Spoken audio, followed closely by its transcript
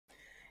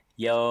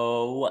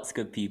Yo, what's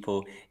good,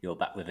 people? You're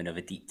back with another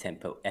Deep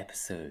Tempo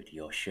episode,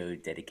 your show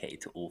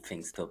dedicated to all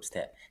things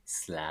dubstep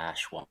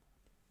slash one.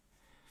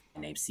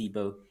 My name's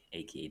Sibo,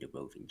 aka the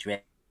Roving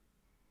Dread.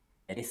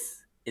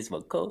 This is my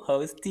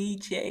co-host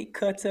DJ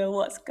Cutter.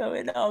 What's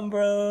going on,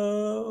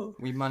 bro?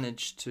 We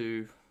managed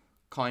to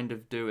kind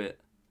of do it.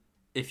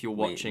 If you're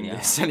Wait, watching yeah,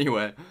 this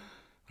anyway,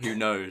 who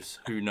knows?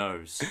 Who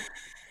knows?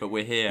 But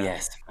we're here.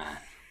 yes, man.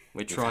 We're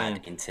We've had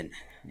trying.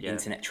 Yeah,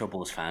 internet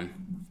troubles,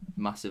 fam.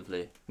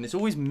 massively. And it's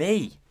always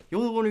me.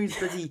 You're the one who's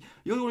busy.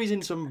 You're the one who's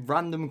in some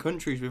random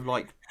countries with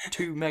like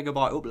 2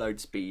 megabyte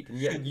upload speed, and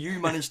yet you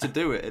managed to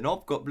do it, and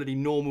I've got bloody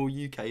normal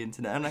UK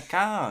internet, and I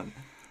can't.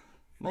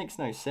 Makes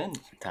no sense.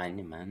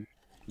 Tiny man.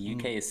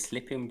 UK is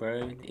slipping,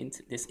 bro.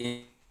 Into this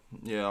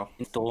Yeah.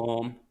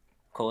 storm.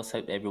 Of course,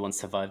 hope everyone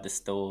survived the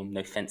storm.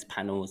 No fence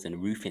panels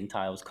and roofing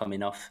tiles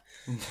coming off.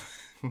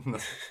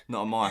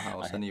 Not at my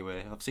house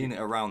anyway. I've seen it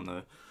around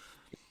though.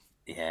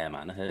 Yeah,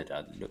 man, I heard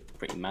I looked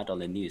pretty mad on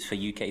the news for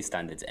UK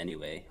standards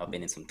anyway. I've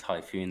been in some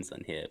typhoons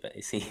on here, but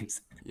it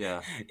seems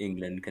Yeah.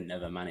 England can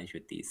never manage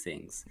with these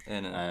things.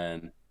 In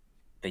it.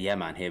 But yeah,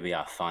 man, here we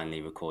are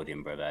finally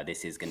recording, brother.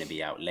 This is going to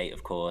be out late,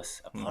 of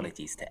course.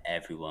 Apologies to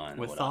everyone.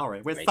 We're all our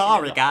sorry. We're regular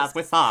sorry, guys. lovers.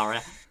 We're sorry.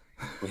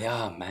 We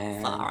are,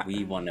 man. Sorry.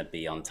 We want to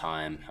be on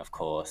time, of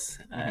course.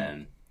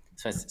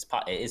 So it's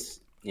part. It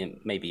is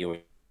maybe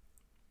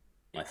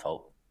my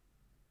fault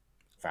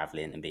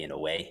traveling and being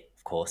away.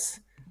 Of course,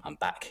 I'm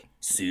back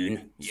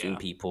soon, Yeah.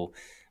 people,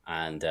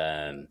 and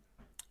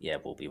yeah,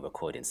 we'll be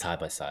recording side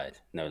by side,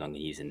 no longer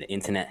using the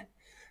internet,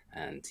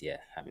 and yeah,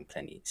 having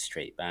plenty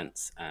straight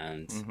bants,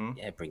 and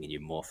yeah, bringing you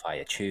more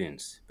fire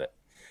tunes. But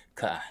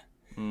Cutter,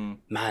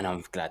 man,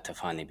 I'm glad to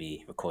finally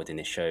be recording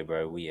this show,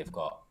 bro. We have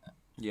got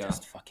Yeah.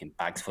 just fucking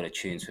bags full of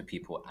tunes for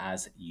people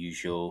as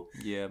usual.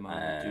 Yeah,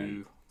 man. We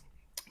do.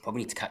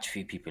 Probably need to catch a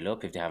few people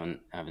up if they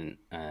haven't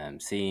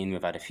seen.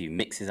 We've had a few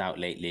mixes out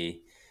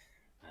lately.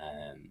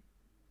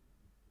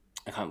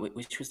 I can't.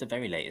 Which was the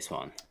very latest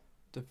one?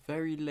 The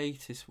very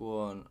latest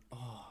one.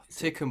 Oh,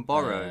 Tick and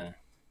Borrow.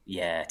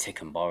 Yeah,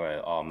 Tick and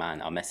Borrow. Oh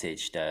man, I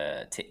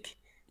messaged Tick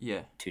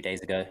Yeah. 2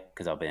 days ago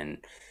because I've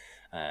been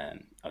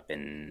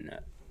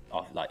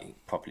off,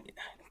 like properly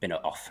been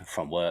off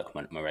from work,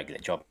 my regular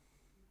job,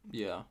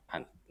 Yeah.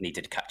 and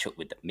needed to catch up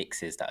with the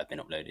mixes that have been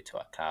uploaded to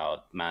our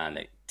cloud. Man,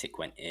 Tick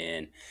went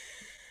in.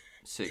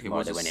 Sick. It Tomorrow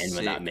was they a went in sick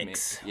with that mix.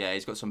 mix. Yeah,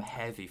 he's got some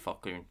heavy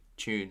fucking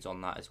tunes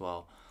on that as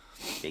well.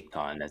 Big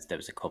time. There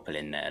was a couple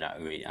in there that I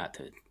really had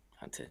to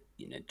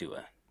do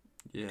a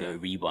Yeah.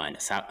 rewind, a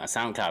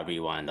SoundCloud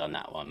rewind on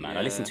that one, man.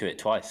 I listened Yeah. to it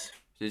twice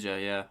Did you?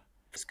 Yeah.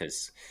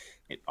 because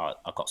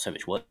I got so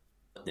much work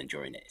done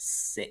during it. It's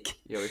sick.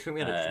 Yeah. We think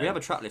we have a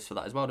track list for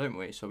that as well, don't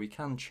we? So we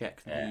can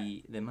check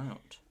the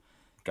amount.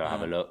 Go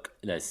have a look.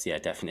 There's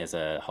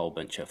a whole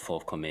bunch of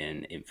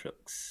forthcoming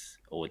Influx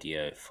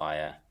audio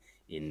fire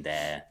in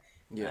there.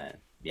 Yeah.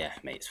 Yeah,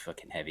 mate, it's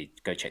fucking heavy.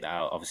 Go check that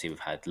out. Obviously, we've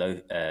had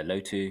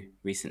Lotu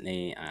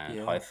recently and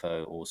Yeah.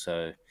 Hypho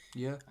also.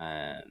 Yeah.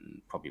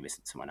 Probably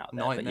missing someone out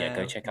there, but yeah, Nightmare.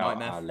 go check out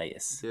Nightmare. our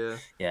latest. Yeah.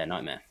 Yeah,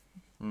 Nightmare.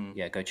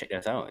 Yeah, go check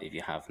those out if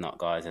you have not,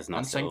 guys. There's not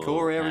And still,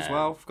 Senkoria as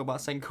well. Forgot about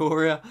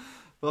Senkoria.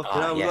 Fucking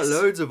hell, we've got yes.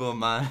 loads of them,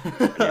 man.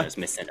 Yeah, I was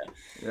missing it.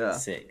 Yeah.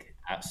 Sick,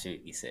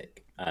 absolutely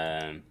sick.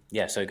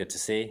 Yeah, so good to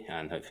see,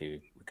 and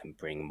hopefully we can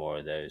bring more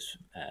of those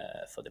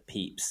for the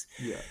peeps.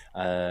 Yeah.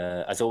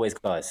 As always,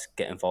 guys,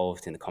 get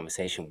involved in the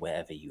conversation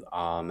wherever you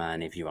are,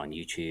 man. If you're on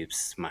YouTube,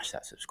 smash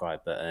that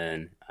subscribe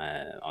button.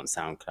 On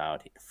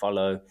SoundCloud, hit the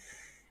follow.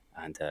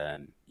 And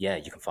yeah,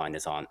 you can find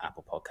us on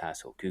Apple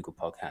Podcasts or Google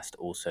Podcast.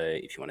 Also,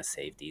 if you want to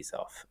save these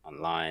off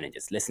online and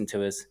just listen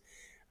to us,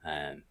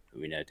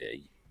 we know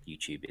that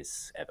YouTube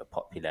is ever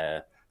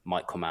popular.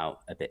 Might come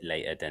out a bit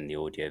later than the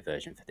audio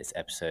version for this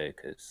episode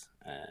because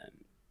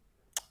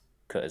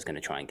Cutter's going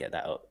to try and get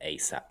that up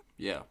ASAP.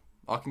 Yeah.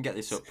 I can get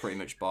this up pretty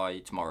much by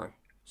tomorrow.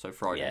 So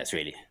Friday. Yeah, it's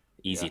really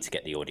easy to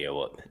get the audio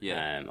up.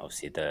 Yeah.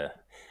 Obviously,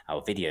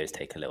 our videos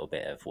take a little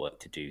bit of work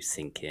to do,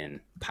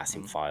 syncing,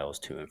 passing files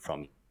to and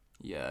from,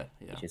 Yeah.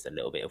 Yeah. which is a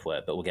little bit of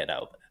work, but we'll get that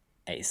up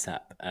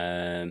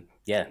ASAP.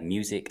 Yeah,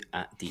 music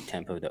at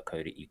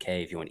deeptempo.co.uk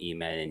if you want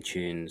email in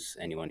tunes.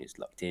 Anyone who's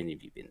locked in,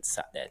 if you've been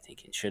sat there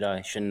thinking, should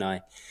I, shouldn't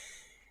I?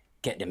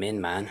 Get them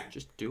in, man.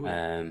 Just do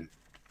it.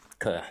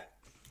 Cutter,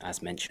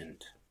 as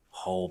mentioned,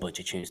 whole bunch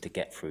of tunes to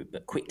get through,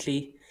 but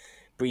quickly,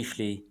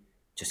 briefly,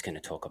 just going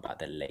to talk about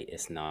the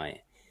latest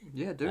night.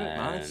 Yeah, do it,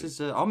 man. This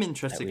is, I'm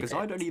interested because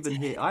I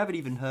haven't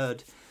even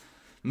heard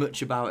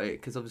much about it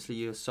because obviously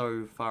you're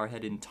so far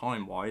ahead in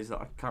time wise that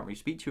I can't really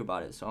speak to you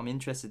about it. So I'm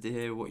interested to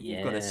hear what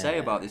you've got to say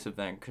about this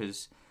event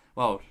because,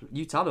 well,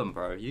 you tell them,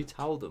 bro. You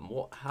tell them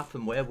what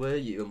happened, where were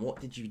you, and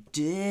what did you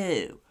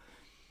do?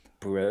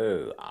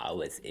 Bro, I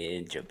was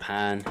in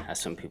Japan. As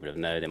some people have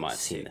known, they might have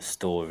seen the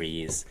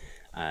stories.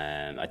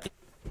 I did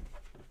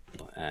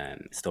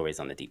stories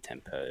on the Deep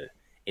Tempo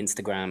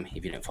Instagram.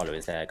 If you don't follow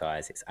us there,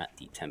 guys, it's at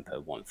Deep Tempo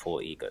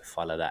 140. Go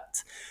follow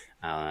that.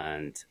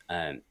 And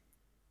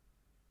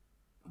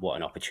what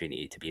an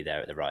opportunity to be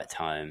there at the right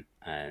time,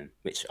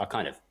 which I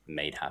kind of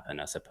made happen,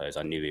 I suppose.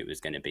 I knew it was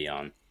going to be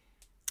on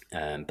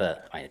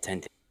But I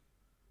attended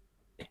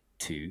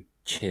to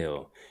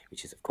chill,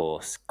 which is of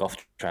course Goth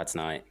Trad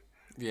Night,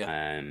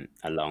 Yeah.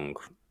 along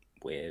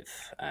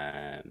with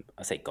I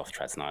say Goth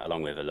Trad Night,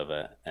 along with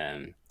another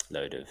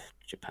load of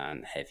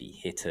Japan heavy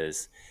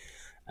hitters.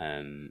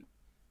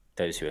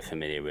 Those who are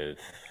familiar with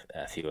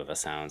a few other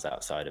sounds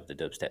outside of the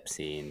dubstep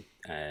scene,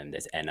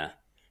 there's Enna,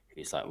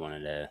 who's like one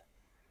of the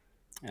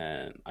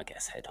I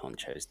guess head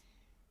honchos.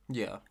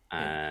 Yeah.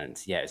 And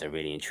yeah, it was a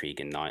really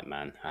intriguing night,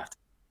 man.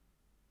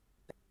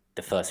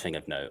 The first thing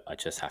of note, I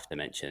just have to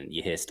mention,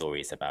 you hear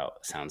stories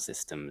about sound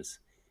systems,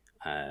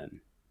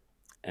 and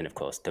of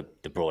course the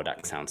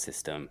Broadax sound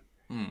system.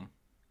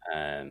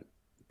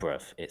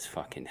 Bruv, it's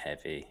fucking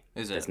heavy.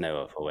 Is it? There's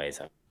no other ways.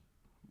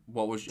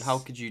 How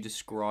could you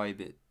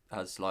describe it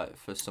as, like,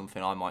 for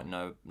something I might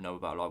know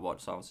about, like, what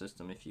sound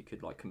system, if you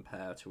could, like,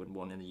 compare to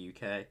one in the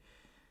UK?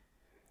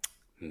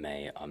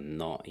 Mate, I'm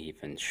not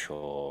even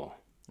sure.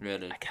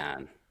 Really? I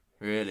can.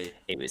 Really?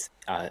 It was.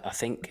 I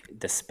think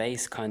the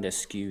space kind of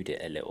skewed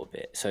it a little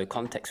bit. So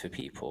context for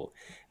people.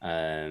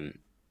 I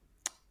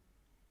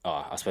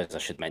suppose I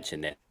should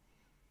mention this.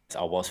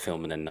 I was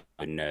filming and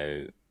I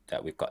know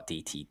that we've got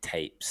DT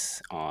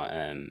tapes,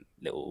 our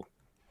little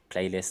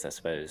playlist, I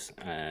suppose,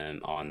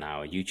 on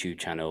our YouTube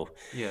channel.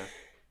 Yeah.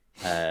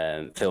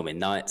 Filming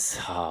nights.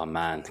 Oh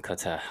man,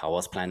 Cutter. I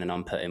was planning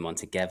on putting one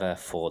together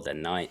for the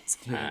night,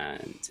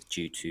 and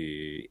due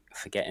to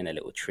forgetting a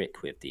little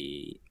trick with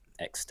the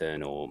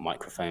external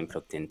microphone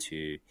plugged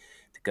into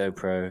the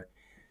GoPro,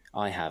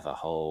 I have a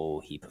whole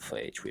heap of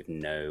footage with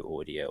no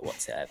audio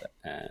whatsoever.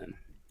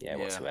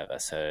 Whatsoever.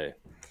 So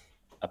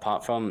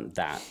apart from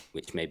that,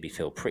 which made me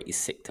feel pretty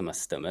sick to my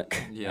stomach,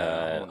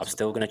 I'm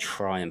still gonna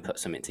try and put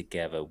something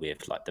together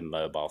with like the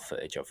mobile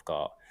footage I've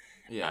got,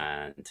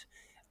 and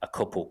a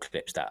couple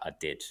clips that I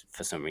did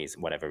for some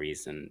reason, whatever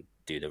reason,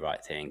 do the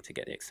right thing to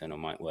get the external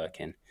mic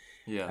working.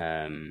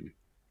 I'm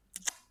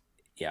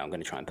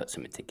gonna try and put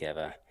something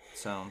together.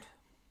 Sound.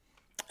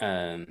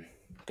 But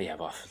yeah,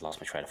 I've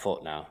lost my train of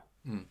thought now.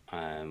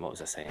 What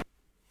was I saying?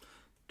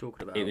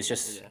 Talking about it was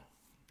just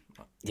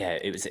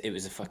it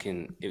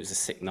was a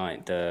sick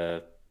night.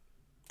 The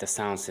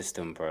sound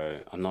system,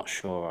 bro, I'm not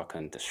sure I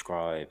can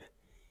describe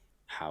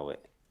how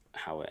it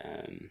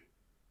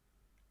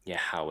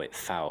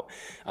felt.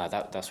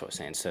 That's what I'm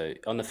saying. So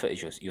on the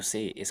footage, you'll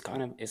see it's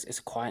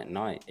a quiet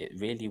night. It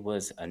really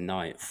was a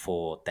night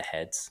for the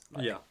heads,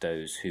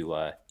 those who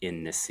are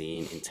in the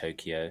scene in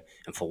Tokyo,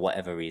 and for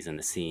whatever reason,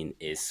 the scene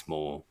is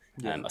small.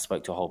 I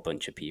spoke to a whole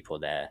bunch of people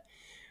there.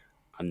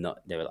 I'm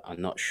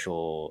not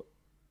sure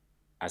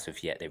as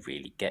of yet they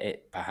really get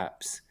it.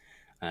 Perhaps.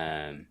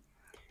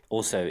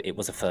 Also, it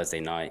was a Thursday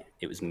night.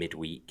 It was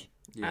midweek,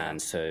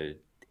 and so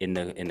in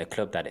the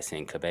club that it's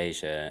in, Club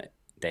Asia,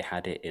 they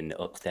had it in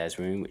the upstairs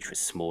room, which was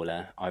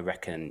smaller. I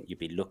reckon you'd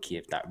be lucky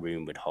if that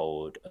room would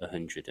hold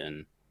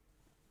 100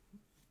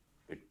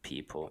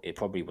 people. It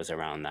probably was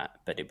around that,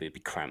 but it would be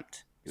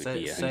cramped.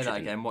 Say that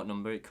again. What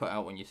number? It cut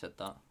out when you said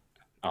that.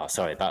 Oh,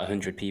 sorry, about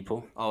 100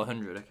 people. Oh,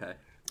 100, okay.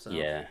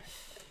 Yeah.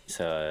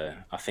 So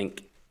I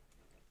think,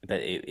 but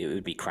it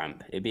would be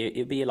cramped.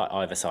 It'd be like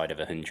either side of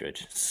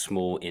 100,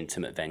 small,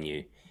 intimate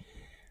venue.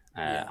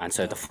 And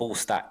so the full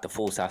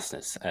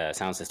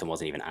sound system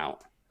wasn't even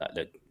out.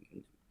 Like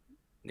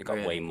they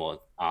got way more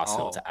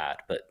arsenal to add,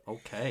 but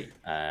okay.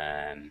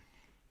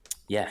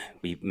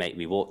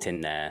 We walked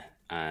in there,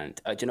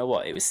 and do you know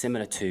what? It was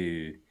similar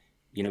to,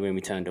 when we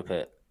turned up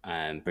at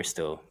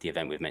Bristol, the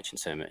event we've mentioned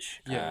so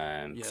much.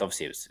 Because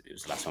obviously it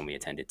was the last one we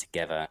attended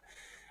together.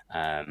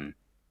 And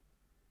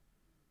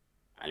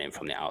then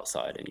from the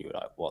outside, and you were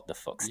like, "What the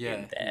fuck's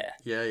in there?"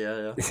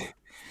 Yeah.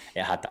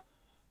 It had that.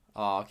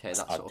 Oh, okay, that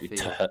sort of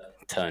feel.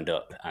 Turned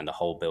up, and the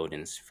whole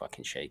building's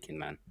fucking shaking,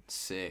 man.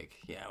 Sick.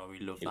 Yeah, well, we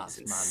love that,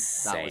 man.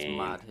 That was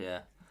mad. Yeah,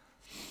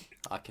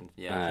 I can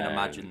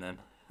imagine them.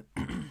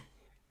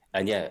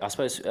 And yeah, I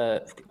suppose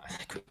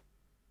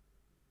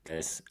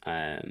there's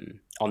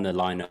on the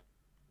lineup,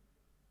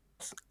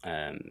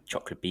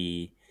 Chocolate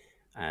Bee,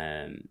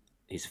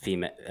 he's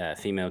a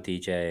female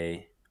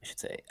DJ, I should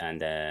say,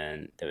 and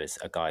then there was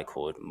a guy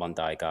called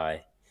Mondai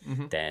Guy.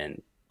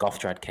 Then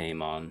Gothtrad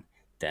came on,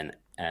 then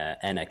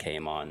Enna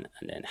came on,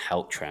 and then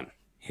Heltram,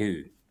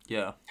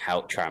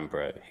 Heltram,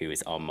 bro, who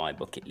is on my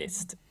bucket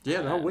list.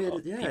 Yeah, how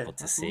weird. Yeah, people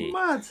to see.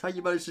 Mad how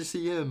you managed to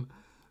see him.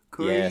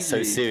 Crazy. Yeah,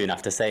 so soon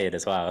after saying it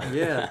as well.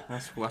 Yeah,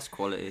 that's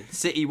quality.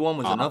 City One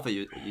was another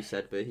you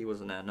said, but he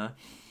wasn't there, no.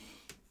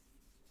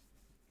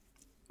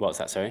 What's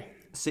that, sorry?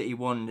 City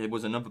One, it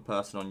was another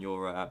person on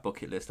your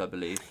bucket list, I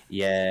believe.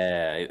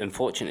 Yeah,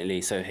 unfortunately.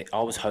 So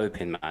I was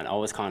hoping, man. I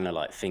was kind of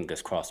like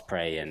fingers crossed,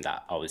 praying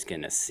that I was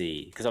gonna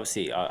see, because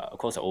obviously, of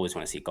course, I always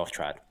want to see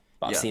Gothtrad,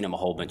 but I've seen him a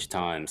whole bunch of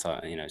times.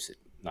 Like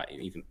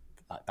even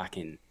like back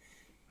in,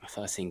 I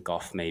first seen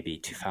Goth maybe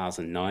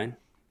 2009.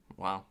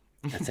 Wow.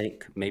 I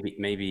think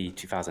maybe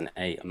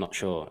 2008. I'm not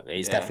sure.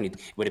 It's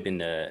definitely would have been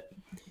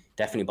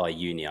definitely by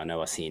uni. I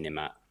know I seen him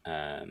at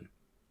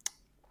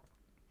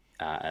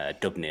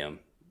Dubneum,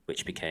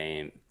 which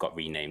got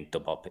renamed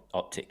Dub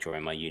Optic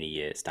during my uni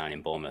years down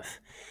in Bournemouth.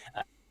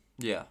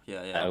 Yeah.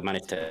 I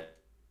managed to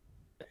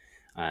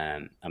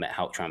I met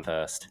Haltram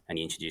first, and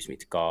he introduced me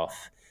to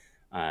Garth.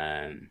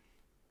 And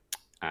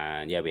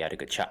yeah, we had a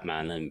good chat,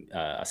 man. And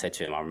I said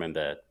to him, I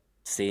remember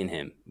seeing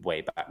him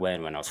way back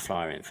when I was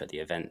flying for the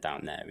event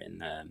down there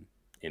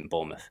in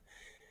Bournemouth,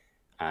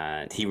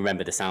 and he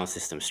remembered the sound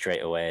system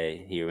straight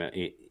away. He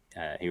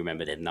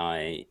remembered the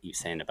night. He was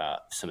saying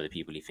about some of the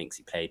people he thinks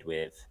he played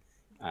with.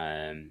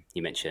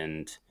 He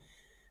mentioned,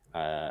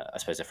 I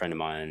suppose, a friend of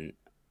mine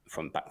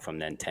from back from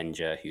then,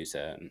 Tenja, who's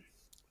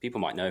people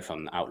might know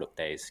from Outlook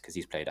days because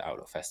he's played at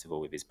Outlook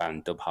Festival with his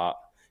band Dub Heart,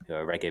 who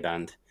are a reggae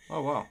band.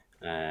 Oh wow!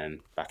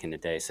 Back in the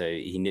day, so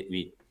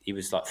he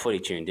was like fully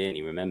tuned in.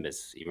 He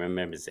remembers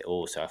it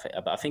all. So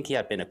but I think he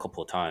had been a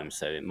couple of times,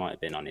 so it might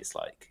have been on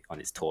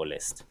his tour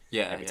list.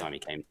 Yeah, every time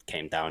he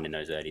came down in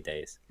those early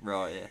days.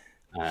 Right. Yeah.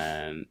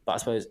 But I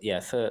suppose, yeah,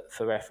 for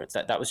reference,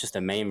 that was just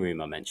a main room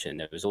I mentioned.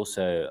 There was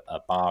also a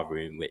bar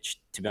room, which,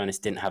 to be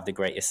honest, didn't have the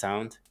greatest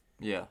sound.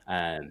 Yeah.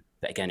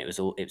 But again, it was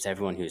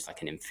everyone who's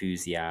like an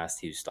enthusiast,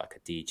 who's like a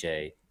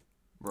DJ,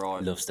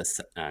 right, loves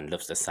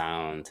the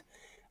sound,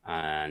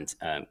 and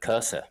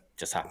Cursor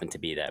just happened to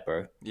be there,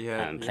 bro.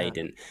 Yeah. And played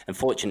in.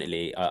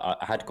 Unfortunately, I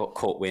had got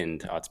caught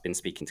wind. I'd been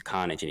speaking to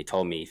Carnage, and he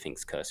told me he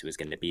thinks Cursor was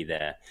going to be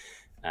there.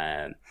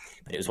 But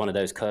it was one of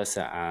those,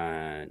 Cursor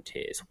and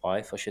his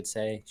wife, I should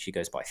say. She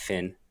goes by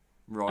Finn.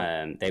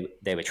 Right.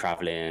 They were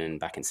traveling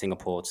back in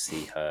Singapore to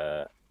see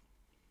her,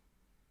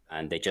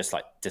 and they just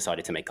like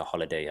decided to make a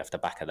holiday off the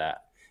back of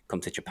that,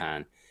 come to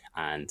Japan,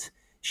 and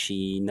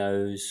she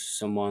knows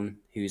someone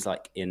who's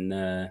like in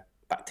the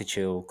Back to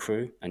Chill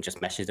crew, and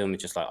just messaged them and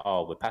just like,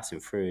 oh, we're passing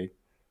through.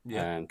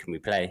 Yeah. Can we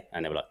play?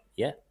 And they were like,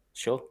 yeah,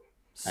 sure.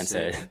 And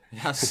sick. So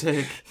yeah,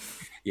 sick.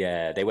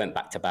 Yeah, they went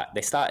back to back.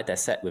 They started their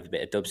set with a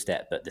bit of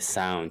dubstep, but the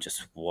sound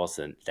just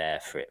wasn't there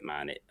for it,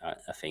 man.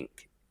 I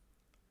think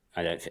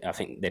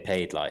they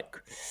played like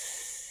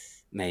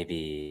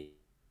maybe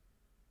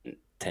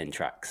 10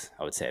 tracks,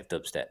 I would say, of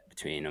dubstep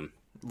between them.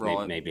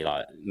 Right. Maybe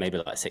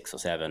like 6 or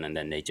 7, and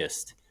then they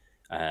just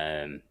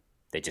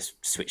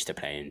switched to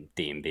playing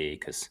D&B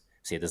because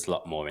see, there's a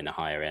lot more in the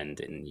higher end,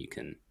 and you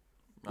can.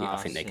 I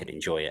think they could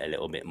enjoy it a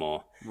little bit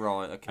more.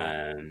 Right.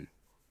 Okay.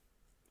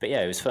 But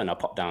yeah, it was fun. I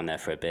popped down there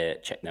for a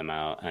bit, checked them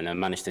out, and I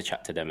managed to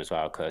chat to them as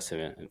well,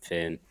 Cursor and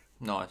Finn.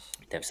 Nice.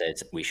 They've said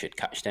we should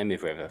catch them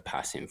if we're ever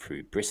passing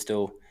through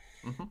Bristol.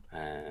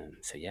 Mm-hmm.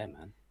 So yeah,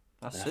 man,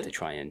 I have to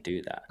try and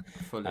do that.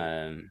 Fully.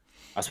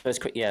 I suppose,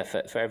 yeah,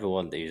 for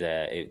everyone who's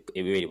there, it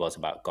really was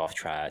about Goth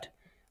Trad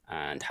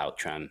and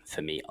Haltram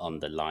for me on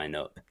the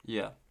lineup.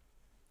 Yeah.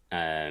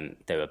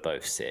 They were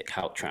both sick.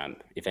 Haltram,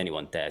 if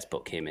anyone dares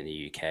book him in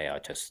the UK, I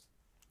just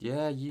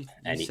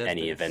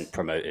any event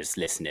promoters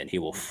listening, he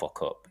will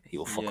fuck up. He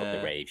will fuck up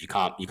the rave. You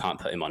can't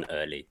put him on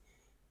early.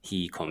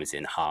 He comes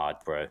in hard,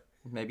 bro.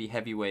 Maybe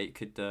Heavyweight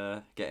could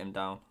get him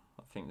down.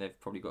 I think they've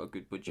probably got a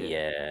good budget.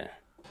 Yeah,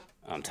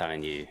 I'm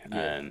telling you,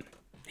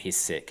 he's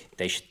sick.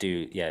 They should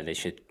do. Yeah, they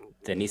should.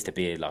 There needs to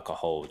be like a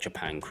whole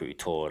Japan crew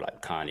tour,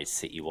 like Carnage,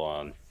 City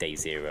One, Day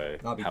Zero,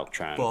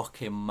 Haltram,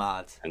 fucking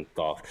mad, and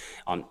Goth.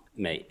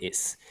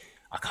 Mate,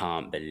 I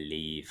can't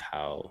believe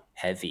how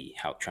heavy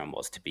Haltram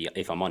was, to be.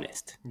 If I'm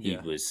honest, he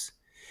was.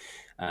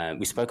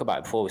 We spoke about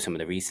it before with some of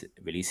the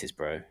releases,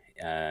 bro.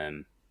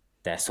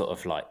 They're sort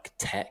of like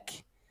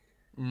tech.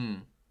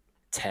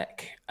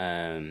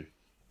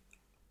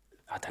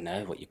 I don't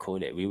know what you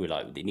call it. We were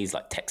like, it needs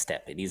like tech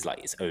step. It needs like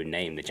its own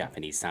name, the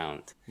Japanese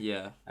sound.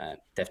 Yeah.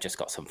 They've just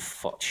got some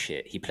fucked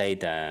shit. He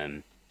played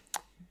an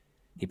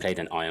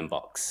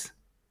Ironbox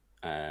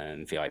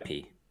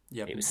VIP.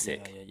 Yeah, it was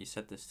sick. Yeah, you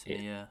said this to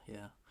me.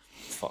 Yeah.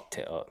 Fucked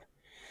it up.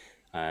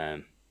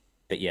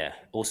 But yeah,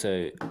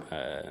 also,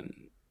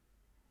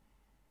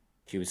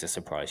 she was a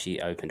surprise.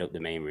 She opened up the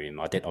main room.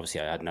 I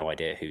had no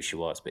idea who she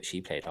was, but she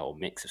played a whole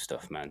mix of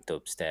stuff, man.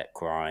 Dubstep,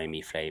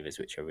 grimy flavors,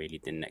 which I really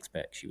didn't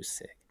expect. She was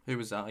sick. Who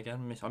was that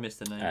again? I missed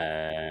the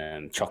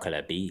name.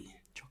 Chocolate B.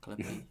 Chocolate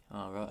B.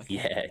 Oh, right. Okay.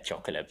 Yeah,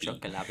 Chocolate B.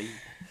 Chocolate B.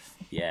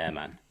 Yeah,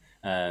 man.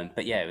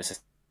 But yeah, it was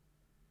just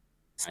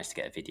nice to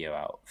get a video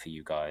out for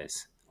you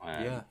guys.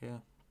 Yeah.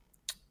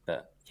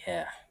 But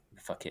yeah,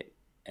 fuck it.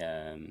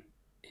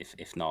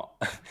 If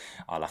not,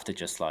 I'll have to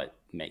just like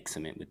make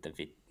something with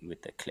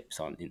the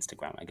clips on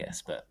Instagram, I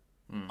guess. But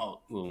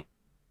we'll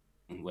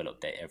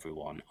update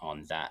everyone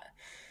on that.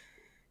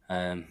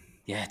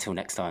 Yeah, till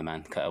next time,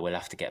 man. We'll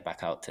have to get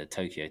back out to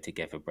Tokyo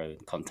together, bro.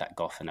 Contact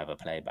Goth and have a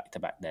play back to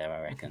back there,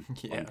 I reckon.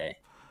 Yeah.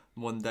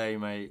 One day,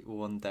 mate.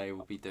 One day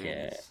we'll be doing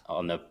this.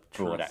 On the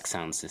Broadax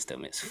sound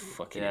system. It's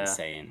fucking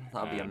insane.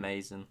 That'd be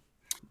amazing.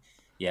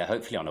 Yeah,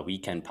 hopefully on a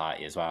weekend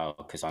party as well,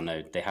 because I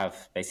know they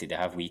have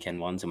weekend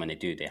ones, and when they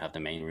do, they have the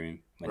main room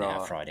when they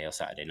have Friday or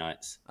Saturday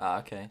nights.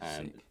 Okay.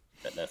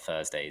 But the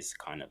Thursdays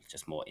kind of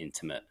just more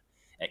intimate,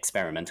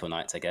 experimental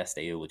nights, I guess.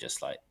 They all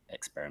just like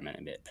experiment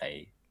a bit,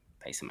 play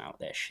some out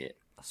there shit.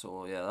 That's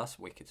all. Yeah, that's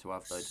wicked to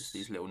have though. Just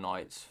these little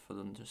nights for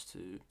them just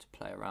to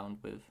play around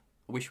with.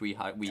 I wish we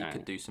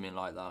could do something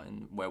like that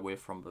in where we're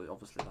from, but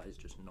obviously that is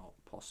just not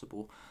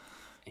possible.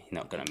 You're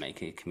not going to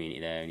make a community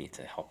there. You need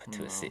to hop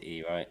into a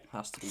city, right?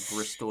 Has to be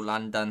Bristol,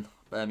 London,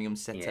 Birmingham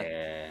City.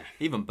 Yeah.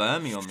 Even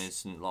Birmingham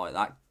isn't like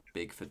that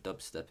big for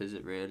dubstep, is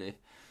it really?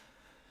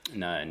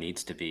 No, it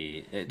needs to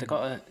be.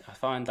 I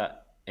find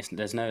that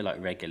there's no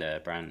like regular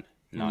brand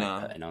night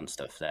No. putting on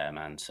stuff there,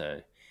 man.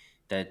 So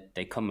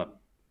they come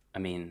up. I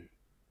mean,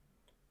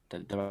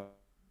 there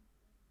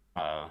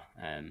are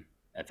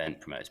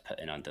event promoters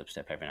putting on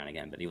dubstep every now and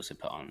again, but they also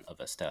put on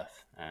other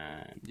stuff.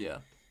 Yeah.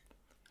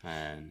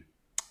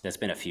 There's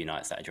been a few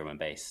nights that are drum and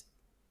bass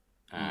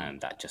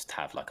that just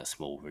have like a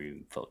small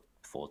room for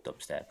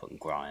dubstep and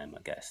grime,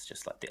 I guess,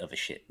 just like the other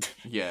shit.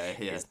 Yeah,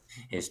 yeah.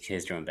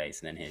 Here's drum and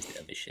bass, and then here's the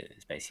other shit.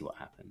 It's basically what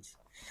happens.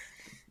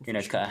 Who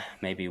knows?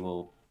 Maybe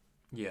we'll.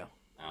 Yeah.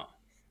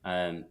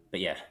 But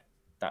yeah,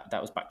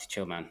 that was Back to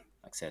Chill, man.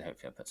 Like I said,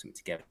 hopefully I'll put something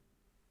together.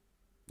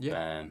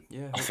 Yeah.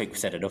 I think we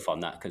said enough on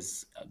that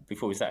because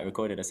before we started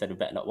recording, I said we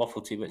better not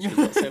waffle too much. We've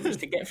got so much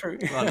to get through.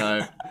 I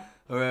know.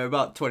 We're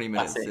about 20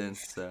 minutes in,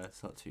 so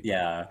it's not too bad.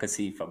 Yeah, I could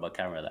see from my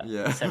camera that.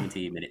 Yeah.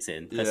 17 minutes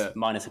in,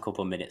 minus a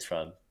couple of minutes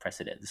from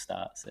pressing it at the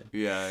start. So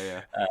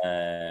yeah.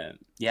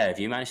 If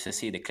you managed to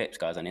see the clips,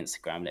 guys, on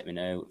Instagram, let me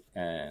know.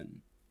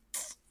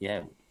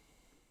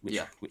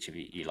 Which of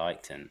you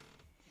liked, and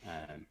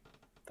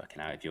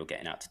fucking hell, if you're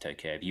getting out to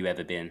Tokyo, have you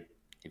ever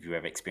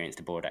experienced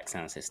the Borax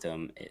sound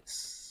system?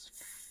 It's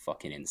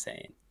fucking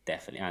insane,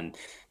 definitely. And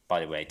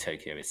by the way,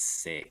 Tokyo is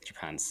sick.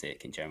 Japan's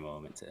sick in general.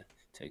 I went to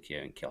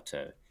Tokyo and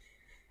Kyoto.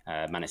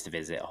 Managed to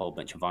visit a whole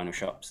bunch of vinyl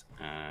shops,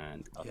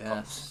 and I've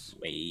got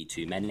way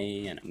too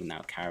many, and I'm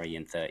now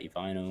carrying 30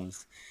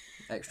 vinyls.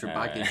 Extra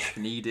baggage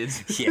needed.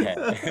 Yeah.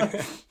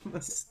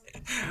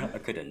 I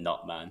couldn't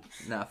not, man.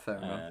 Nah, fair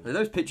enough.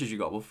 Those pictures you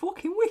got were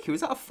fucking wicked.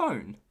 Was that a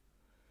phone?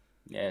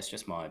 Yeah, it's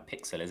just my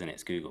Pixel, isn't it?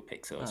 It's Google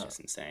Pixel. It's just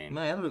insane.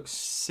 Man, that looks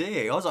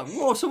sick. I was like,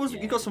 whoa,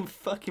 you got some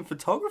fucking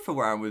photographer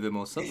wearing with him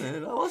or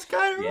something. Like, what's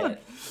going on?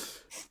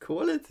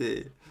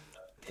 Quality.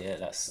 Yeah,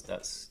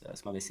 that's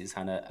my missus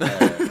Hannah.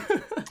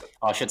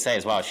 I should say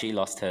as well, she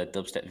lost her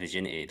dubstep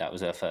virginity. That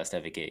was her first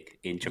ever gig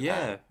in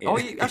Japan.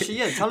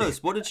 Yeah. Tell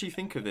us, what did she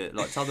think of it?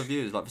 Like, tell the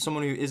viewers, like, for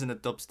someone who isn't a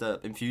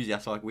dubstep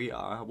enthusiast like we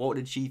are, what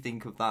did she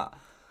think of that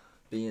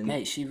being?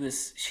 Mate, she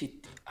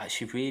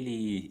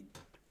really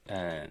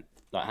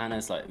like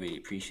Hannah's like really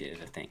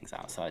appreciative of things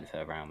outside of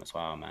her realm as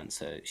well, man.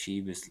 So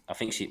she was, I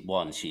think she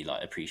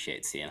like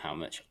appreciated seeing how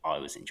much I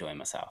was enjoying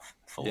myself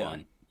for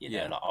one. You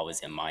know, like I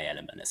was in my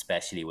element,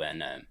 especially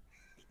when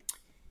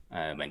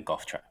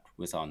Goth Track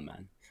was on,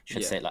 man.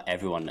 Should say like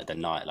everyone at the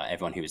night, like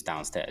everyone who was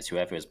downstairs,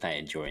 whoever was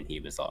playing during he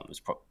was on, was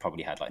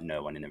probably had like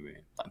no one in the room,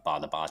 like bar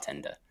the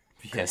bartender.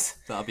 Yes,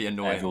 that'd be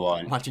annoying.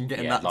 Everyone, imagine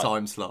getting that like,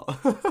 time slot.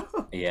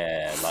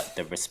 Yeah, like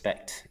the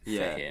respect for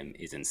him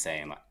is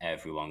insane. Like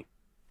everyone,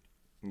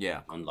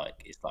 and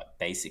like it's like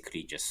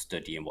basically just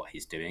studying what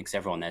he's doing because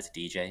everyone there's a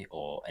DJ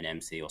or an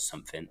MC or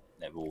something.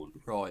 They're all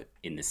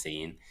in the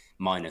scene,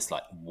 minus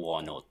like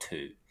one or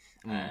two.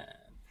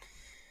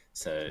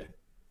 So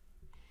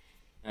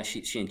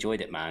she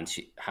enjoyed it, man.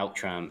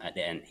 Haltram at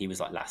the end, he was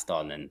like last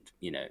on, and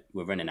you know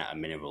we're running out of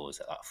minerals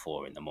at like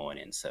 4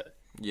 a.m. So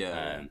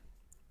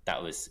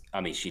that was,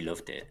 I mean, she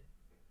loved it.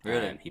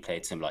 Really? He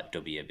played some like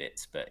W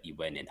bits, but he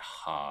went in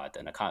hard,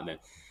 and I can't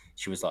remember.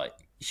 She was like,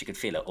 she could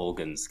feel her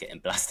organs getting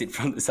blasted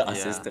from the sound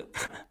system.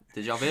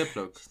 Did you have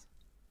earplugs?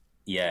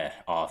 Yeah,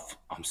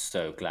 I'm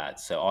so glad.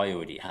 So I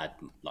already had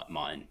like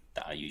mine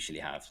that I usually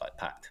have like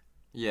packed.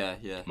 Yeah.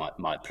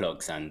 My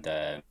plugs, and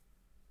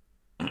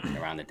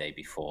around the day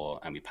before,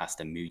 and we passed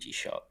a Muji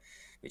shop,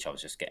 which I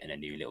was just getting a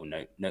new little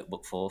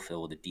notebook for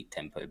all the deep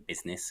tempo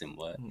business and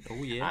work.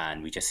 Oh yeah.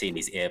 And we just seen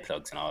these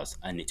earplugs,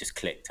 and it just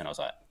clicked, and I was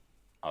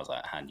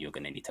like, "Han, you're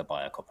gonna need to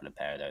buy a couple of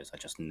pair of those. I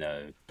just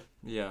know."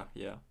 Yeah.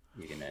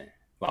 You're gonna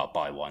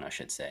buy one, I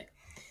should say.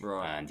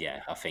 Right. And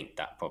I think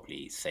that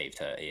probably saved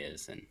her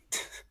ears, and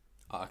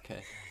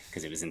okay.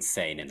 Because it was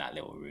insane in that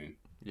little room.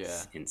 Yeah.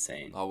 It's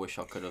insane. I wish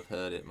I could have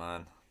heard it,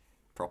 man.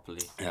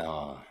 Properly.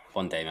 Oh,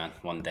 one day, man.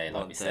 One day,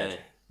 like we said.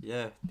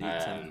 Yeah, deep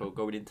tempo,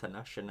 going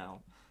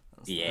international.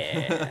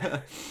 Yeah.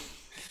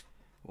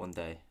 One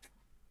day.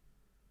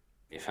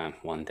 Yeah, fam,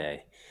 one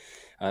day.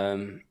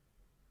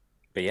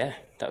 But yeah,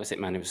 that was it,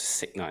 man. It was a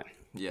sick night.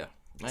 Yeah.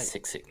 Mate.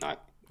 Sick night.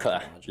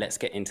 Cutter, let's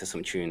get into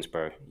some tunes,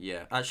 bro.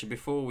 Yeah. Actually,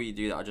 before we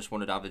do that, I just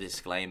wanted to have a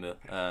disclaimer.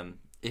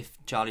 If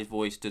Charlie's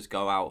voice does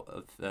go out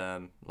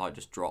of, like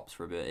just drops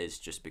for a bit, it's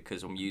just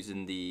because I'm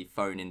using the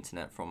phone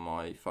internet from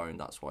my phone.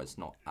 That's why it's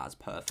not as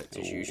perfect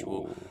as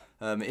usual.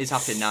 It is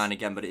happening now and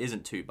again, but it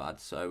isn't too bad.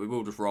 So we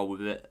will just roll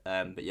with it.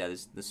 But yeah,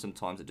 there's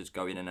sometimes it just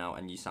go in and out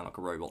and you sound like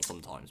a robot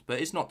sometimes. But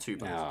it's not too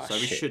bad. We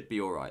should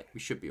be all right.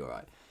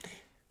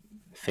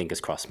 Fingers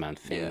crossed, man.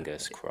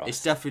 Fingers crossed.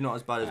 It's definitely not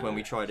as bad as when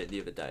we tried it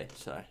the other day.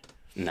 So.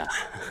 Nah.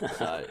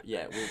 So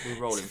yeah, we're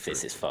rolling through.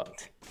 This is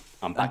fucked.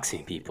 I'm back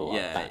seeing people.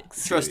 Yeah,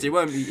 trust, it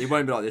won't be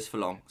like this for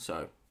long.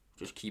 So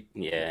just keep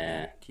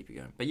it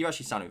going. But you're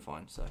actually sounding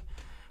fine. So,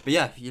 but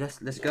yeah,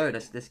 let's go.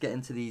 Let's get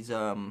into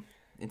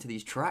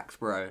these tracks,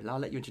 bro. I'll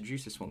let you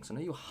introduce this one because I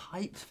know you're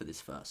hyped for this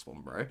first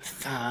one, bro.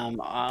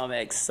 I'm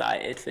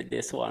excited for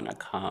this one. I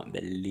can't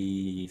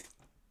believe.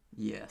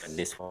 Yes.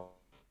 This one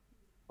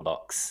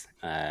box.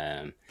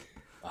 I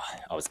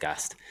was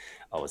gassed.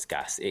 I was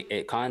gassed.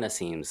 It kind of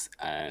seems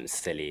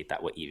silly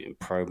that we're even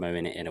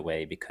promoting it in a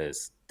way,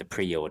 because the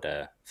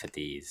pre-order for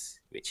these,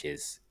 which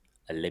is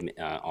a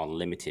on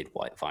limited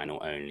white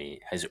vinyl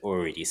only, has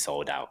already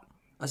sold out.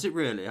 Has it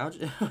really?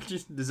 Do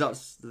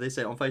they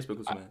say it on Facebook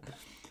or something?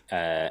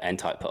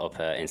 N-Type put up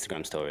an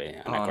Instagram story,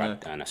 and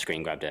I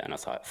screen grabbed it, and I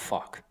was like,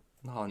 "Fuck."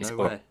 Oh, no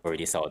way.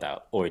 Already sold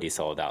out. Already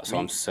sold out. So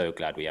I'm so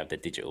glad we have the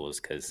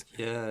digitals, because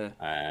but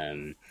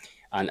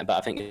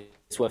I think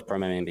it's worth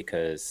promoting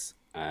because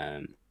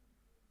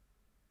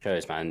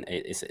shows, man.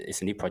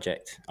 It's a new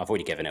project. I've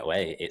already given it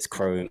away. It's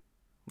Chrome.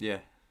 Yeah.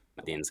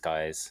 The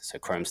guys. So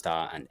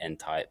Chromestar and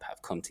N-Type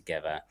have come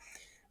together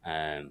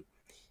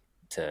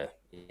to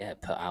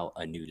put out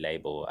a new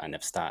label, and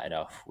they've started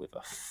off with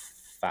a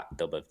fat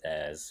dub of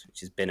theirs, which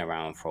has been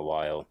around for a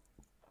while.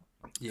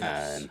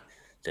 Yes.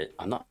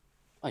 I'm not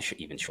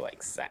even sure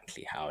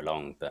exactly how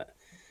long, but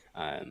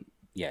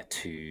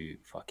too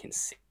fucking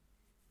sick.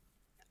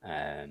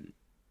 And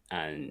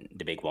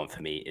the big one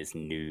for me is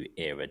New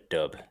Era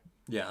Dub.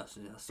 Yeah,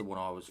 that's the one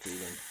I was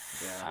feeling.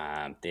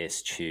 Yeah.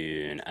 This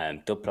tune,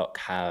 Dublock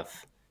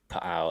have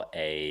put out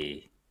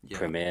a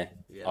premiere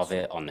of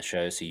it on the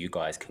show, so you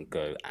guys can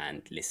go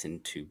and listen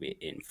to it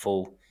in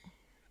full.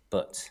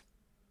 But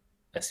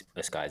us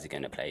guys are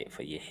going to play it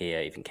for you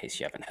here, even in case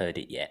you haven't heard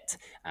it yet.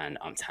 And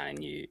I'm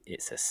telling you,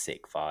 it's a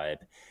sick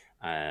vibe.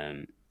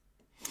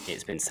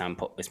 It's been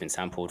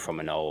sampled from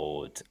an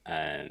old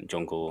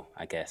jungle,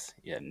 I guess,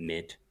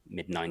 mid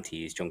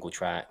 90s jungle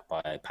track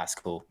by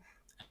Pascal.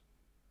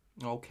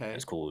 Okay.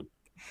 It's called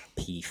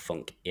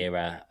P-Funk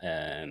Era.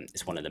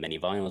 It's one of the many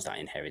vinyls that I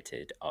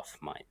inherited off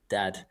my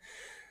dad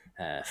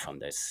from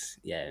those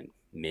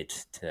mid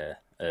to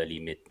early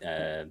mid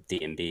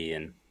D&B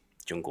and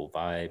jungle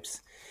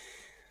vibes.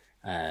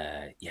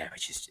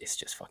 Which is, it's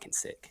just fucking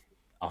sick.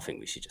 I think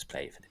we should just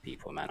play it for the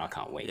people, man. I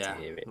can't wait to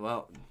hear it.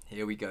 Well,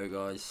 here we go,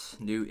 guys.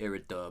 New Era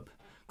Dub.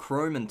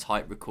 Chrome and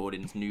Type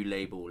Recordings, new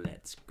label.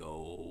 Let's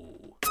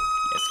go.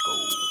 Let's go.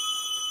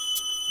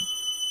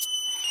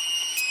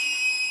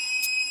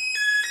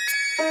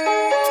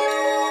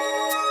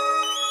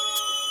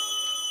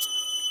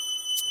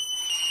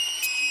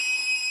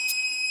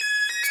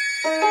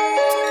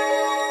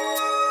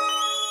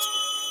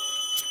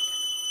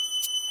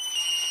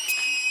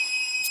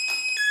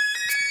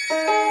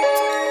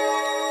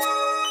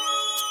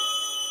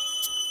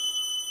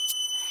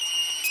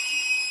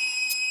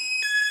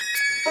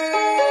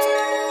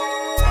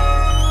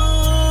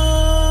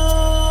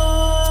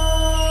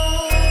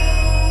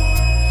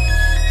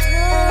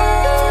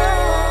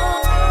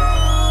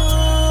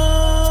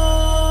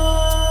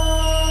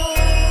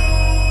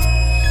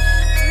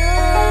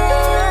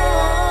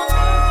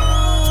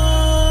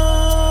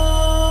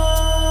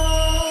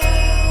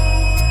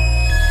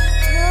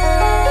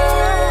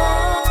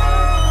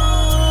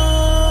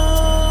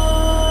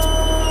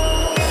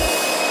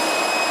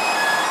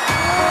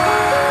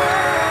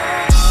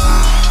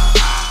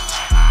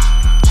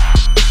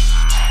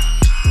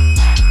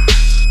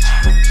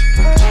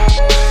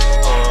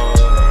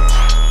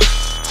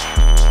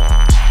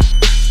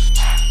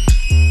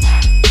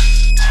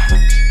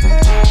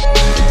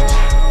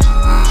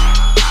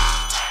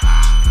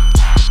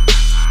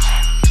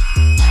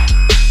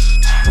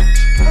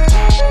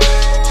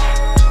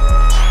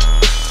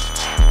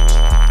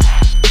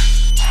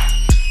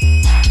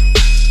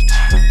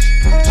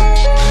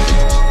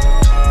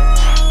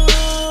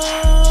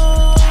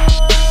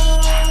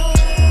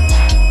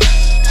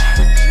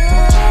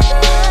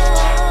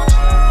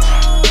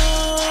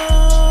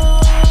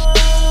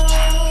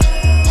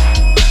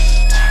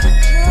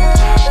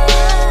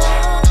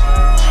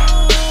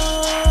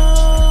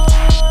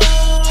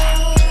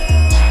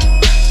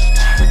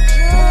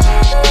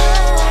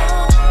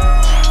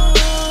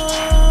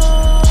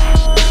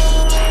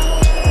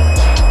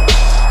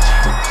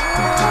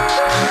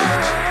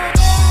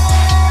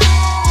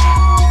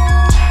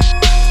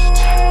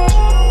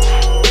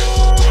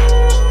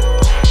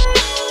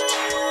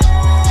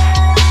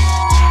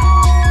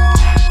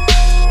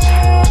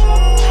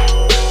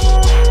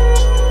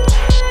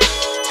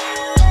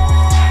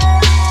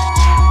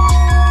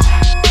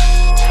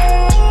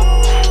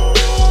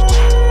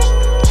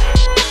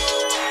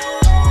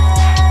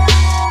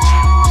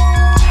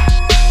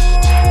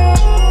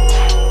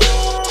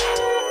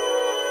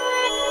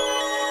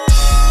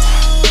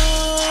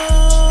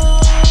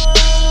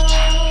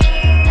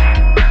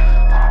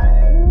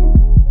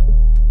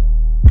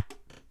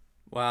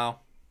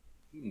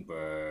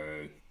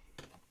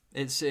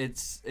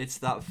 It's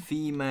that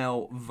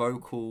female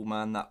vocal,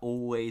 man, that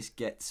always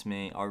gets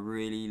me. I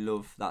really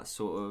love that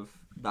sort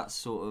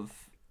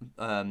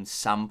of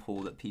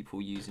sample that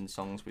people use in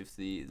songs with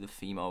the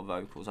female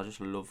vocals. I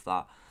just love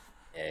that.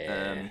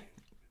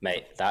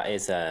 Mate, that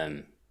is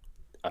I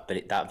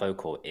believe that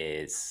vocal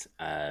is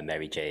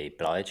Mary J.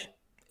 Blige.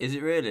 Is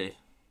it really?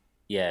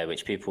 Yeah,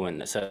 which people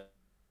in so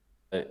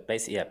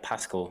basically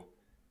Pascal.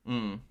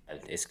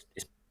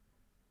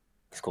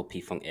 It's called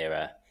P-Funk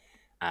Era.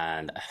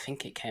 And I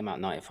think it came out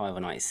 95 or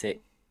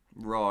 96.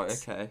 Right.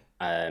 Okay.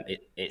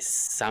 It's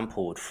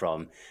sampled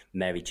from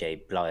Mary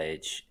J.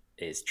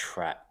 Blige's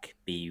track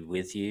 "Be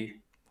With You,"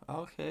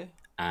 Okay.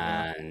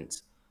 Yeah. and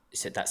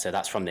so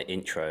that's from the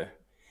intro.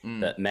 Mm.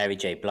 But Mary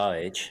J.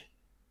 Blige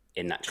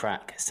in that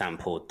track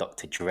sampled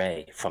Dr.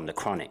 Dre from The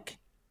Chronic,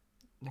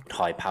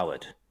 High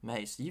Powered.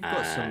 Mate, so you've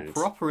got some And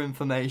proper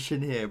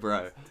information here,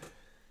 bro.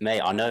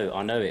 mate, I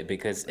know it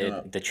because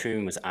Yeah. the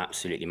tune was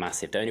absolutely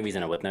massive. The only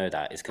reason I would know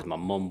that is because my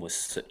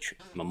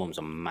mum's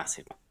a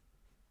massive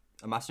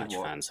A massive Blige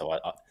what? fan, so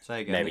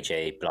Say again. Mary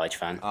J. Blige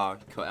fan. Oh,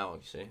 cut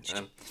out. You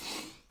see.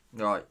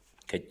 Right.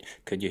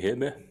 Could you hear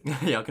me?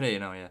 Yeah, I can hear you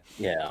now.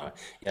 Yeah.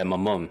 Yeah. My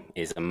mum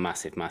is a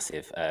massive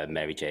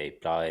Mary J.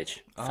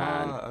 Blige fan,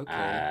 Ah. Okay.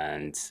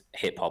 and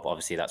hip hop.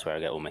 Obviously, that's where I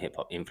get all my hip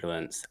hop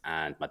influence.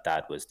 And my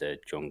dad was the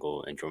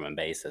jungle and drum and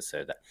basser,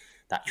 so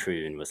that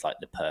tune was like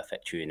the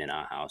perfect tune in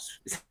our house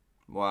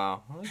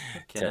Wow.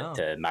 Okay. Now.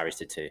 to marry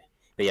the two.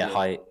 But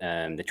yeah,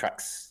 Yeah. the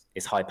tracks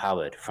is high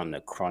powered from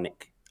the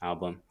Chronic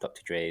album.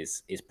 Dr.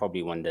 Dre's is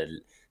probably one of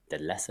the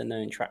lesser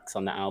known tracks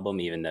on that album,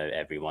 even though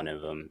every one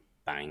of them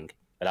bang.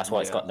 But that's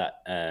why it's Yeah. got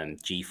that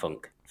G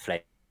funk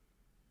flavor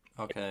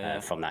Okay.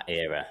 from that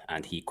era,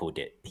 and he called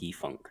it P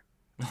funk.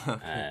 Yeah.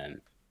 Okay.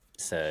 Um,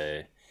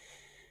 so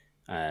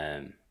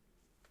um,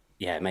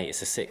 yeah, mate,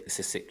 it's a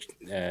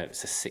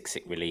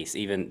sick release.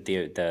 Even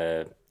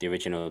the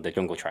original, the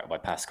Jungle track by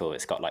Pascal,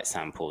 it's got like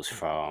samples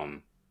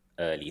from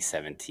early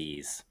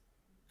 '70s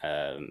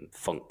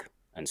funk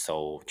and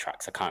soul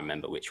tracks. I can't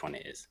remember which one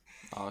it is,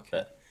 Okay.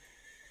 but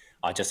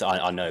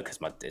I know because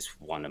it's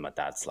one of my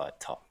dad's like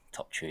top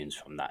tunes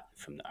from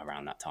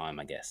around that time,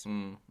 I guess.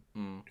 Mm.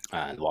 Mm.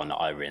 And one that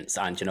I rinse.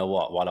 And you know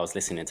what? While I was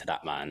listening to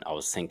that, man, I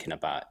was thinking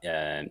about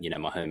my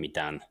homie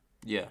Dan,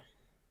 Yeah.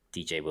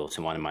 DJ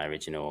Wilson, one of my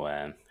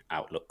original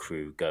Outlook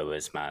crew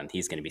goers, man.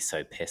 He's going to be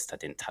so pissed I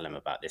didn't tell him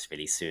about this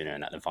really sooner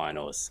and that the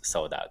vinyls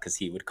sold out because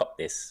he would cop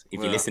this. If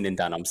you're Yeah. listening,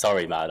 Dan, I'm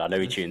sorry, man. I know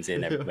he tunes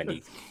in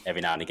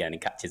every now and again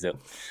and catches up.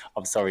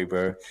 I'm sorry,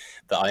 bro,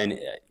 but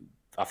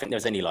I think there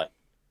was only like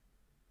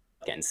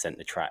getting sent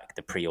the track,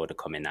 the pre-order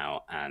coming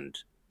out, and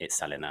it's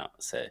selling out.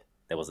 So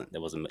there wasn't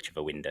much of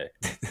a window.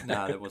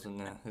 Nah, there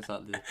wasn't.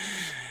 Exactly.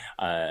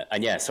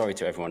 And yeah, sorry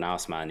to everyone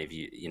else, man. If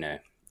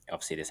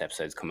obviously this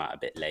episode's come out a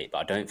bit late, but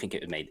I don't think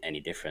it would make any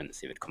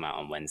difference if it come out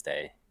on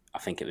Wednesday. I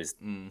think it was.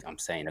 Mm. I'm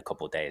saying a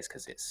couple of days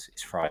because it's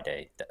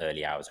Friday, the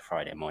early hours of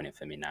Friday morning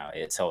for me now.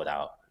 It sold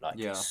out. Like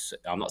Yeah.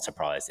 I'm not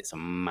surprised. It's a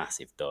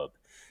massive dub.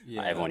 Like,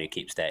 Yeah. everyone who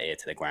keeps their ear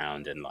to the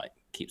ground and like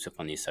keeps up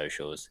on these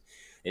socials,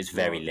 it's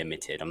very Well.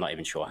 limited. I'm not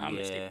even sure how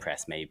much they Yeah.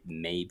 press.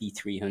 Maybe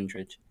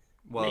 300.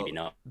 Maybe Well,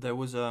 not. there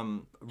was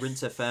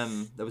Rinse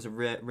FM. There was a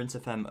Rinse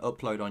FM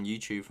upload on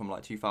YouTube from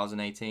like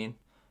 2018,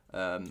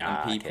 and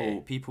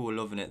Okay. people were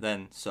loving it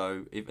then.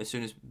 So as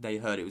soon as they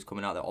heard it was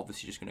coming out, they're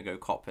obviously just gonna go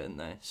cop it, aren't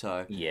they?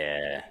 So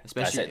Yeah,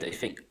 especially I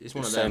think it's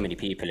one of so them. many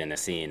people in the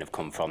scene have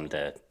come from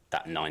that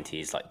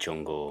 '90s like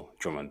jungle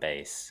drum and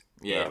bass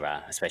Yeah.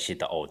 era, especially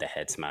the older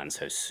heads, man.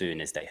 So as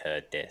soon as they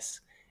heard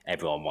this,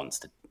 everyone wants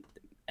to,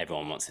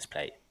 everyone wants this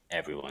plate.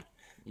 Everyone.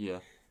 Yeah.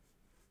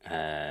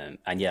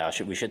 And yeah,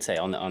 we should say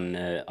on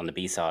the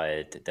B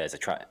side, there's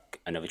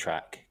another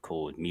track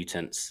called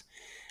Mutants.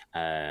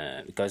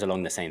 It goes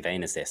along the same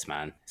vein as this,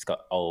 man. It's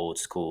got old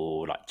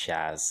school like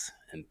jazz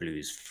and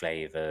blues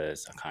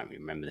flavors. I can't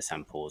remember the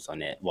samples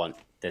on it.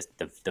 There's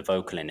the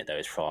vocal in it though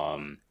is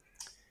from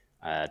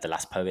the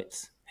Last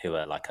Poets, who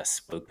are like a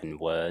spoken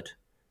word,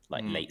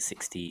 like Mm. late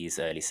 '60s,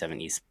 early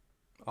 '70s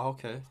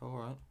Okay. All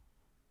right.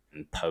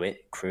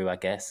 poet crew, I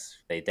guess.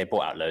 They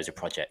brought out loads of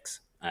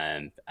projects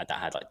that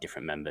had like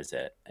different members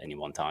at any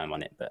one time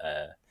on it. But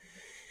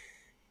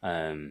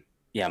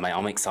yeah, mate,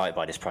 I'm excited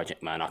by this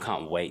project, man. I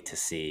can't wait to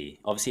see.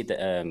 Obviously,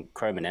 the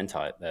Chrome and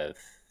N-Type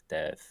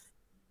they've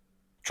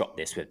dropped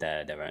this with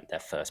their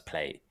first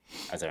plate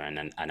as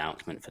an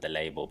announcement for the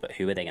label. But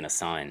who are they going to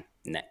sign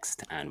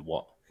next, and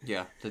what?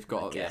 Yeah, they've I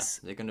got. Yeah, guess.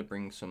 they're gonna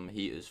bring some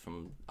heaters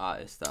from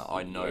artists that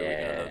I know we're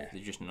gonna love. Yeah, They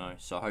just know.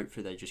 So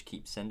hopefully they just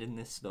keep sending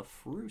this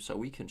stuff through so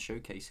we can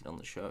showcase it on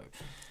the show.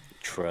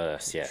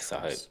 trust. Yes, I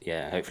hope. Trust.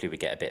 Yeah, hopefully we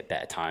get a bit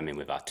better timing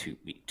with our two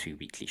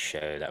weekly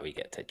show that we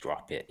get to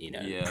drop it.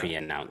 Yeah.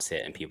 Pre-announce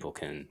it, and people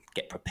can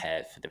get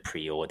prepared for the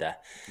pre-order.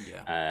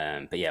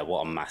 Yeah. But yeah,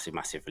 what a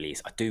massive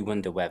release. I do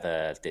wonder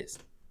whether this,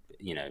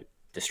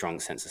 the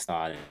strong sense of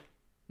style,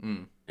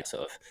 Mm.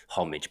 sort of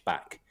homage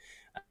back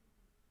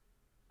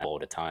all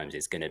the times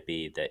is going to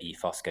be the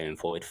ethos going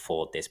forward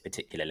for this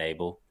particular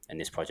label and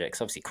this project.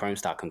 'Cause obviously,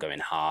 Chromestar can go in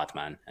hard,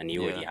 man, and he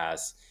already Yeah.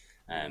 has.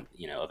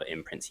 Other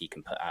imprints he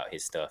can put out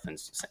his stuff, and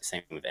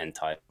same with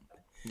N-Type.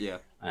 Yeah.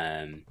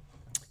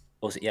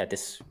 Also, yeah,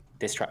 this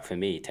track for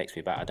me takes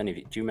me back. I don't know.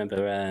 Do you remember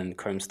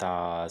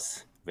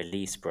Chromestar's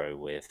release, bro,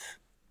 with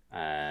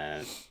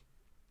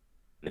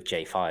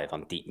J5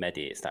 on Deep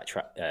Medi? It's that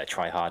track,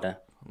 Try Harder.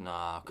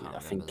 Nah, I can't I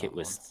remember think that it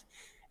was.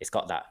 It's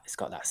got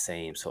that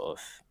same sort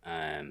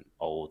of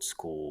old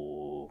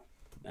school,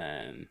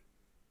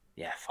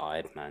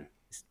 vibe, man.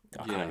 I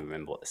can't Yeah. even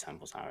remember what the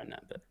samples are in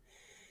that, but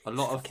A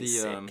lot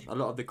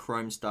of the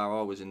Chrome Star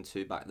I was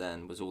into back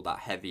then was all that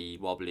heavy,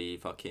 wobbly,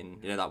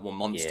 fucking, that one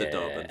monster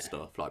dub and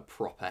stuff, like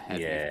proper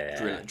heavy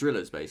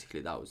drillers.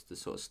 Basically, that was the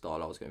sort of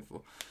style I was going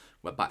for.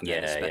 Well, back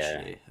then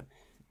especially.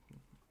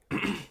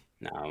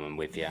 No, I'm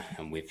with you.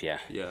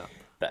 Yeah.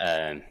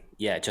 But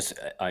just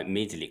I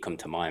immediately come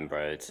to mind,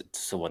 bro.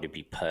 So what would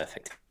be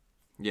perfect?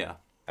 Yeah.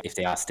 If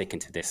they are sticking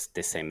to this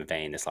same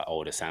vein, this like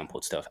older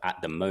sampled stuff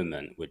at the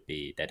moment would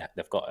be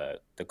they've got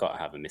to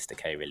have a Mr.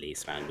 K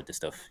release, man, with the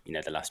stuff,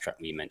 the last track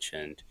we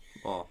mentioned.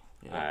 Oh,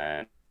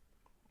 yeah.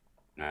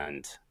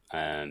 And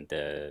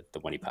the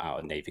one he put out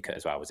on Navy Cut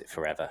as well, was it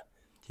Forever?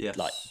 Yes.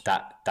 Like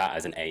that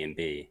as an A and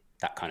B,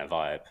 that kind of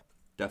vibe.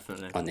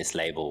 Definitely. On this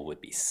label would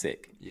be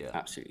sick. Yeah.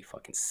 Absolutely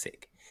fucking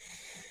sick.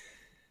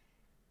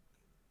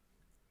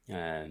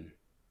 But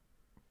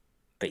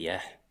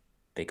yeah,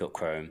 big up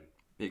Chrome.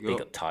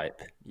 Big up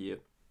Type. Yep.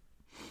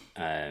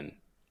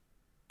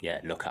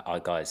 Look at our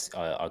guys.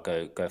 I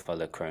go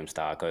follow Chrome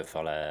Star. Go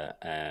follow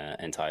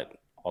N-Type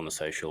on the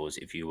socials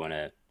if you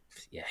wanna.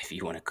 Yeah, if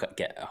you wanna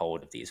get a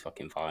hold of these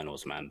fucking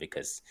vinyls, man,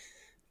 because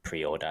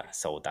pre-order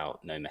sold out.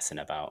 No messing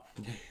about.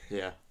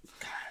 Yeah.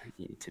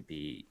 You need to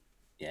be.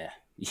 Yeah,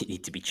 you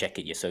need to be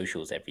checking your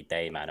socials every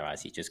day, man, or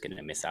else you're just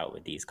gonna miss out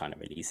with these kind of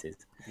releases.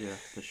 Yeah,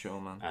 for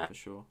sure, man. For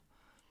sure.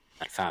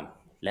 Fam,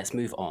 let's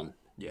move on.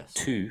 Yes.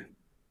 To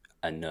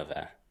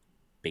another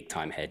big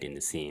time head in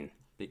the scene.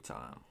 Big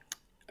time.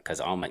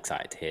 Because I'm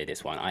excited to hear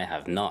this one. I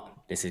have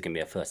not. This is going to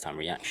be a first time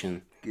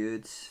reaction.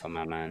 Good. From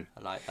my man.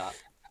 I like that.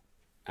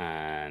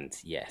 And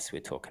yes,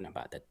 we're talking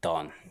about the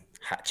Don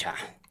Hatcha.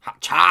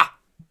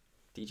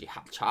 DJ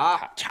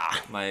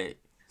Hatcha. Mate.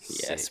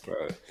 Yes, sick.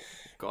 bro.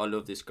 Gotta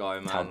love this guy,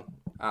 man.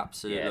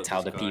 Absolutely. Yeah,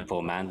 tell the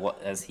people, man,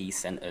 what has he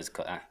sent us?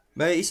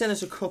 Mate, he sent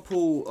us a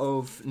couple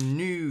of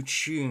new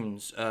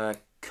tunes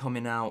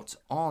coming out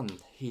on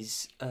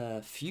his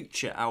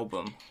future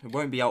album. It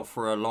won't be out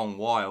for a long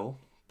while,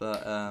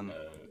 but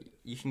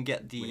you can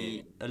get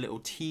a little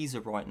teaser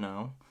right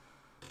now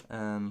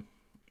of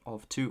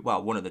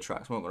one of the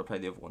tracks. We're not going to play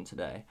the other one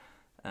today.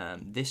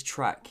 This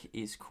track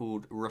is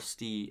called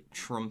Rusty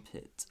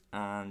Trumpet,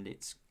 and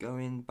it's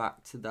going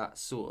back to that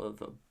sort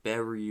of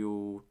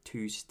burial,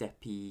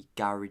 two-steppy,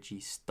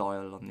 garagey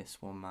style on this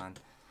one, man.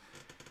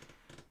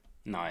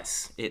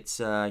 Nice. It's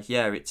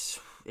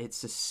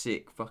it's a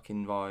sick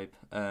fucking vibe.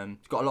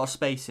 It's got a lot of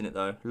space in it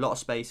though. A lot of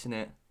space in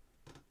it,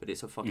 but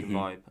it's a fucking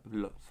vibe.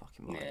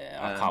 Fucking vibe. Yeah,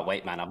 I can't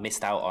wait, man. I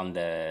missed out on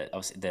the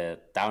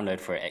download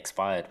for it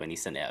expired when he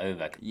sent it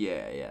over.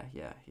 Yeah.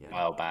 A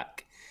while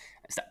back.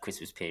 It's that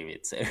Christmas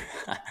period, so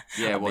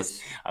yeah, it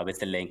was. I missed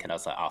the link, and I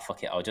was like, oh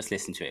fuck it, I'll just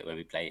listen to it when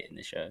we play it in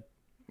the show.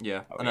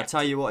 Yeah, and I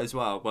tell you what as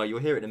well. Well, you'll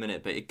hear it in a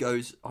minute, but it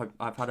goes.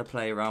 I've had to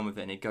play around with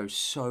it, and it goes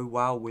so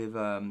well with.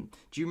 Do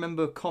you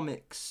remember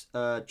Comics?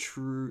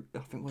 True. I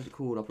think what's it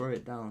called? I wrote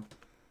it down.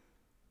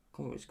 I can't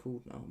remember what it's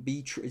called now.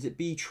 Be True. Is it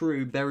Be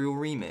True Burial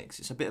Remix?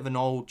 It's a bit of an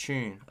old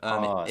tune.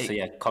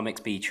 Comics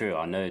Be True.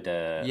 I know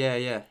the.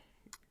 Yeah.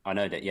 I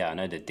know that. Yeah, I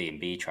know the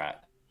D&B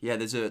track. Yeah,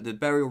 there's the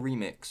Burial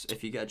remix.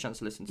 If you get a chance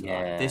to listen to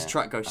that, this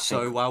track goes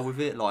well with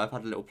it. Like I've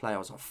had a little play. I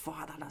was like,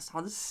 "Fuck, that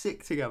sounds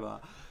sick together."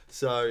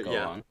 So Go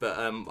on. But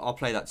I'll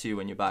play that to you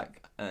when you're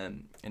back.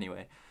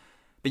 Anyway,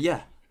 but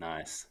yeah,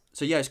 nice.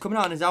 So yeah, it's coming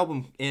out on his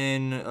album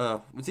in.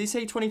 Did he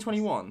say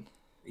 2021?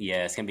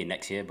 Yeah, it's gonna be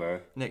next year,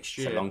 bro. Next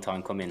year. It's a long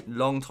time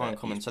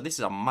coming. So this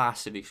is a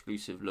massive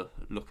exclusive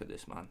look at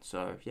this, man.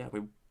 So yeah,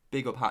 we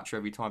big up Hatcher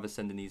every time for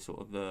sending these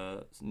sort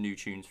of new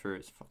tunes through.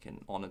 It's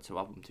fucking honoured to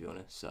have them, to be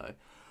honest. So.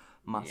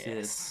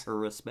 Massive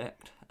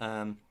respect.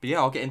 But yeah,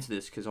 I'll get into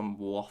this because I'm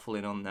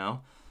waffling on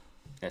now.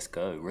 Let's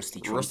go.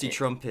 Rusty Trumpet. Rusty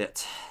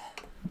Trumpet.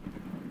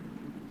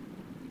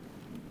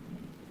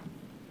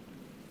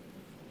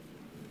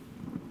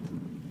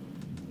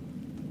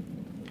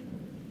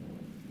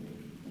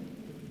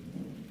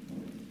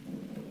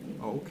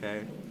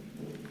 Okay.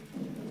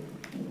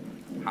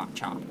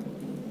 Hatcha.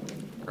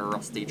 A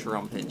Rusty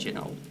Trumpet, you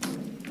know.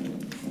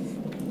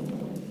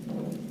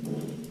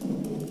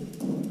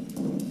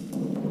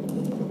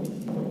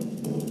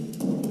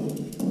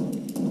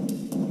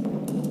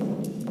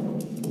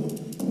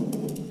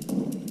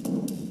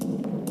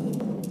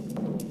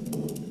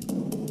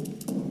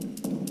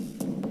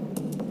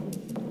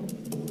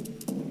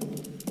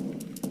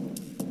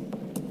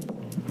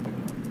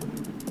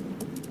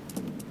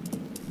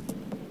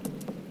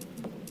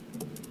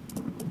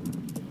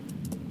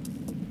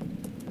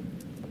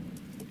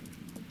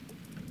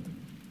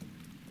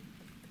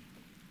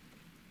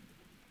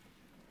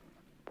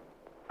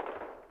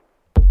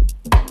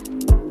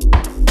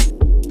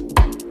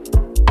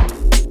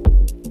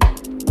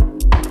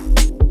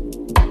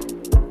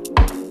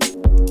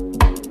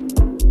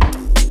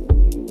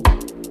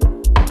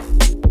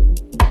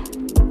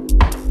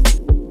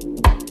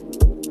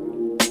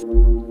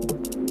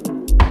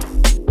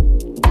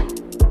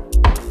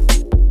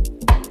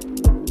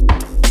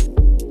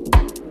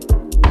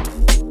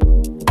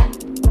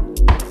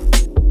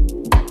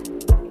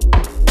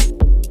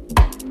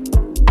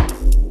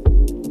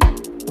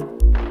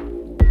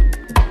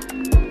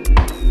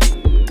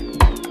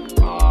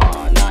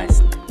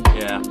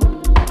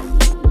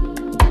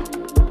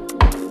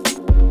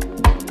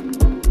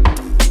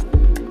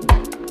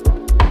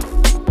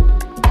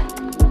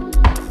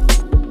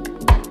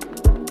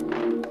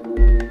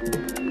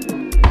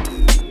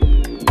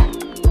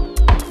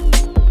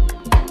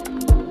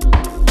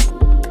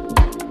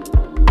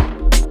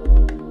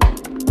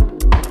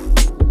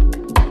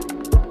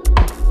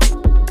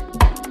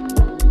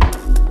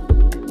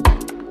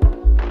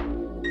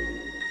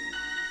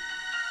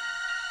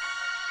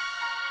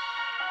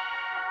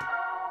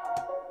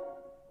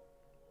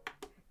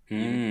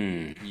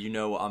 You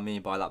know what I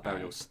mean by that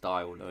burial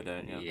style, though,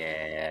 don't you?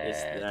 Yeah,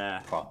 It's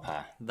there.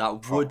 proper.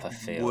 That Proper wood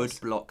feels.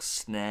 block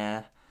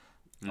snare.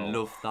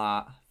 Love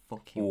that.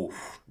 Fucking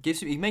Oof.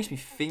 it makes me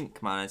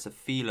think, man. It's a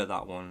feeler,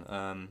 that one.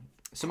 Proper.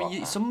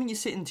 Something you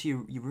sit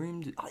into your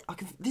room. I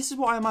can. This is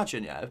what I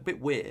imagine. Yeah, a bit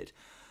weird.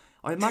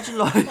 I imagine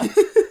like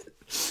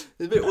it's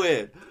a bit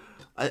weird.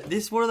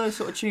 This is one of those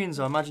sort of tunes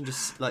I imagine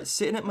just like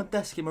sitting at my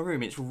desk in my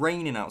room. It's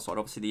raining outside.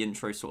 Obviously, the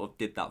intro sort of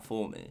did that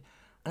for me,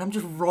 and I'm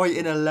just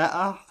writing a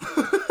letter.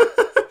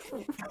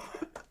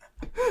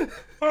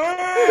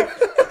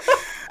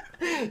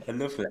 A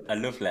love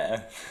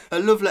letter. A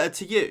love letter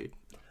to you.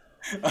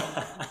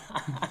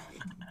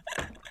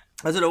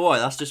 I don't know why.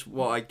 That's just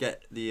what I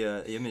get the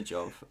image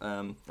of.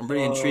 I'm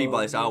really intrigued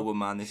by this album,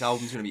 man. This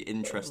album's gonna be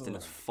interesting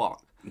as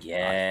fuck.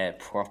 Yeah,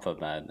 proper,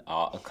 man.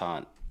 I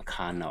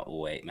cannot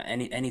wait,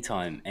 man.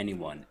 Anytime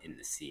anyone in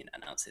the scene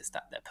announces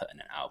that they're putting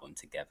an album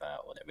together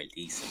or they're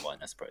releasing one,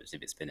 I suppose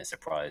if it's been a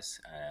surprise.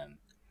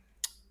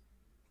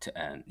 To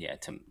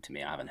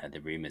me, I haven't heard the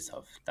rumors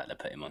of that they're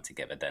putting one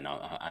together. Then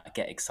I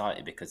get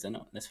excited because they're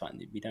not. That's fine.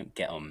 We don't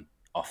get them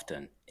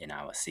often in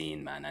our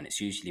scene, man, and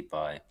it's usually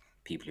by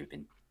people who've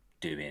been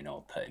doing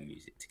or putting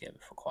music together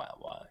for quite a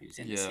while, who's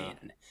in the scene,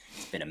 and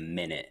it's been a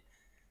minute.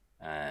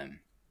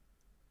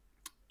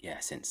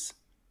 Since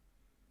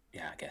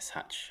I guess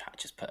Hatch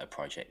has put a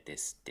project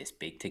this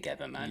big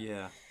together, man.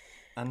 Yeah.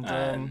 And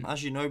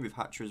as you know, with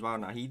Hatcher as well,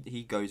 now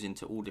he goes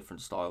into all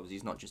different styles.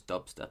 He's not just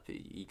dubstep.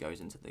 He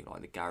goes into the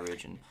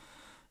garage and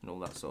all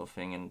that sort of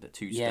thing, and the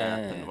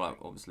two-step, and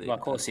obviously. Well,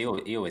 of course, he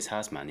always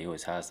has, man. He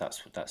always has.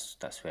 That's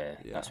where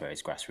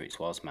his grassroots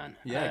was, man.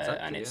 Yeah,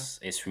 exactly. And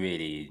it's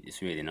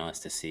really nice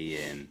to see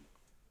him.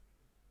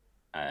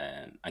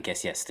 I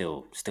guess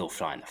still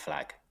flying the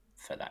flag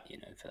for that,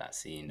 for that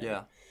scene.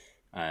 Yeah.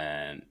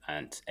 And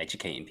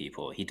educating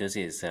people. He does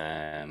his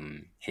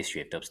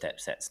history of dubstep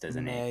sets,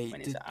 doesn't he?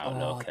 When he's at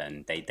Outlook,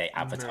 and they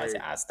advertise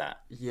it as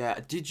that. Yeah.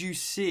 Did you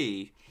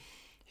see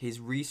his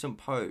recent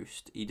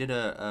post? He did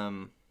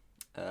a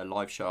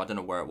live show. I don't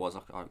know where it was.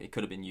 It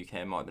could have been UK,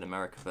 it might have been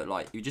America,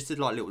 but he just did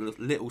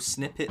little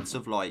snippets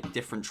of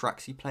different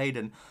tracks he played,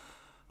 and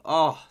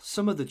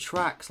some of the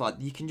tracks,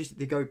 you can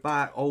they go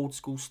back old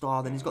school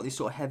style, then he's got this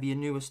sort of heavier,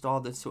 newer style,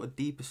 that's sort of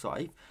deeper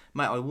side.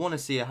 Mate, I want to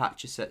see a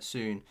Hatcher set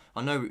soon.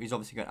 I know he's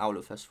obviously going to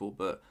Outlook Festival,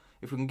 but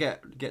if we can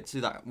get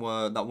to that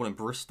one in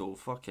Bristol,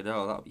 fuck it,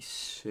 that'd be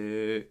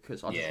sick.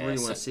 Because I just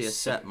really want to see a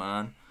set,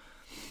 man.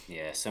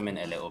 Yeah, something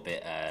a little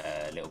bit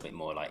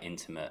more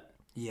intimate.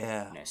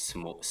 Yeah.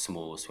 Small,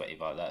 sweaty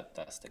vibe.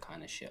 That's the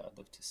kind of shit I'd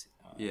love to see.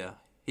 Yeah.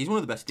 He's one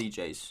of the best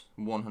DJs,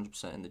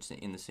 100%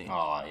 in the scene.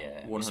 Oh,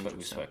 yeah. 100%.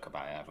 We spoke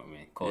about it, haven't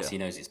we? Of course, he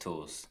knows his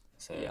tools.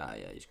 So yeah,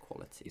 he's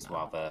quality. He's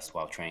well versed,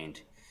 well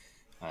trained.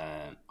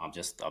 I'm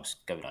just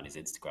going on his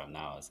Instagram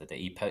now. So that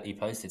he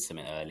posted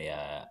something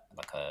earlier,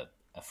 like a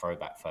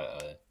throwback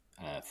photo.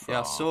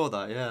 I saw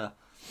that. Yeah.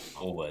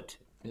 Forward.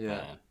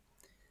 Yeah.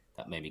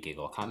 That made me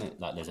giggle. I can't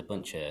there's a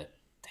bunch of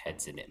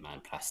heads in it, man.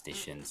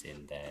 Plasticians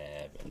in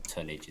there, and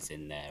Tonnage is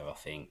in there, I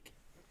think.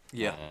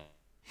 Yeah.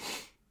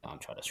 I'm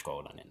trying to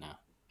scroll on it now.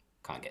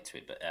 Can't get to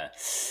it, but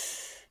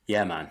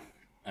yeah, man.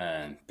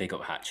 Big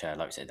up Hatcher.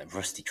 Like I said, the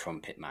Rusty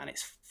Trumpet, man.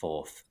 It's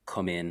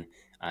forthcoming.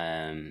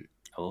 I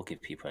will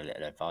give people a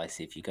little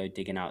advice. If you go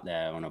digging out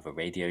there on other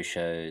radio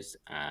shows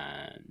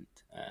and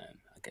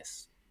I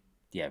guess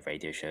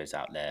radio shows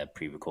out there,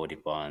 pre-recorded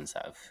ones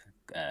that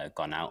have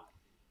gone out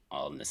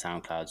on the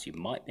SoundClouds, you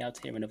might be able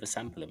to hear another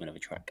sample of another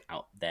track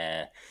out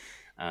there.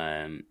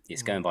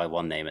 It's going by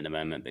one name at the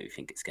moment, but we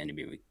think it's going to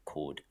be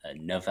called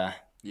Another.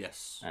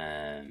 Yes.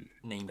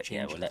 Name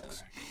change. I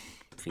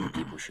think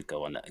people should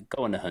go on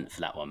the hunt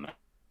for that one, man.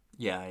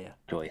 Yeah.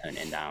 Enjoy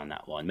hunting down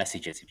that one.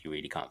 Messages if you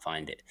really can't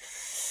find it.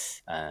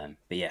 But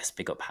yes,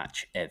 big up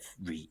Hatch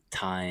every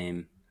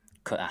time.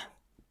 Cutter.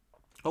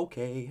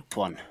 Okay.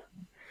 One.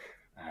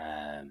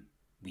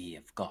 We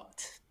have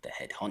got the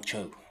head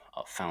honcho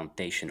of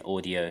Foundation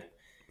Audio.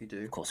 We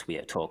do. Of course, we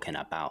are talking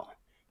about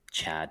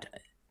Chad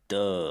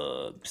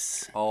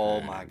Dubs.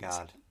 Oh my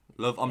God.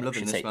 I'm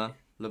loving this, man.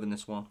 Loving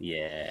this one.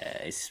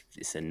 Yeah, it's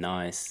a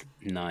nice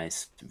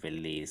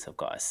release, I've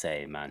got to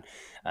say, man.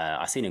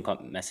 I seen him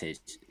post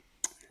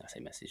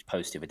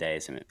the other day,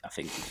 and I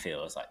think he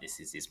feels like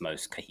this is his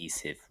most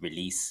cohesive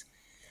release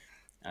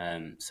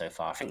so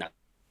far. I think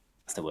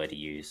that's the word he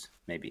used.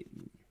 Maybe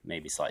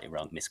slightly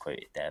wrong,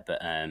 misquoted there,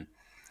 but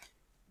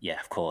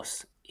of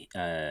course,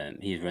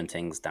 he's run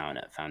things down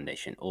at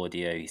Foundation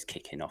Audio. He's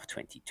kicking off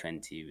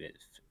 2020 with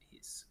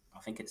I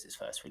think it's his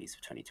first release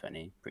of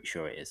 2020. Pretty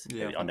sure it is.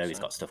 Yeah, I know he's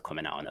got stuff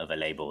coming out on other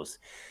labels.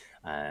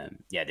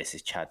 This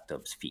is Chad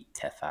Dubs feat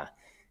Tefa.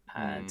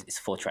 And it's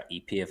a 4-track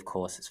EP, of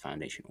course. It's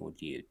Foundation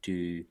Audio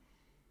do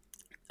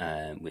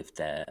with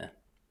their,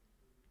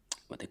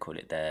 what they call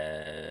it,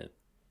 their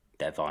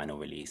vinyl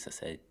release. I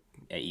said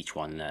each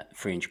one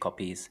 300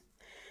 copies,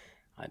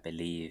 I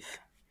believe.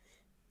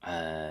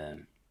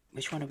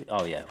 Which one?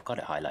 Oh, yeah, I've got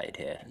it highlighted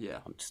here. Yeah.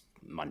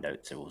 My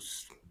notes are all...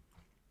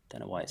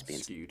 Don't know why it's being...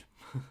 skewed.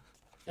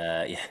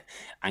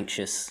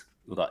 Anxious,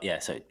 we've got, yeah,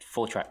 so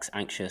 4 tracks: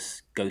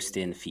 Anxious,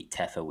 Ghostin, feat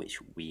Teffa, which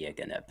we are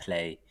gonna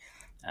play.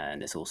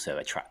 And there's also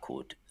a track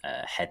called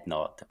Head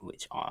Nod,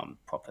 which I'm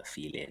proper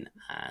feeling,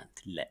 and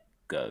Let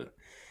Go.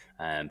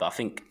 But I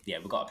think, yeah,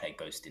 we've got to play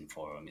Ghostin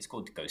for them. It's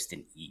called the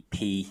Ghostin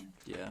EP.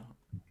 Yeah.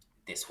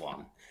 This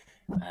one.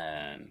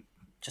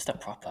 Just a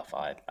proper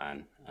vibe,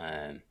 man.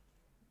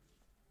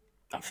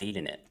 I'm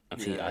feeling it.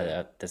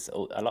 There's a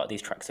lot of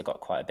these tracks have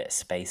got quite a bit of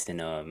space in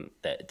them.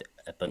 That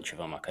a bunch of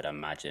them I could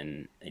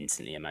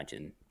instantly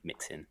imagine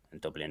mixing and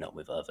doubling up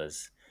with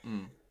others.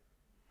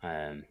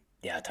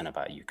 Yeah, I don't know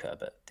about you, Kurt,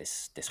 but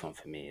this one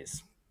for me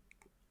it's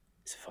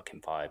a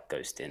fucking vibe.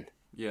 Ghosting.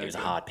 Yeah, it was a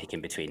hard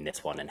picking between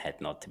this one and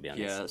Head Nod, to be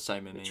honest. Yeah,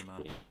 same with me,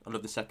 man. I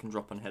love the second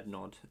drop on Head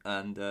Nod,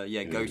 and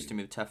Ghosting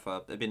with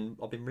Teffa.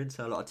 I've been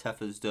rinsing a lot of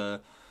Teffa's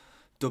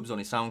dubs on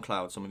his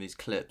SoundCloud. Some of his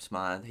clips,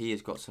 man. He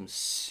has got some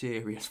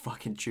serious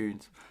fucking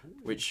tunes,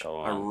 which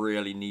I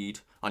really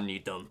need. I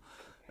need them.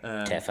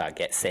 Teffa,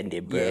 get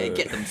sending, bro. Yeah,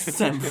 get them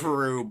sent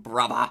through,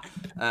 brother.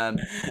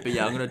 But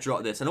yeah, I'm gonna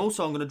drop this, and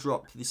also I'm gonna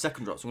drop the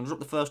second drop. So I'm gonna drop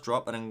the first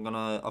drop, and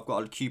I've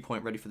got a cue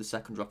point ready for the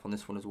second drop on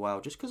this one as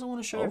well, just because I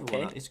want to show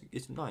everyone that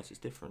it's nice, it's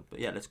different. But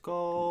yeah, let's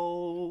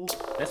go.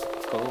 Let's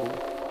go.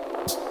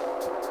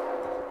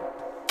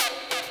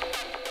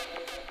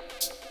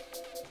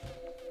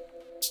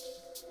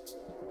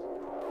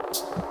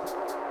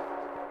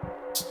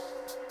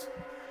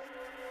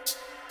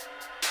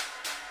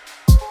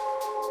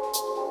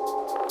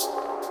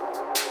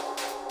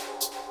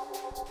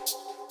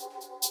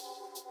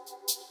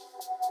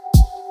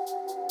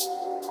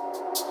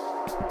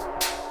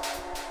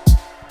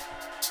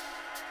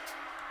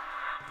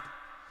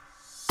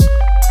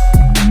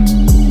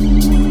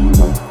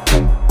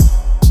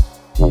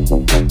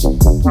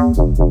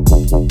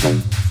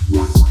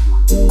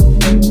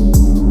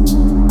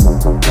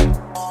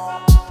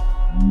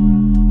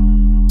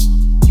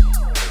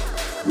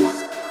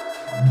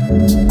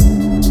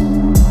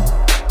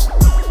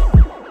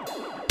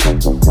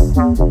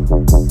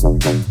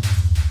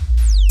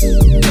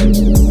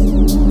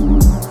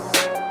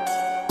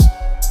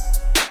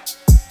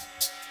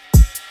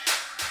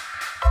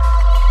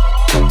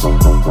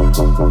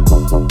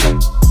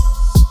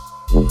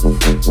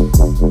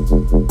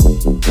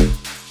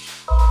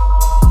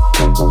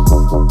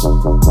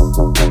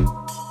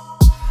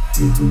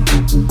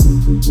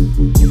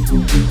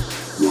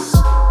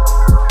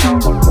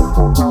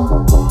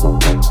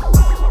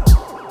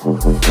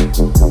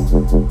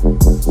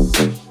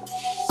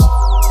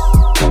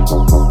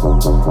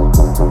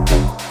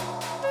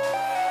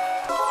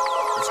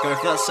 Let's go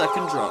for that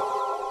second drop.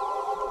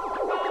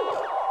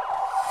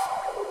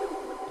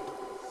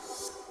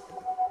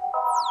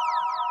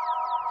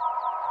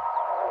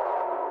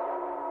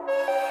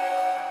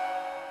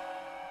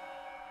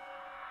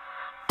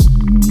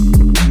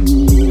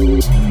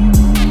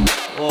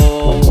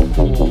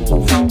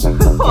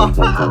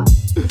 Wobbler.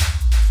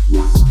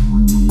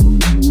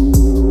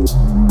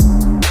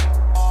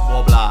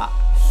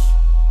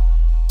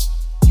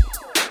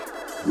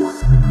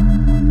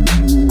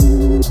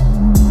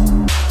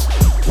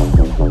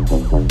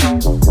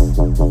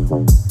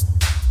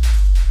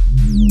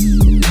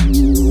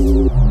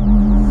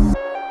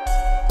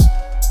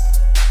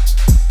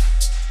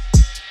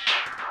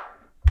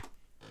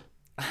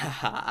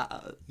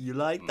 You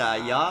like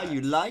that, yeah?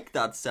 You like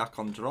that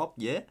second drop,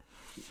 yeah?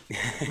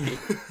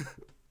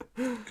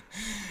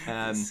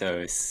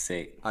 So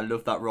sick. I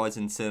love that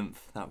rising synth.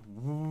 That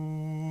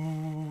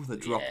woo, the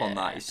drop on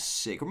that is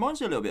sick.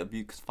 Reminds me a little bit of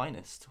Buka's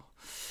Finest.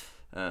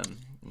 In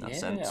that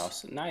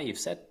sense. Now you've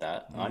said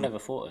that. I never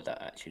thought of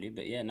that actually,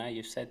 but yeah, now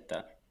you've said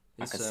that.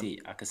 I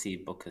can see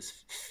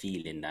Booker's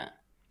feeling that.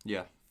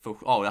 Yeah.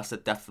 That's a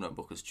definite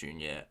Booker's tune,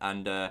 yeah.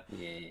 And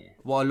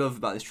what I love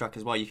about this track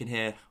as well, you can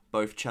hear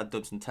both Chad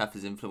Dubs and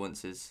Teffa's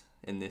influences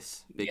in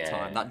this big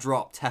time. That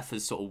drop,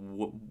 Teffa's sort of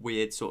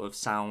weird sort of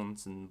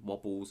sounds and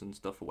wobbles and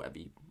stuff, or whatever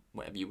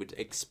you would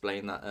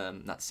explain that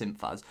that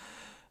synth as.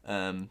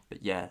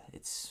 But yeah,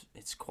 it's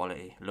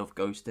quality. Love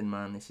Ghosting,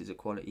 man. This is a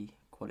quality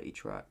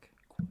track.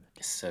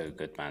 It's so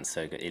good, man.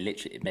 So good.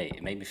 It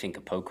made me think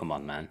of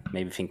Pokemon, man.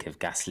 Made me think of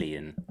Ghastly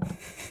and.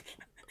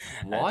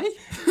 Why?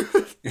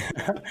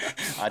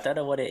 I don't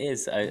know what it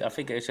is. I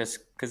think it's just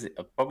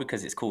probably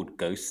because it's called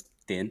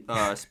Ghostin. Oh,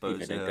 I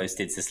suppose. Even though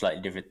Ghostin's a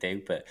slightly different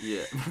thing, but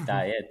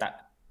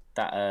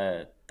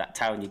that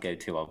town you go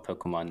to on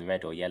Pokemon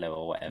Red or Yellow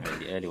or whatever,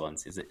 the early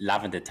ones, is it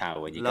Lavender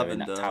Tower when you go in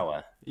that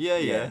tower? Yeah.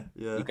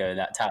 You go in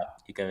that tower.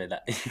 You go in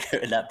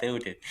that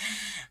building.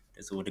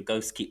 There's all the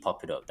ghosts keep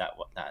popping up. That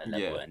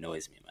level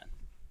annoys me, man.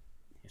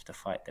 You have to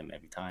fight them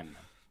every time, man.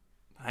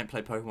 I ain't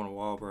played Pokemon in a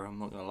while, bro. I'm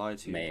not gonna lie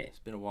to you. Mate, it's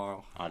been a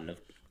while. Do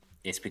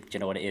you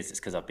know what it is? It's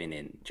because I've been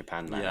in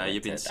Japan, man. Yeah,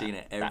 you've been seeing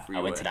it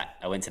everywhere.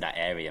 I went to that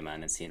area,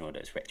 man, and seeing all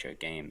those retro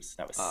games.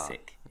 That was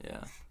sick.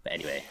 Yeah. But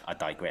anyway, I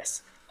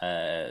digress.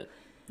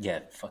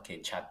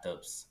 Fucking Chad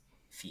Dubs,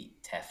 feat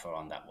Teffa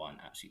on that one,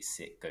 absolutely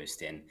sick.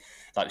 Ghosting.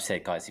 Like we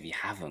said, guys, if you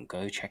haven't,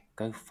 go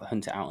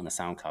hunt it out on the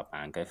SoundCloud,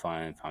 man. Go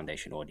find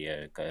Foundation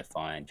Audio. Go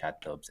find Chad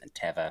Dubs and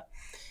Teffa.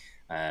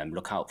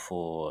 Look out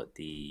for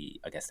the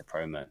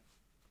promo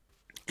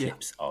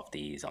clips of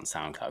these on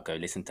SoundCloud. Go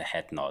listen to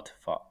Head Nod.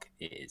 Fuck,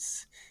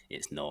 it's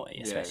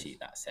naughty, especially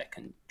that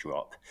second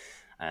drop.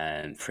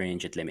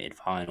 300 limited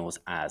vinyls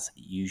as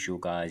usual,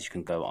 guys. You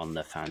can go on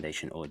the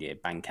Foundation Audio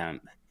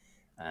Bandcamp.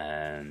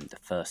 The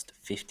first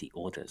 50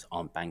 orders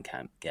on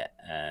Bandcamp get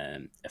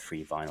a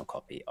free vinyl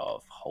copy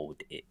of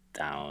Hold It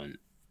Down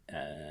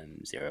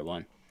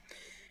 01.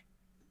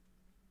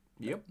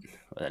 Yep.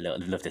 I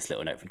love this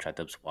little note from Trad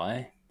Dubs.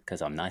 Why?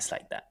 Because I'm nice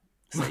like that.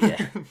 So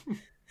yeah.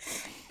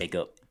 Big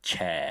up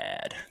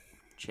Chad.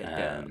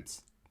 Chad.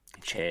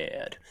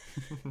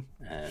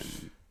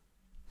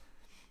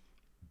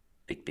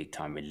 Big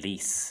time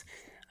release.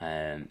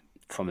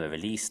 From the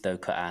release, though,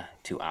 Cutter,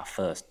 to our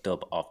first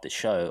dub of the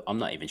show. I'm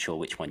not even sure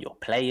which one you're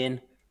playing.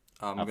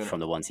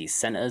 From the ones he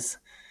sent us.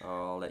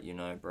 I'll let you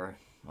know, bro.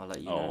 I'll let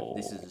you know.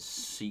 This is a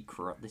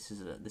secret. This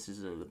is a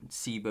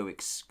SIBO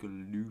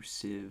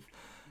exclusive.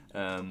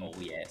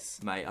 Yes,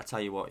 mate. I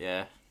tell you what,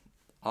 yeah.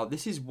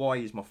 This is why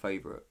he's my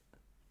favourite.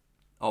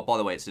 Oh, by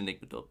the way, it's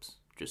Enigma Dubs.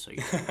 Just so you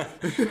know.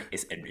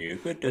 It's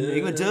Enigma Dubs.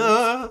 Enigma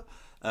Dubs.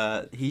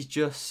 He's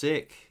just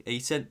sick. He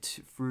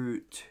sent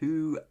through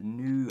 2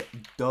 new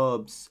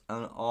dubs,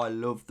 and I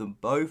love them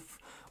both.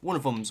 One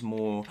of them's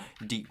more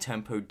deep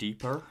tempo,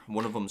 deeper.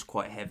 One of them's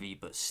quite heavy,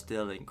 but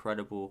still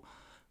incredible.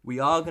 We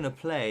are gonna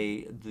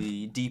play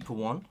the deeper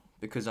one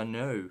because I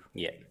know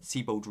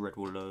SIBO Dread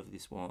will love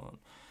this one.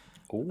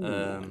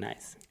 Ooh,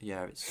 nice.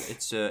 Yeah,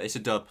 it's a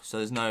dub, so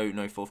there's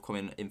no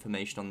forthcoming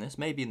information on this.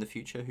 Maybe in the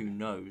future, who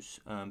knows?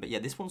 But yeah,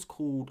 this one's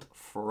called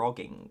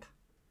Frogging.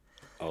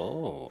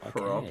 Oh, okay.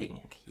 Frogging,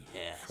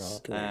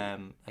 yes.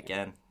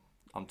 Again,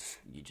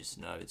 you just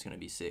know it's gonna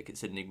be sick.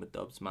 It's Enigma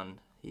Dubs, man.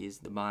 He is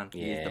the man.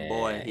 He is the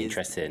boy.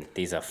 Interesting.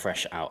 These are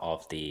fresh out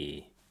of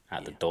the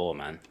door,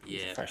 man.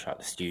 Yeah. Fresh out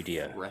the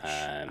studio.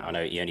 I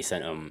know you only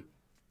sent them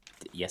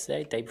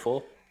yesterday, day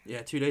before.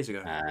 Yeah, 2 days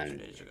ago.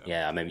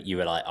 Yeah, I mean, you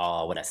were like,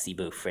 "Oh, when I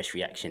SIBO fresh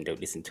reaction, don't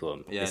listen to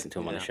him. Listen to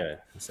him on the show."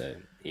 So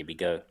here we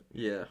go.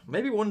 Yeah,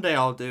 maybe one day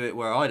I'll do it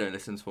where I don't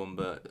listen to him,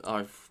 but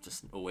I've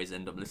just always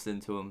end up listening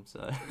to him.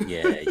 So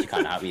yeah, you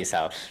can't help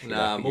yourself.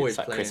 Nah, I'm always it's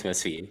like playing.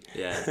 Christmas for you.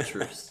 Yeah,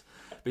 truth.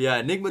 But yeah,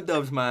 Enigma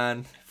Dubs,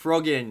 man,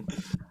 Frogging.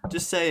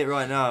 Just say it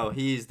right now.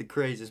 He is the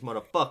craziest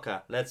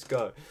motherfucker. Let's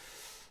go.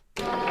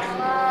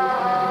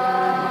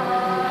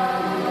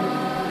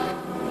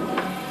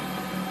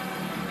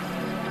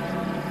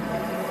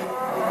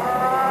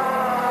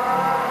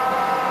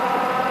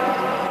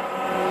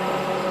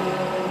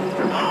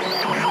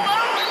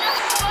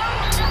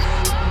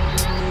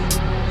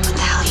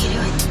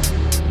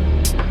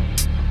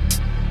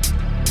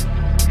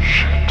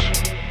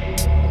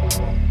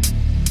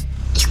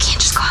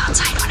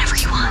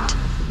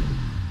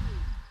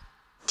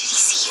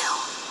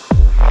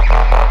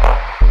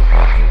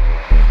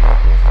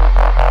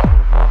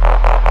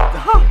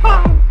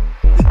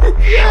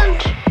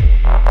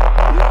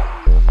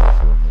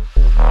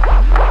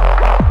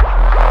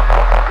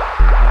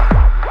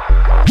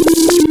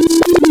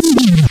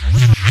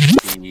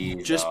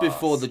 Just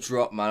before the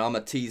drop, man, I'm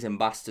a teasing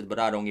bastard, but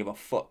I don't give a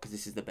fuck because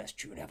this is the best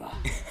tune ever.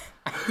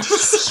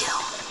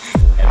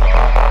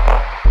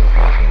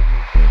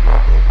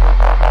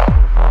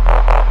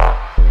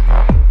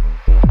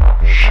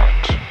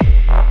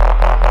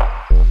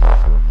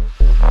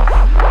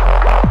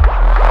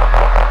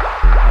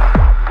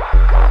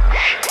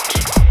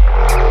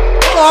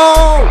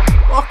 Oh,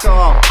 fuck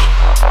off.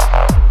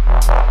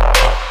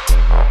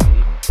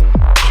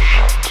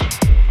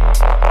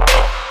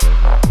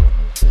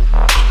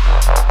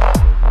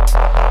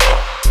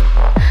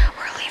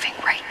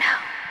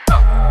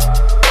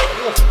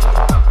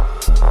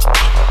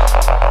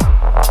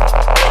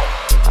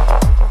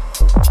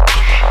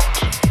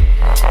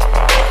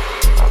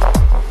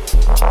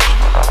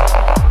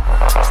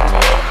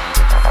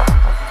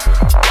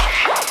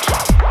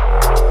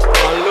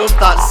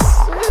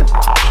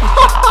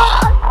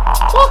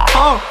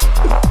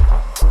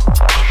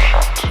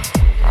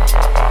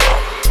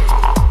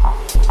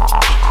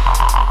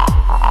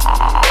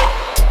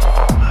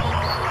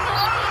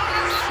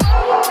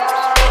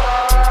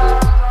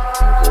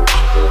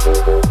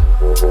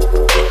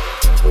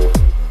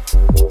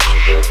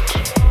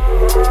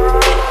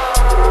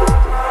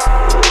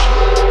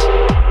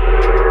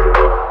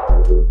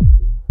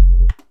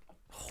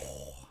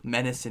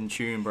 Menacing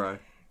tune, bro.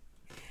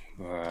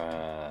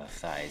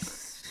 That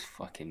is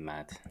fucking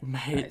mad.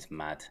 Mate, that is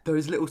mad.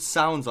 Those little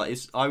sounds, like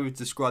I would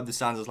describe the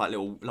sounds as like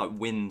little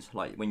wind,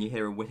 like when you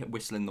hear a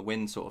whistle in the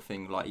wind sort of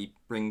thing. Like he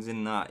brings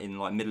in that in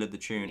like middle of the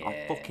tune. Yeah.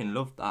 I fucking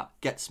love that.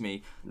 Gets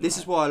me. This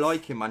is why I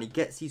like him, man. He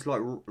gets these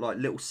like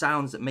little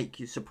sounds that make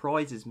you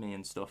surprises me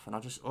and stuff. And I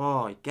just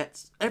he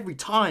gets every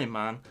time,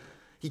 man.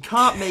 He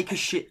can't make a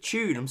shit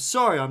tune. I'm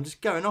sorry, I'm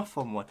just going off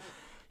on one.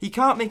 He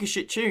can't make a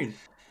shit tune.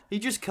 He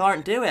just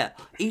can't do it.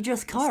 He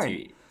just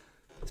can't.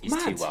 He's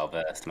too well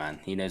versed, man.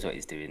 He knows what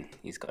he's doing.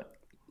 He's got.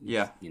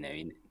 You know,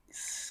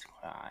 it's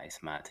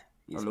mad.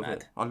 He's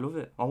mad. I love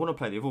it. I want to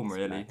play the album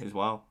really as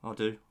well. I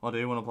do want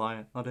to play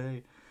it. I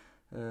do.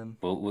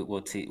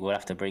 We'll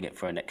have to bring it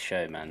for our next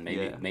show, man.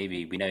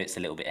 Maybe we know it's a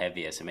little bit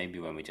heavier, so maybe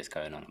when we're just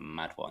going on a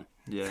mad one.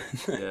 Yeah,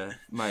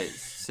 mate,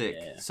 sick,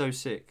 so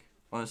sick.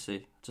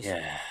 Honestly,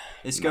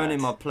 it's mad. going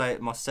in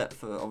my set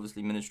for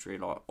obviously ministry,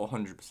 like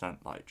 100%,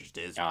 like it just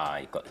is.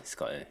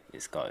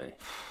 It's got to.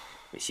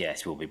 Which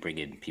yes, we'll be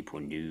bringing people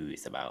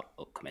news about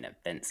upcoming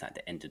events at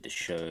the end of the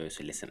show.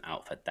 So listen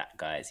out for that,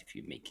 guys. If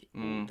you make it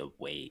all the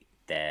way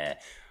there,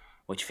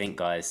 what do you think,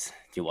 guys?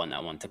 Do you want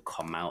that one to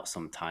come out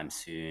sometime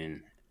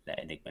soon?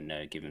 Let Enigma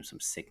know. Give him some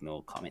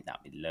signal. Comment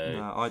that below.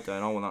 No, I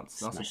don't. I want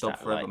that. That's a dub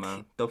forever,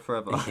 man. Dub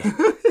forever.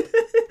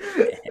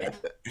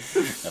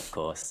 Of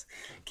course,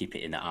 keep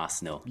it in the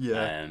arsenal.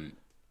 Yeah.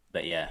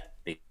 But yeah,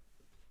 big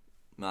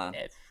man.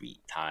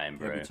 Every time,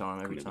 bro. Every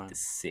time. With the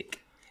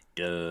sick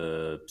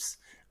dubs.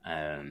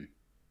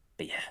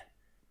 But yeah,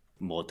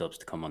 more dubs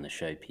to come on the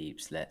show,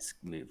 peeps. Let's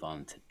move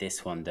on to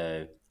this one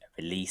though.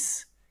 A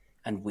release,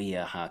 and we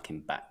are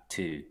harking back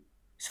to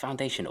it's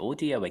Foundation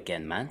Audio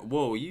again, man.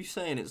 Whoa, are you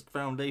saying it's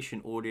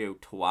Foundation Audio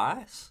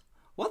twice?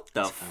 What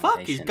the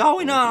fuck is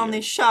going on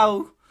this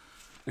show?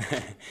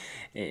 It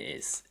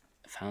is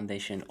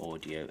Foundation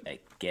Audio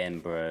again,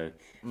 bro.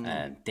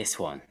 This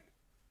one,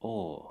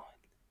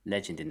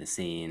 legend in the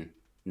scene.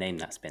 Name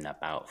that's been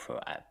about for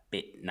a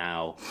bit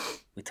now.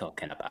 We're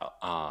talking about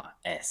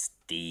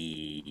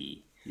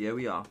RSD. Yeah,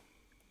 we are.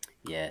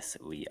 Yes,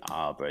 we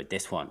are, bro.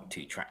 This one,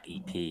 2-track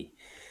EP.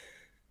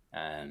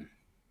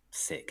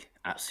 Sick.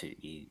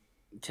 Absolutely.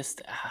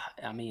 Just,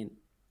 I mean,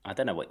 I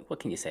don't know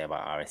what can you say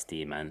about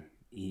RSD, man?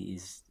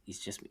 He's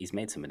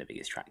made some of the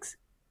biggest tracks.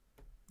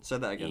 Say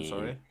that again,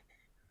 sorry.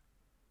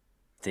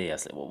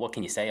 What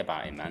can you say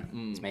about him, man?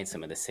 He's made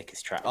some of the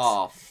sickest tracks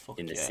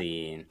in the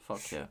scene.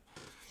 Fuck yeah.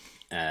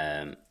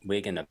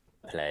 We're gonna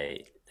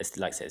play.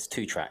 Like I said, it's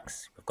 2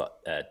 tracks. We've got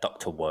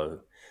Dr.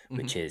 Woe,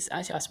 which is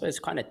actually I suppose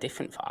kind of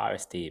different for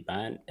RSD,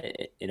 man.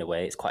 In a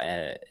way, it's quite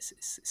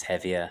it's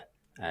heavier,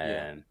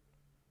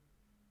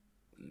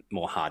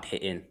 more hard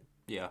hitting.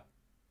 Yeah,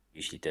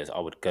 usually does. I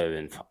would go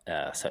and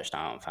search that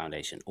out on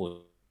Foundation,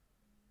 or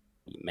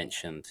you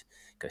mentioned,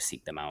 go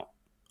seek them out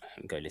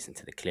and go listen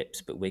to the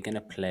clips. But we're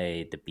gonna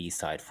play the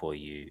B-side for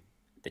you.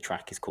 The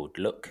track is called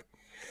Look.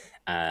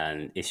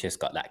 And it's just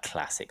got that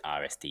classic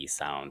RSD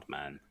sound,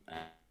 man.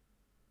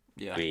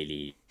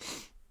 Really,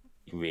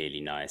 really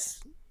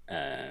nice.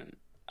 It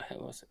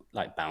was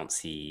like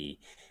bouncy,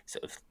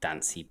 sort of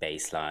dancey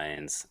bass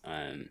lines.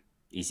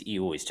 He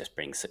always just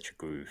brings such a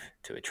groove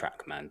to a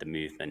track, man. The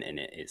movement in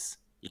it is,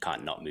 you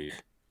can't not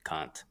move.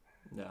 Can't.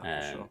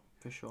 Yeah,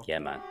 for sure. Yeah,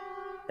 man.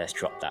 Let's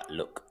drop that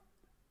Look.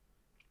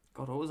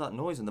 God, what was that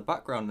noise in the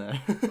background there?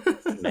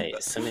 Mate,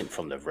 it's something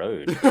from the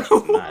road, which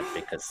is mad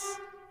because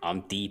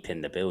I'm deep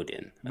in the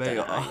building. Mate,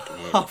 I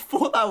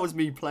thought that was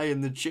me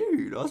playing the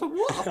tune. I was like,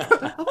 what?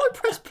 Have I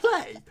pressed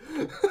play?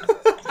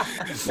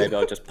 Maybe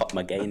I'll just pop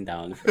my gain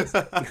down for a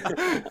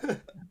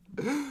second.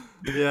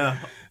 Yeah,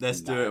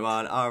 let's do it,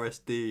 man.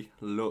 RSD,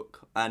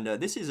 Look. And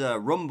this is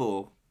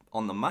Rumble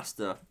on the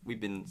master.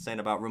 We've been saying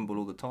about Rumble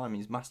all the time.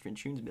 He's mastering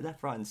tunes a bit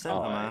left, right, and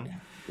centre, man.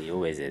 He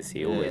always is.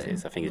 He always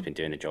is. I think he's been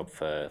doing a job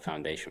for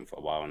Foundation for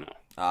a while now.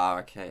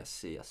 Okay. I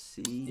see. Yes.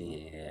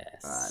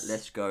 Alright,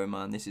 let's go,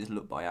 man. This is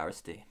Look by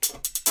RSD.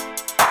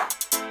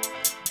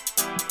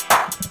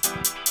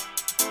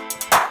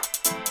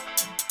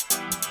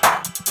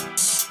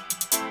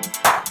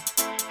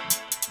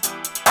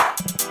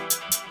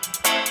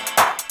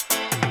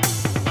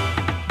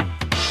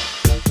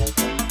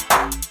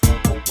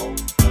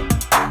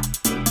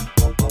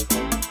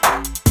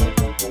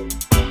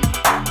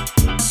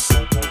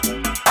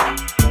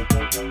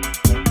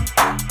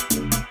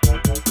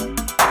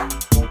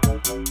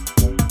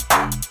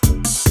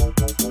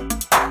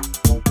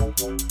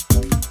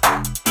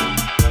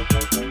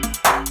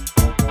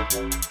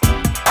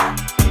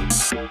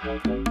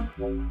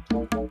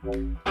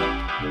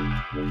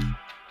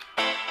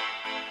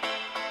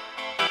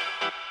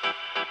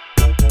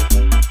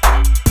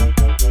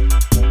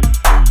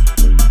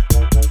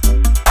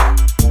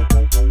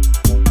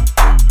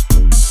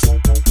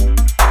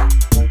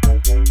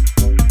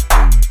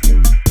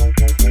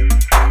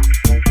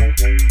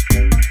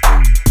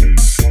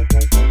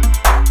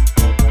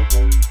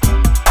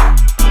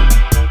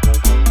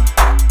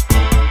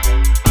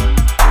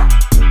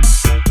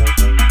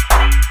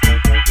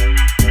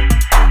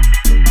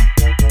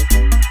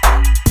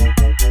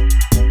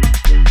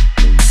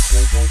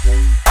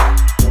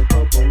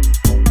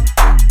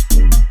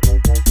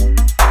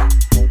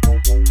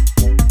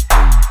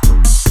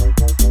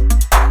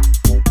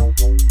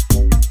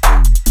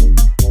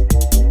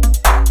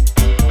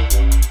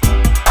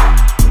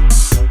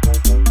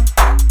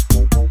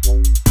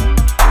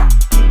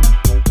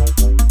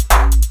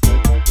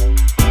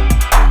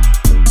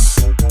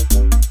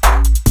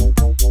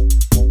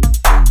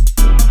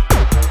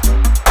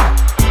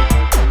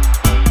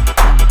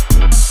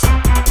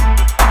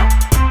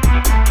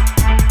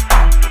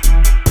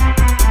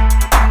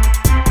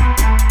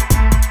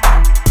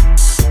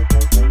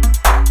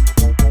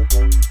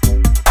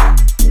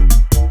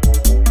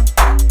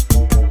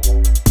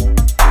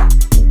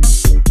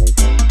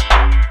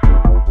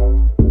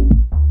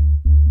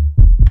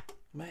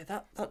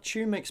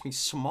 tune makes me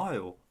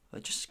smile.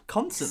 Like, just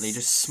constantly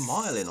just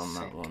smiling on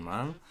that one,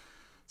 man.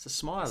 It's a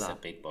smiler. It's a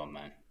big one,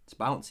 man. It's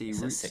bouncy, it's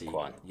rootsy. A sick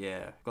one.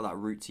 Yeah, got that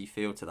rootsy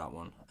feel to that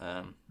one.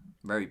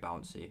 Very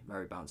bouncy,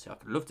 very bouncy. I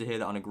could love to hear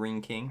that on a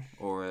Green King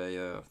or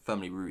a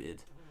Firmly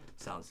Rooted.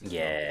 Sounds.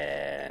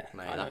 Yeah,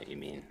 well. I know what you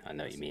mean.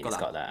 It's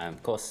got that.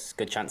 Of course,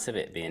 good chance of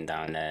it being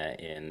down there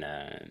in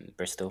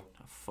Bristol.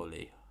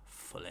 Fully.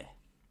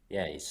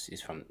 Yeah,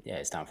 he's from. Yeah,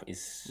 it's down.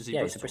 He's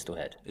a Bristol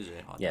head. Is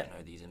it? I don't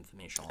know these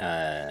information.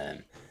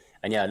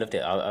 And yeah, I loved it.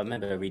 I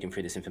remember reading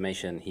through this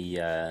information. He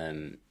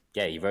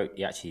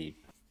actually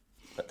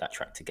put that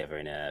track together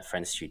in a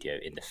friend's studio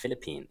in the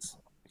Philippines,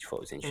 which I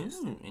thought was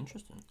interesting.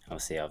 Interesting.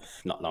 Obviously, I've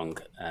not long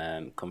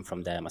come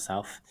from there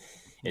myself.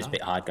 It was a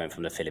bit hard going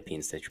from the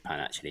Philippines to Japan,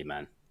 actually,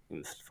 man.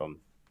 From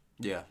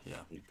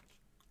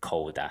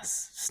cold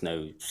ass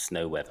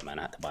snow weather, man.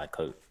 I had to buy a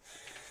coat.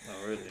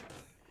 Oh, really?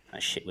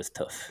 That shit was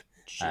tough.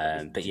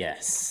 But yeah,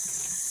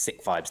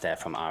 sick vibes there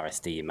from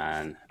RSD,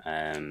 man.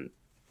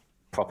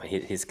 Proper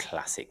his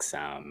classic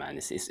sound, man.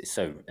 It's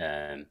so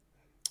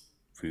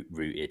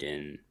rooted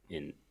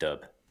in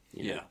dub.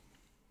 You know?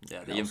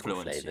 Yeah, the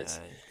influence,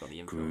 flavors,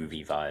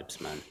 groovy vibes,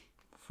 man.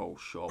 For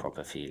sure.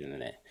 Proper feeling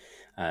in it.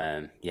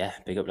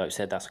 Big up, like I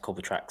said, that's a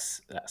couple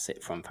tracks. That's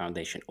it from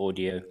Foundation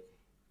Audio.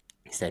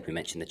 Instead, we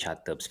mentioned the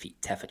Chad Dubs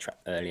feat Tefa track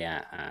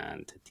earlier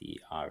and the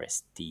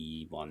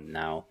RSD one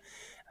now.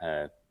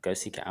 Go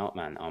seek it out,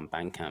 man, on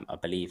Bandcamp. I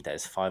believe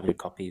there's 500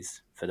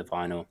 copies for the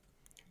vinyl,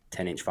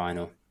 10-inch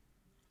vinyl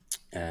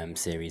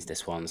series,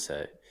 this one.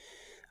 So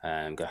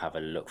go have a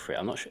look for it.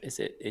 I'm not sure.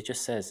 It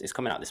just says it's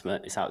coming out this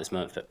month. It's out this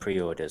month, but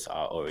pre-orders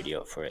are already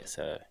up for it.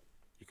 So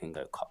you can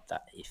go cop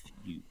that if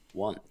you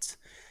want.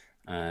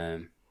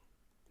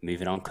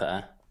 Moving on,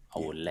 Cutter, I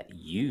will let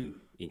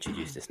you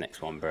introduce this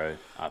next one, bro.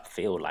 I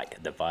feel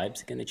like the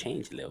vibes are going to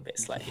change a little bit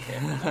slightly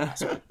here from the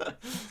last one.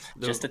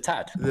 Just a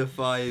tad. The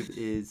vibe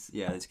is,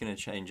 it's going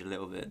to change a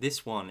little bit.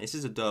 This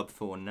is a dub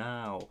for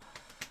now.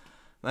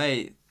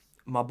 Mate,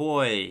 my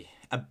boy,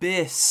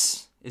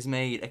 Abyss has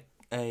made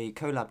a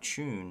collab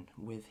tune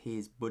with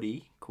his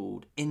buddy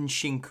called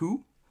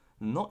Inshinku.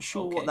 Not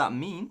sure what that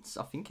means.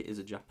 I think it is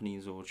a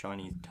Japanese or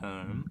Chinese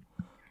term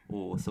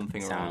or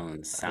something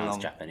sounds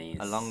Japanese.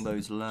 Along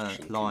those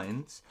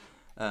lines.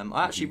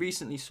 I actually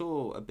recently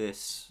saw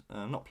Abyss,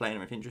 not playing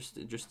or anything, just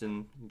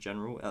in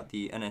general, at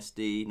the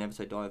NSD Never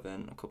Say Die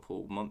event a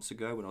couple months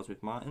ago when I was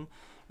with Martin.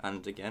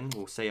 And again,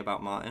 we'll say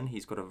about Martin,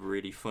 he's got a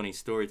really funny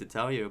story to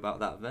tell you about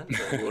that event.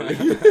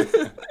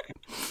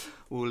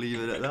 We'll leave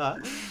it at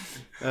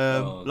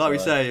that. Like we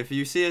say, if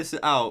you see us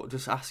out,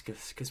 just ask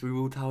us, because we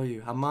will tell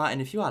you. And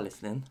Martin, if you are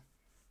listening,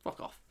 fuck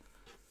off.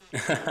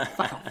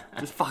 Fuck off.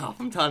 Just fuck off.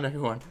 I'm telling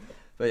everyone.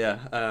 But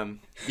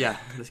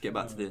let's get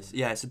back to this.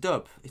 Yeah, it's a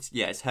dub.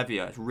 It's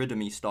heavier. It's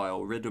rhythmy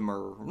style.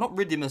 Not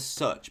rhythm as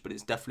such, but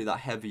it's definitely that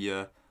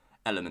heavier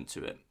element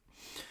to it.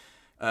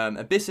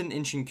 Abyss and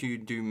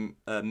Inshinku do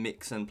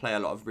mix and play a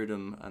lot of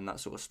rhythm and that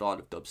sort of style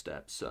of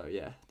dubstep. So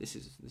yeah, this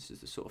is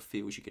the sort of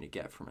feels you're gonna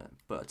get from it.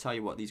 But I tell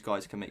you what, these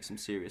guys can make some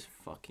serious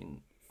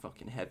fucking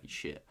heavy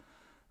shit.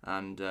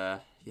 And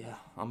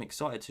I'm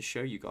excited to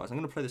show you guys. I'm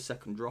gonna play the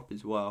second drop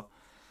as well.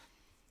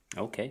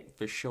 Okay.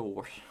 For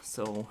sure.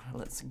 So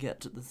let's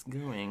get this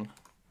going.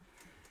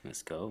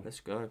 Let's go.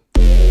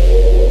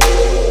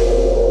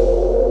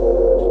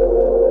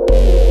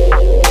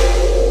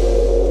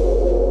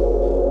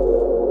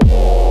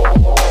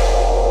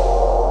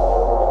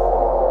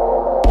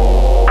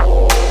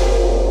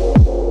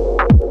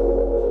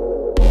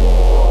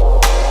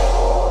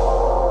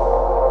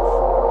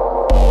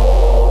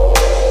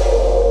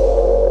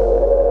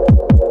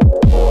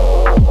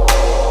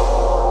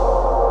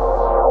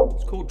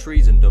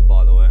 Treason dub,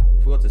 by the way.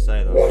 Forgot to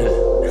say that.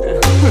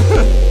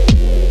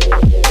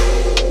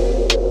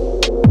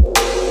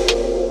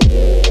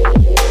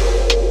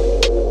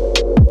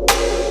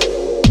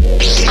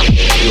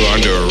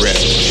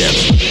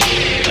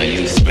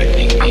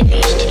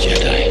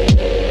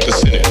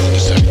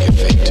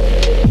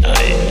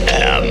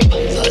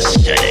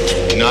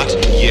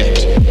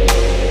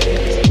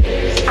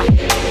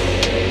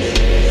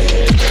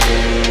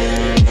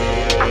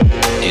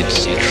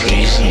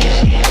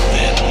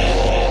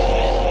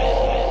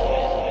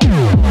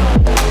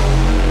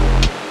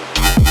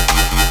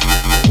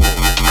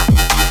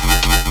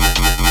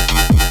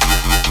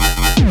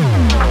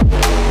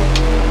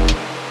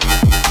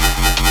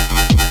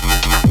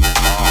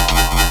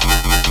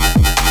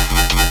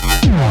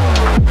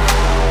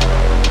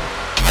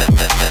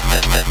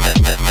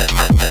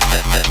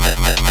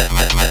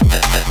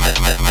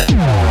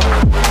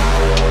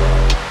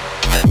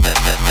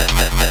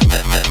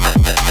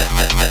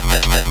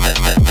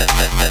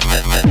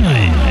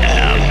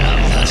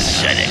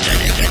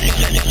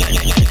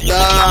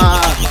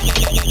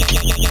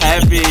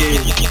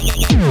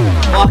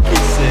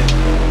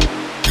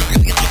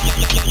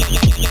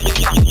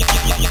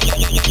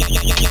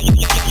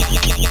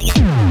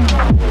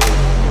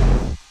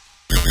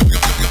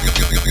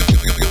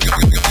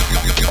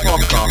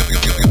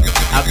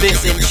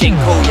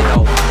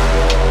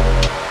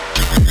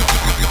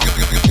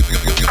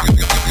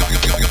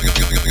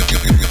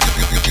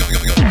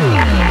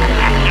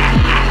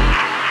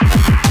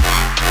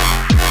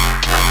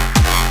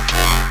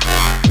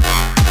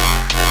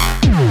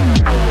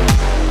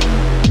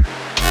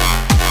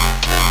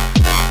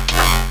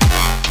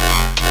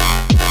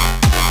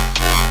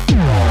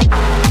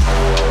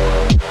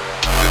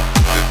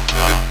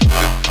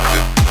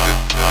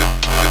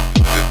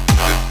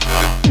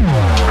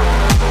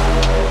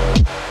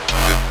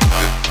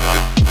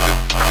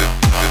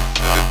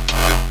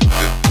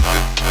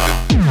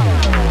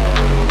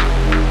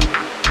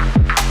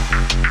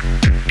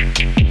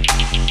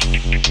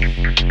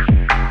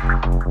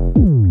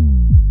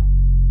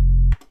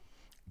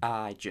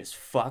 just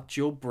fucked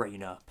your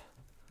brain up.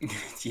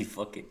 You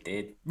fucking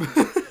did.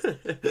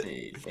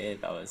 Dude, man,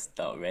 I was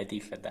not ready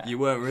for that. You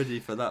weren't ready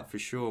for that for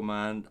sure,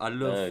 man. I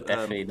love. No,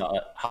 definitely not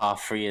at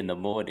 3:30 in the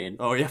morning.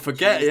 Oh yeah,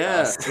 forget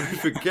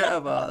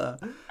about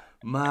that,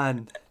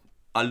 man.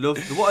 What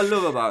I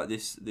love about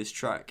this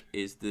track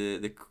is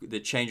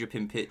the change up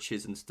in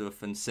pitches and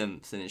stuff and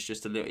synths, and it's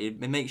just a little. It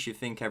makes you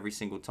think every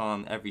single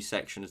time. Every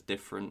section is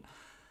different.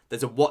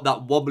 There's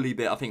that wobbly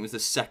bit. I think was the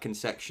second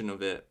section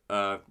of it.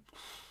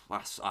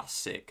 That's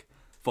sick.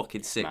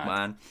 Fucking sick,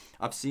 man.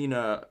 I've seen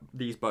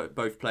these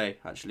both play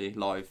actually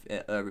live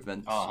at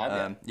events. Oh,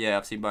 have you? Yeah,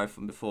 I've seen both of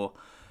them before.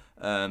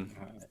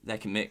 They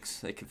can mix.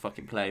 They can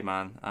fucking play,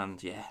 man.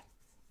 And yeah,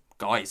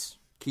 guys,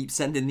 keep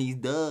sending these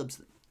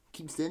dubs.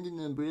 Keep sending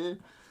them, bro.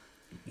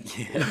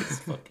 Yeah, it's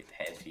fucking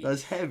heavy.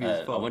 That's heavy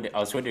as fuck. I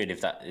was wondering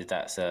if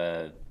that's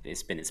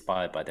it's been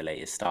inspired by the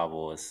latest Star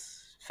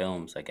Wars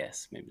films. I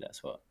guess maybe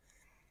that's what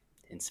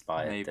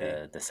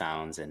inspired the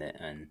sounds in it.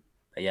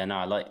 But yeah, no,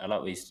 I like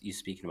what you're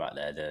speaking about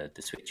there.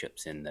 The switch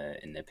ups in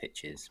the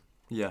pitches.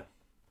 Yeah,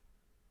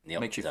 the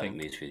makes you think.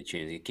 Moves through the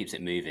tunes. It keeps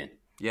it moving.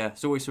 Yeah,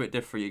 it's always something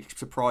different. It's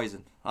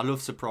surprising. I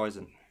love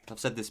surprising. I've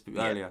said this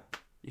earlier.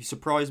 You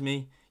surprise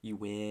me, you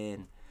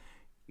win.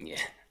 Yeah.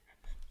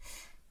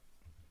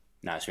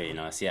 No, it's really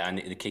nice. Yeah, and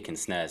the kick and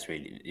snares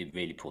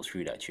really pulls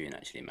through that tune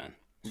actually, man.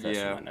 It's the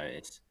first thing I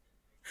noticed.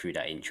 Through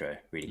that intro,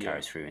 really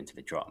carries through into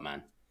the drop,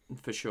 man.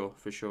 For sure.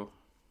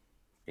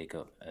 Big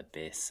up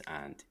Abyss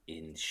and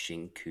In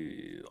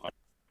Shinku.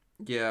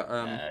 Yeah,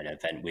 an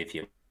event with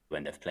you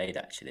when they've played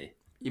actually.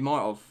 You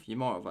might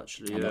have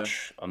actually.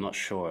 I'm not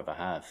sure if I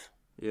have.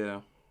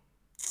 Yeah.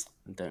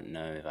 I don't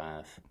know if I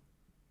have.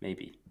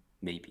 Maybe.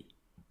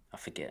 I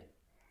forget.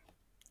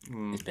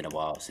 It's been a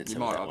while since I've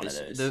got one of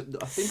those.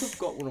 I think I've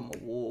got one on my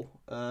wall.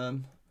 I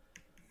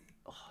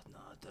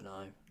don't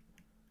know.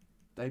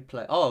 They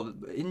play.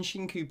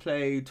 Inshinku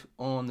played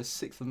on the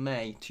 6th of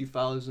May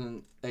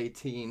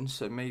 2018.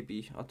 So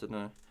maybe I don't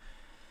know.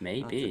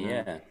 Maybe.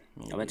 I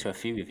went to a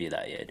few with you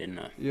that year, didn't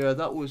I? Yeah,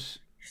 that was.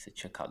 Used to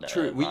check out the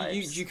True.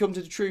 Did you come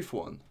to the Truth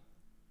one?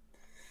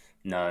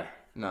 No.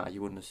 Nah,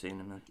 you wouldn't have seen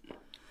him.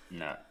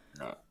 No.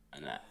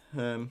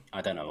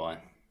 I don't know why.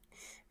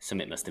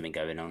 Something must have been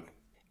going on.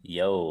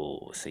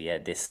 Yo, so yeah,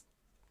 this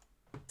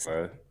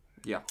bro.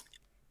 Yeah.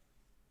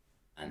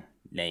 And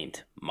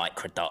named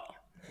Microdot.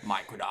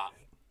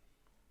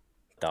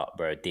 Dot,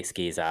 bro. This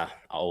geezer are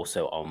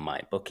also on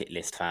my bucket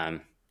list,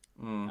 fam.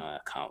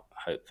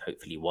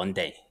 Hopefully one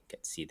day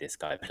get to see this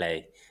guy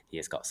play. He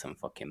has got some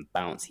fucking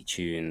bouncy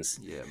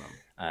tunes. Yeah,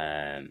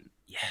 man.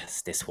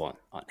 Yes, this one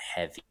on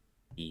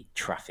Heavy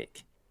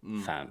Traffic,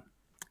 fam.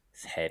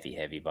 It's heavy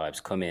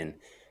vibes coming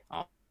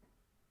on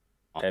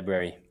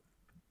February.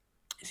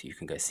 So you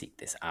can go seek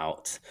this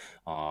out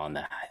on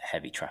the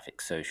Heavy Traffic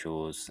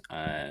socials.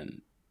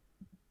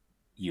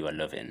 You are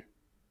loving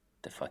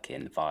the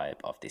fucking vibe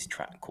of this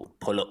track called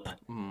Pull Up.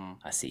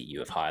 I see you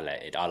have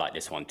highlighted. I like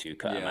this one too,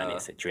 Kurt, man.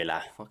 It's a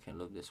driller. I fucking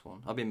love this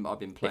one. I've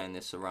been playing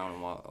this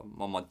around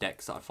on my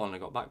decks that I finally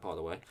got back, by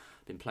the way.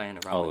 Been playing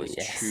around with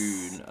this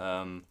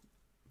tune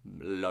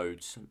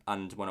loads.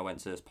 And when I went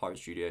to Pirate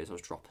Studios, I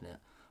was dropping it.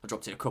 I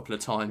dropped it a couple of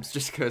times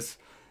just because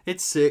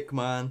it's sick,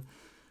 man.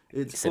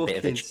 It's a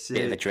bit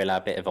of a driller,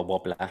 a bit of a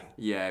wobbler.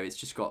 Yeah, it's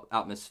just got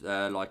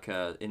atmosphere, like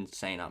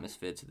insane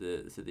atmosphere to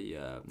the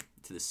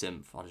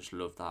synth. I just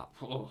love that.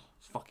 Oh,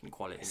 it's fucking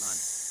quality, man.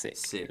 Sick,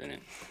 isn't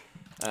it?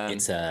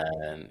 It's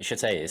I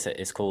should say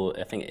it's called.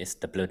 I think it's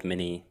the Blood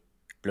Money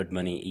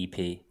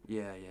EP.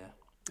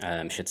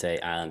 Yeah. Should say,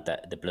 and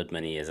that the Blood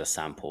Money is a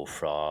sample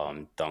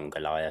from Don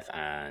Goliath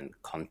and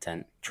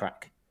Content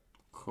track.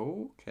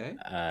 Cool. Okay.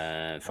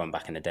 From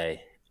back in the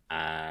day,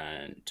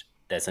 and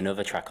there's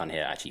another track on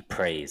here, actually.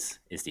 Praise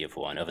is the other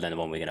one. Other than the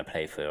one we're going to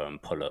play for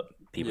Pull Up,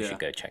 people should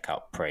go check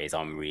out Praise.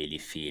 I'm really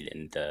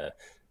feeling the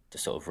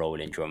sort of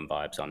rolling drum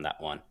vibes on that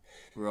one.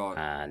 Right.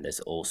 And there's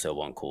also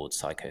one called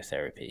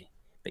Psychotherapy.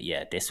 But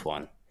yeah, this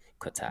one,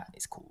 Kuta,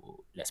 is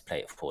called Let's Play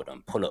It For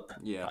Them. Pull Up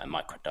by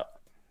Microdot.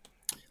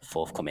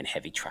 Forthcoming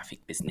Heavy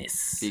Traffic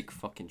business. Big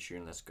fucking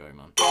tune. Let's go,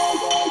 man.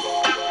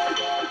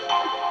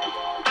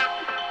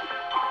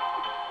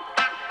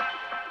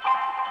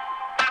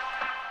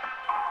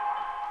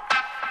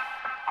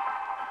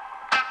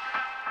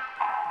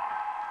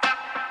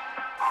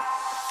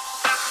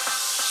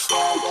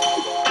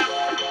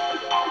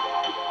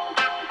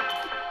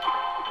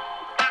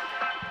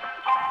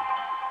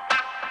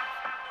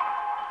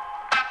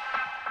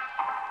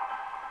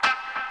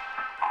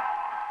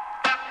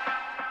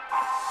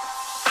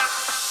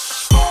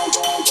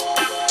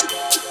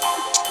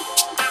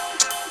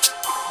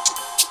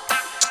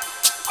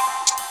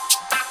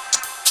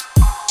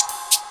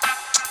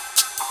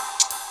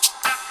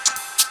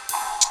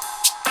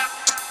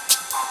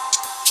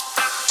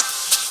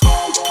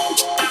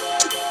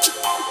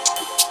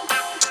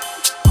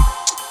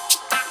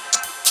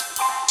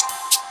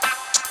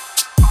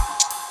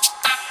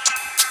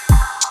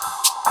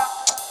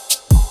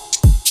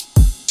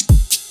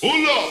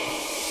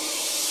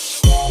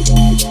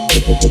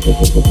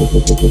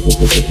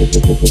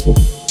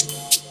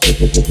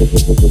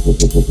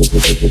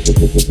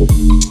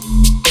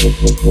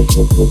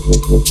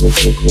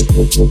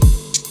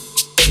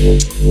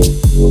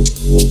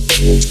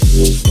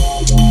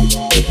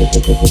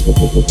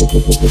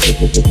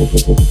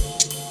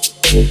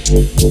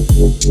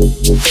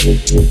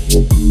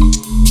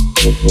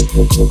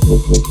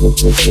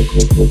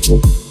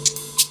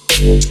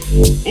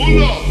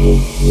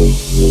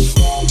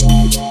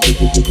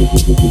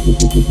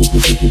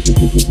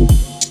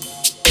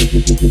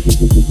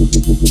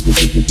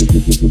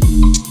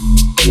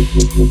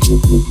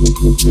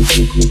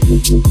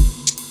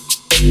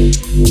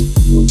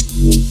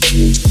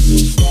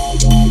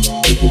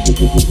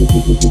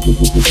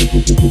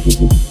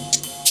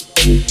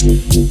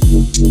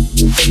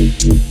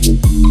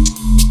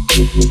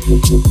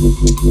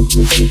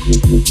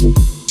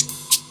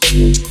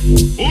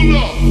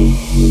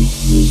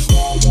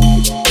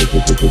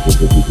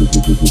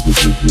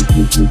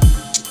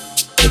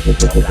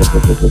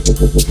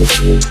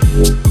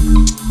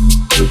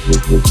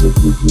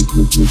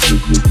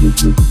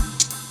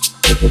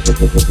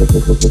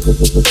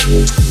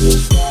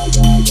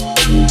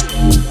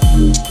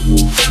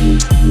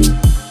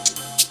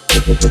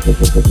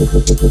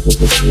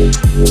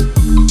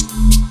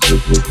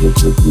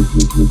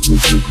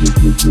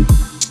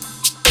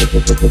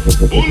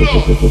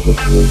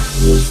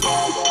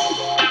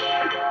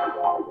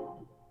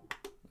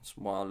 That's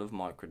why I love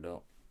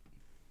Microdot.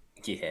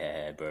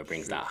 Yeah, bro,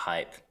 brings that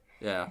hype.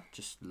 Yeah,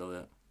 just love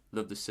it.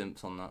 Love the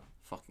simps on that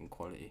fucking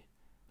quality.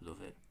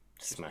 Love it.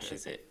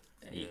 Smashes it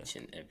each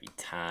and every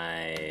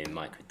time.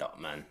 Microdot,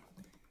 man.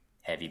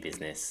 Heavy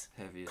business.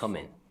 Heavy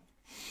coming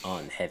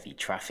on Heavy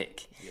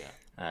Traffic.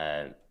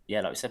 Yeah.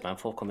 Yeah, like we said, man,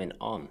 forthcoming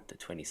on the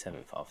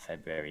 27th of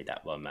February.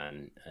 That one,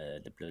 man.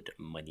 The Blood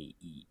Money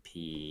EP.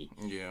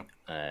 Yeah.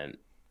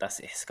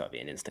 It's got to be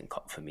an instant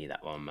cop for me,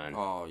 that one, man.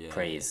 Oh, yeah.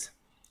 Praise.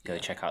 Go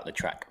check out the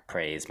track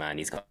Praise, man.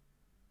 He's got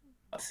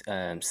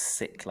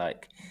sick,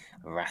 like,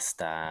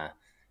 Rasta,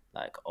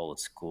 like, old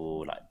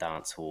school, like,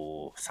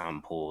 dancehall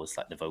samples,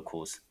 like, the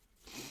vocals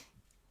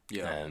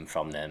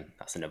from them.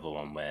 That's another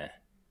one where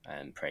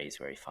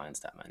Praise, where he finds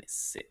that, man. It's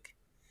sick.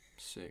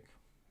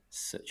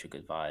 Such a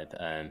good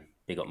vibe.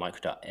 Big up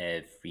Microdot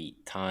every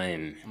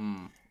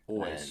time.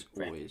 Always.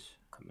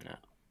 Coming out.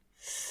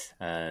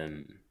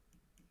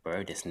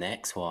 Bro, this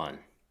next one.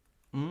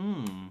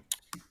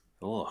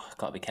 Oh,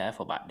 gotta be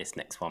careful about this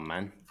next one,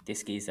 man.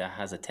 This geezer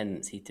has a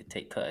tendency to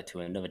take Cutter to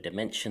another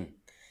dimension.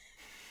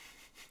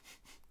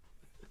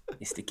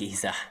 It's the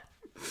geezer.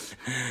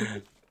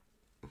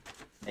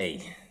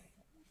 Hey.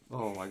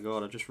 Oh my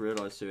god, I just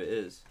realised who it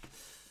is.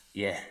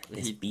 Yeah,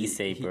 it's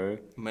B-Say, bro.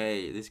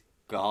 Mate, this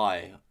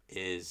guy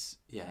is...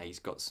 Yeah, he's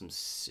got some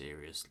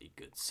seriously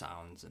good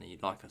sounds. And he,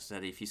 like I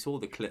said, if you saw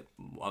the clip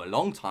a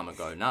long time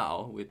ago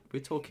now, we're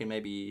talking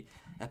maybe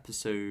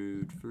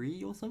episode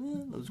 3 or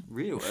something. It was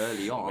real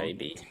early on.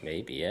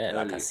 maybe, yeah.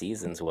 Like a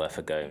season's worth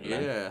ago,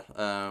 man. Yeah.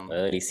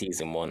 Early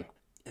season 1.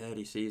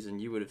 Early season,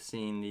 you would have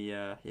seen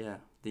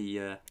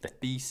the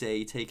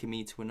B-Say taking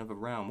me to another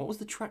round. What was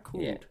the track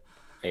called? Yeah.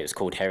 It was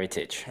called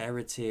Heritage.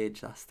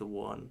 Heritage, that's the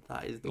one.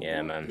 That is the one.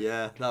 Yeah, man.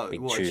 Yeah,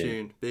 Big what tune. a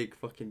tune. Big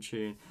fucking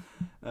tune.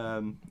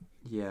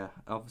 Yeah,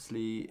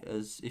 obviously,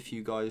 as if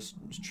you guys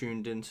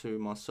tuned into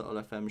my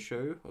Subtle FM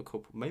show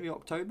maybe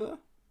October,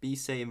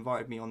 B-Say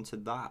invited me onto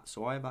that.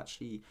 So I've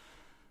actually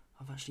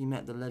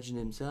met the legend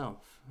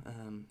himself.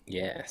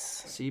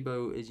 Yes.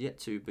 Sibo is yet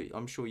to, but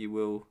I'm sure you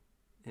will.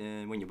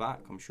 When you're back,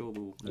 I'm sure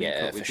we'll link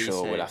up with for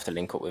sure. B-Say. We'll have to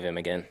link up with him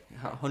again.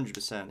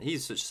 100%.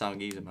 He's such a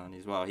sound geezer, man,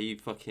 as well. He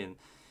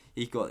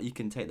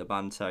can take the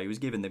banter. He was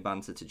giving the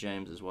banter to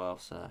James as well,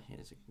 so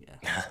he's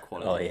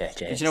quality. Oh yeah,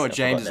 James. You know what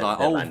James is like?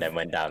 And then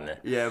went down there.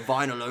 Yeah,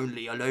 vinyl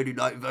only. I only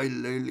like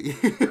vinyl only.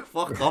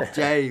 Fuck off,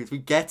 James. We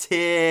get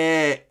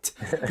it.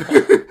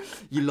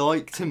 You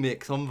like to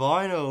mix on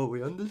vinyl.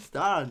 We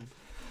understand.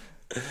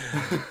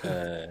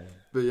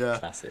 But yeah,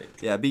 classic.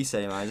 Yeah,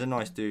 B-Say, man, he's a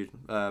nice dude.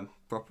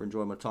 Proper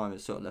enjoy my time at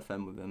Subtle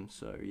FM with him.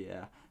 So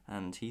yeah,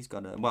 and he's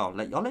got I'll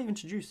let you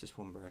introduce this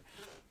one, bro.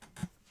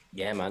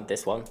 Yeah, man,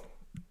 this one.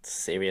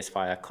 Serious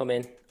Fire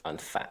coming on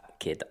Fat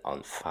Kid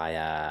on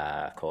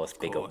Fire. Of course,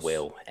 big up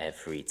Will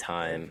every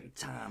time.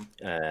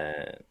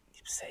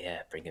 So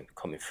yeah,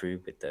 coming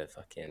through with the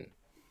fucking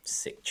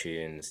sick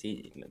tunes.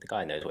 The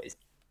guy knows what he's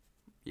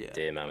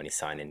doing, man, when he's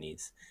signing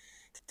these.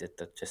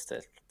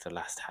 The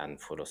last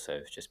handful or so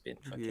have just been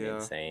fucking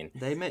insane.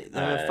 They make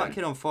Fat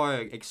Kid on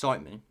Fire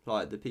excite me.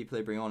 Like the people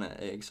they bring on it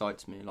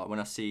excites me. Like when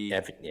I see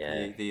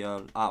the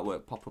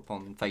artwork pop up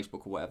on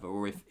Facebook or whatever,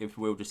 or if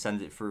Will just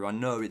sends it through, I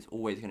know it's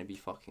always going to be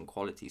fucking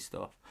quality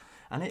stuff,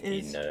 and it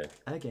is.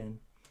 Again,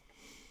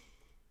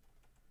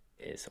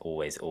 it's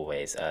always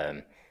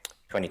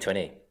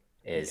 2020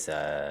 is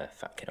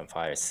Fat Kid on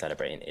Fire is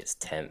celebrating its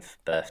 10th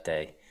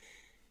birthday.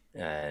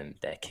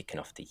 They're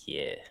kicking off the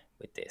year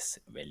with this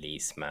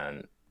release,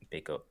 man.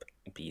 Big up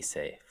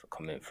B-Say for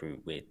coming through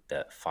with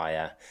the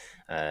fire.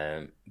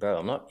 Bro,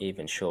 I'm not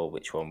even sure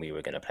which one we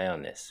were going to play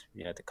on this.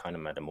 We had to kind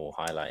of had them all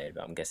highlighted,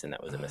 but I'm guessing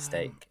that was a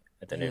mistake.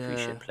 I don't know if we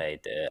should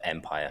play the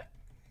Empire.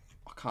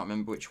 can't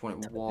remember which one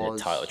it was.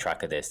 The title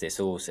track of this. It's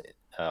also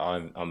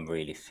I'm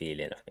really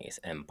feeling. I think it's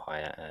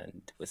Empire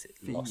and was it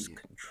Lost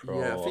Control?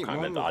 Yeah, I can't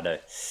remember. I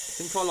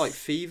think I like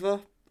Fever.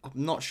 I'm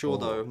not sure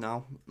though.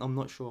 Now I'm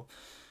not sure.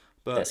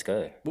 But let's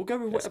go. We'll go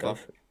with whatever.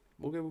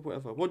 We'll go with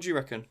whatever. What do you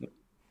reckon?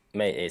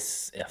 Mate,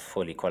 it's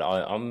fully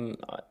qualified.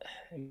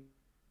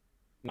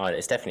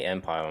 It's definitely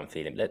Empire I'm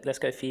feeling. Let's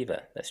go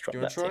Fever. Let's drop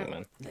that thing,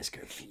 man. Let's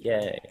go Fever.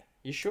 Yeah.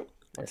 You sure?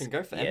 I can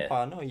go for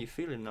Empire. No, you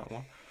feeling that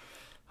one?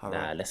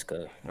 Nah, let's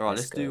go. All right,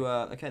 let's do.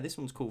 Okay, this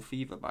one's called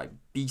Fever by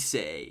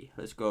BC.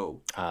 Let's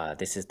go.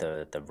 This is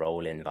the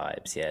rolling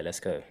vibes. Yeah, let's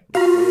go.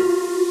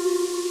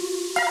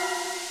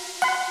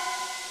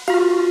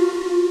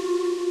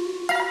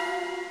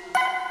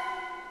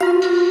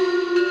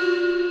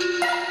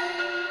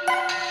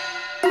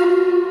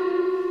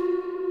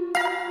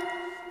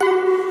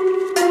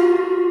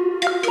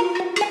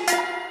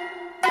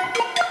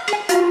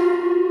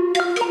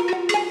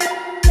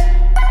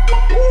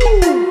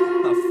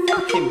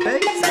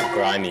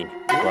 Grimy.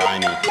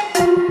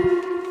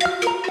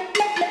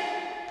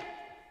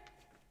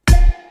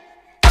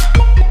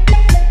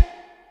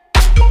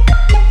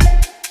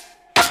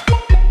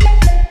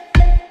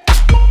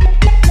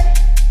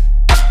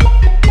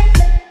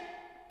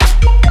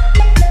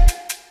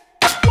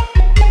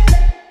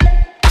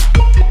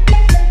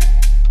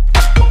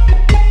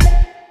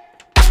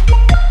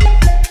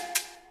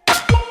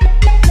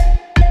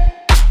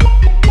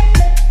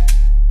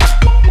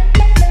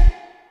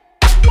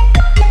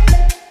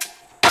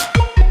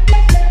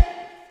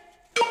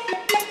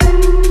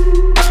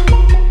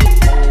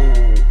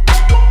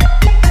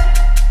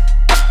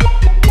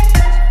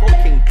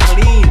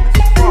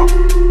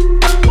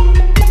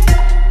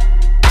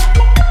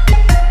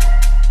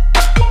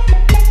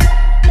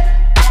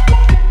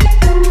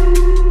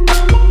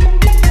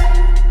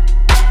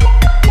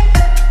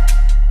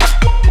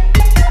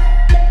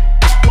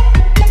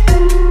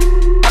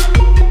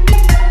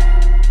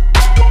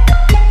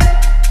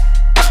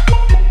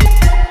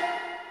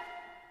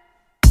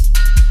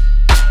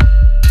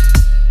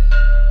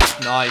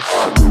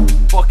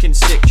 Nice. Fucking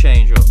sick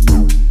change up.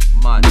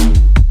 Man.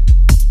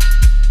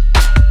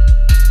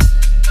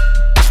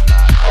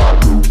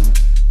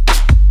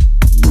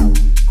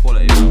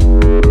 Quality.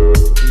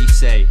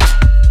 DC.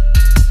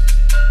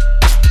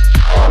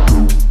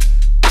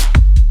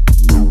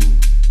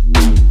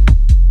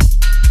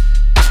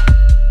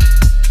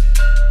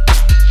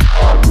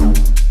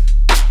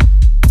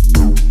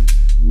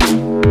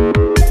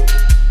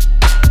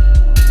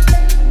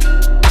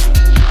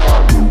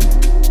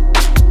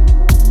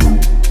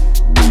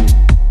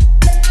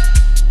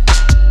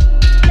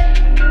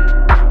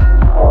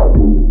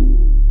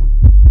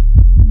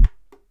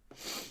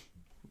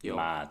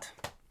 Mad.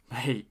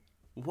 Hey,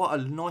 what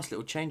a nice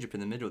little change up in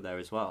the middle there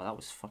as well. That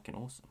was fucking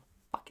awesome.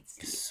 Fucking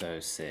sick. So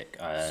sick.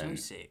 So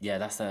sick. Yeah,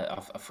 that's I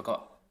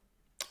forgot.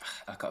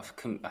 I got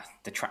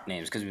the track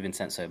names because we've been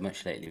sent so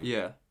much lately.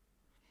 Yeah.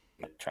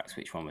 The tracks,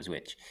 which one was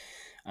which?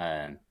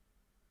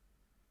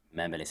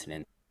 Remember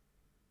listening.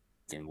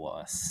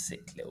 What a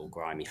sick little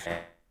grimy thing.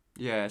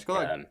 Yeah, it's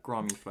got like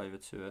grimy flavour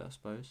to it, I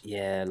suppose.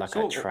 Yeah, like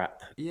a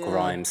trap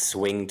grime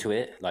swing to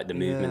it, like the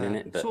movement in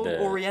it. But sort of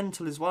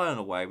oriental as well in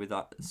a way, with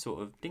that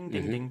sort of ding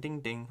ding ding ding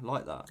ding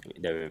like that.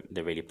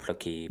 The really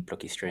plucky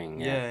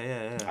string.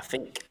 Yeah. I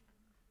think.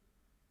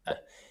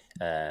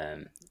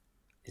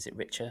 Is it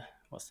Richer?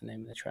 What's the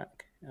name of the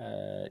track?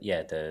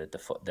 The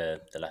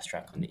last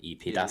track on the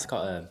EP. Yeah. That's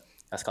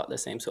got the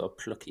same sort of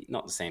plucky,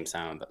 not the same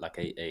sound, but like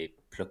a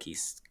plucky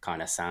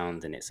kind of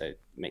sound in it. So it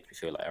makes me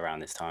feel like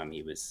around this time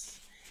he was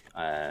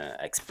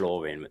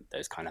exploring with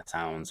those kind of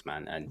sounds,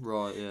 man. And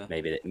right, yeah.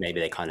 Maybe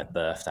they kind of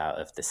birthed out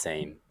of the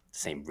same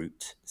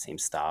root, same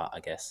start, I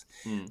guess,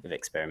 of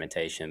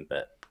experimentation.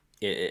 But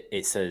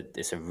it's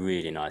a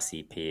really nice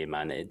EP,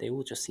 man. They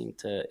all just seem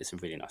to. It's a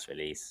really nice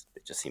release.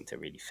 They just seem to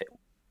really fit.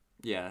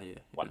 Yeah.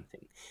 One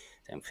thing.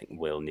 I don't think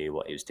Will knew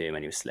what he was doing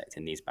when he was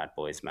selecting these bad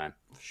boys, man.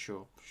 For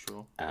sure.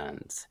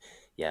 And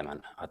yeah,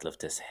 man, I'd love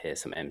to hear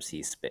some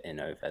MCs spitting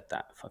over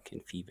that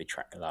fucking Fever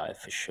track live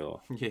for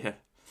sure. Yeah.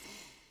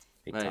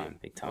 Big time.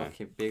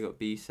 Okay, big up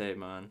B-Say,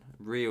 man.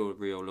 Real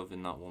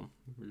loving that one.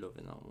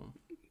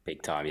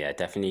 Big time, yeah.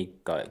 Definitely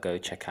go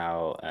check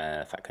out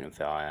Fat Couldn't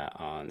Fire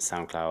on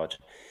SoundCloud.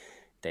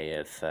 They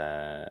have,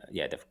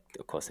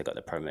 of course, they got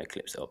the promo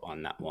clips up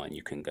on that one.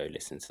 You can go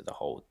listen to the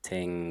whole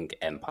thing.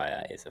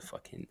 Empire is a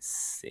fucking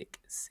sick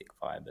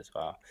vibe as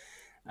well.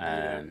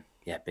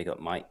 Big up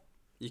Mike.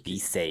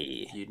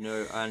 B-Say.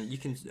 And you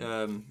can,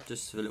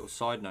 just a little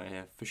side note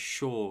here, for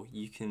sure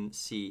you can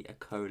see a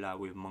collab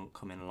with Monk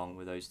coming along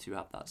with those two,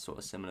 have that sort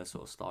of similar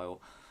sort of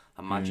style.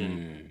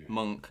 Imagine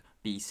Monk,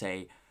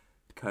 B-Say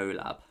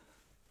collab.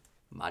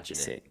 Imagine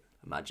sick. It.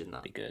 Imagine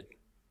that. Be good.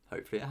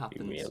 Hopefully it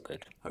happens. Be real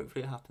good.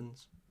 Hopefully it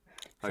happens.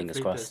 Fingers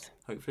crossed.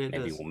 Hopefully it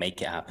Maybe does. we'll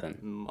make it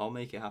happen. I'll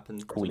make it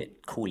happen. Cool it.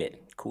 I'm calling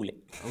it.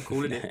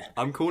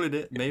 I'm calling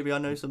it. Maybe I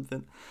know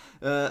something.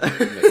 Big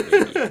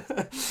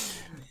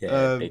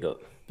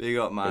up. Big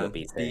up, man.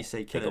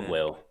 B-Say killing Big up,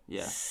 Will.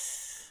 Yeah.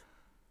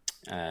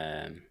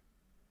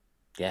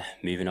 yeah,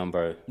 moving on,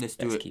 bro. Let's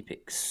keep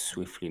it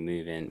swiftly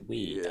moving.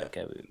 We are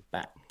going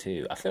back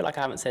to. I feel like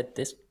I haven't said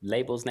this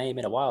label's name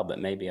in a while, but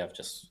maybe I've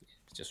just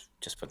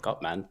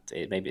forgot, man.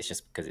 Maybe it's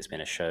just because it's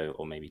been a show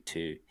or maybe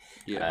two.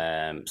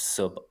 Yeah.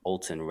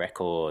 Subaltern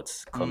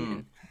Records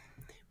coming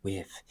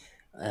with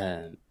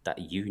that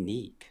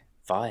unique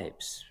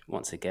vibes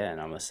once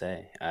again. I must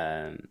say,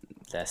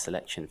 their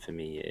selection for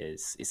me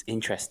is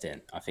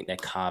interesting. I think they're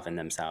carving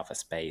themselves a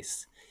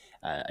space,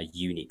 a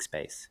unique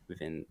space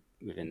within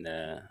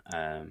the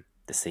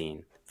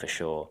scene for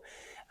sure.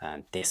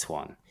 This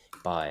one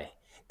by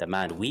the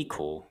man we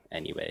call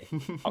anyway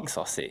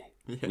Oxossi.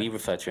 Yeah. We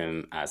refer to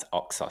him as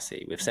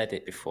Oxossi. We've said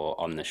it before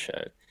on the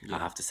show. Yeah. I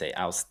have to say,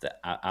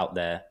 out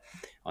there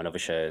on other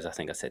shows, I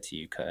think I said to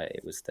you, Kurt,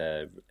 it was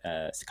the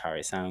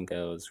Sicario Sound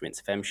Girls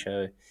Rinse FM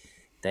show.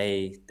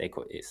 They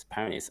call it,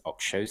 apparently it's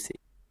Oxossi.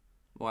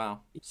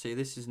 Wow. See,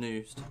 this is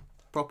news.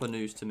 Proper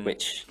news to me.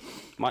 Which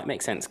might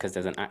make sense because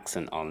there's an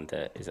accent on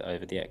is it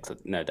over the X?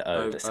 No, the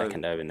O, the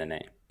second O in the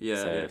name.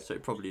 Yeah, so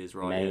it probably is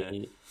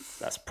right.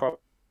 That's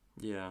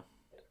Yeah.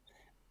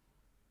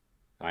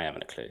 I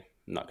haven't a clue.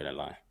 I'm not going to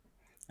lie.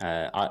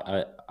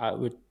 I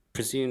would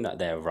presume that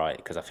they're right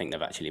because I think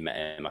they've actually met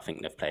him. I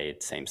think they've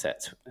played same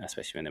sets,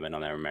 especially when they went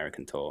on their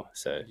American tour.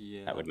 So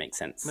that would make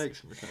sense.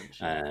 Makes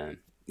sense.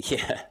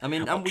 Yeah. I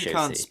mean, and we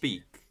can't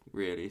speak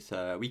really,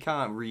 so we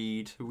can't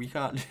read. We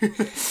can't.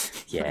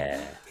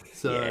 Yeah.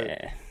 So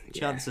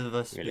chance of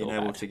us really being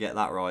able to get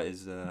that right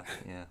is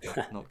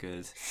not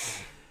good.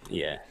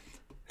 Yeah.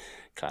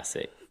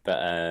 Classic.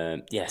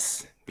 But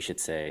yes, we should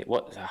say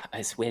what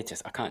it's weird.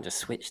 Just I can't just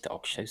switch to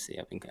Oxossi.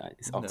 I think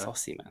it's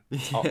Oxossi, man.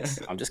 It's Ox.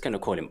 I'm just gonna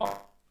call him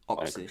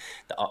Oxy.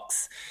 The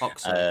Ox.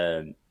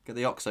 Oxo. Get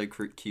the Oxo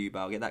cube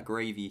out. Get that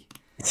gravy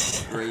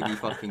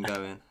fucking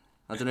going.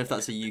 I don't know if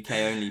that's a UK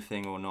only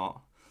thing or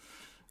not.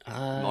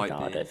 No,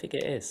 I don't think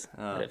it is.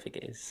 I don't think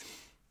it is.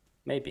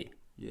 Maybe.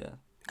 Yeah.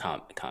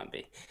 Can't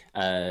be.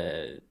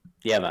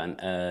 Yeah,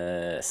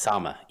 man.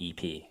 Sama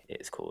EP.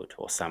 It's called,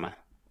 or Sama, I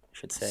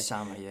should say.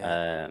 Sama,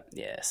 yeah.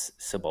 Yes,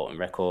 Subaltern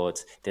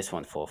Records. This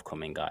one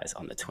forthcoming, guys,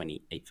 on the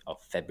 28th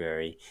of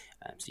February.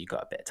 So you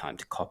got a bit of time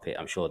to cop it.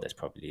 I'm sure there's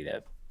probably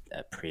a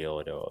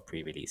pre-order or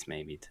pre-release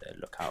maybe to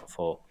look out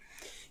for.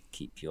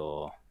 Keep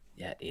your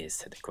ears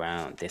to the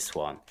ground. This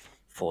one,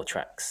 4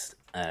 tracks.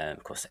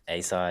 Of course, the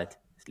A-side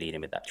is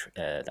leading with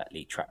that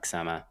lead track,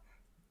 Sama.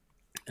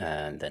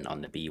 And then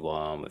on the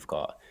B1, we've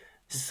got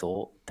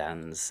Sort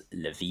Dans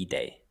La Vide.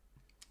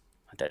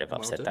 I don't know if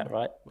I've said that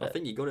right. I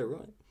think you got it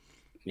right.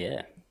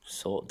 Yeah,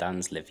 Sort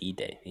Dans La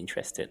Vide.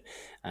 Interesting.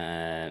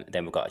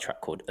 Then we've got a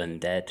track called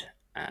Undead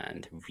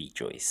and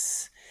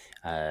Rejoice.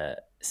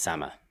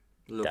 Sama,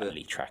 that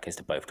lead track is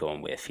the both the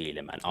one we're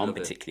feeling, man. I'm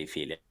particularly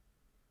feeling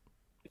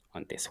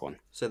on this one.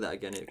 Say that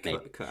again,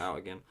 it cut out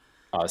again.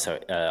 Oh, sorry.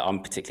 I'm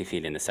particularly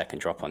feeling the second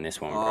drop on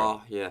this one, bro.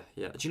 Oh, yeah.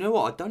 Do you know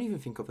what? I don't even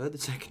think I've heard the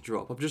second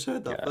drop. I've just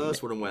heard that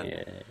first one and went,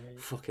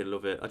 fucking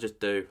love it. I just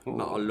do. I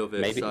love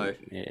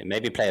it.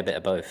 Maybe play a bit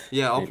of both.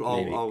 Yeah, I'll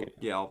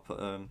put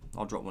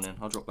I'll drop one in.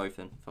 I'll drop both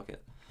in. Fuck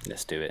it.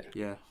 Let's do it.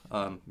 Yeah.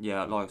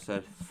 Like I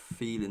said,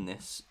 feeling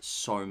this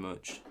so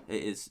much.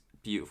 It is a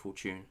beautiful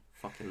tune.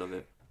 Fucking love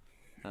it.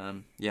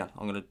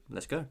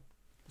 Let's go.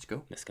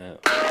 Let's go.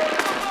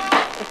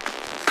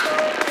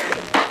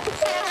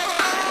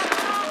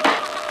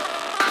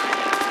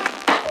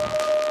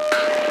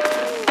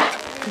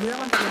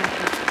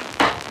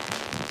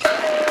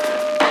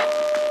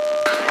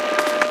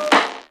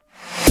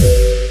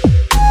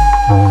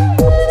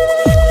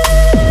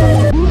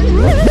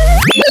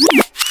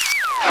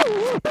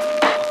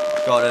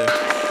 Got it.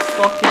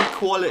 Fucking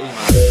quality, man.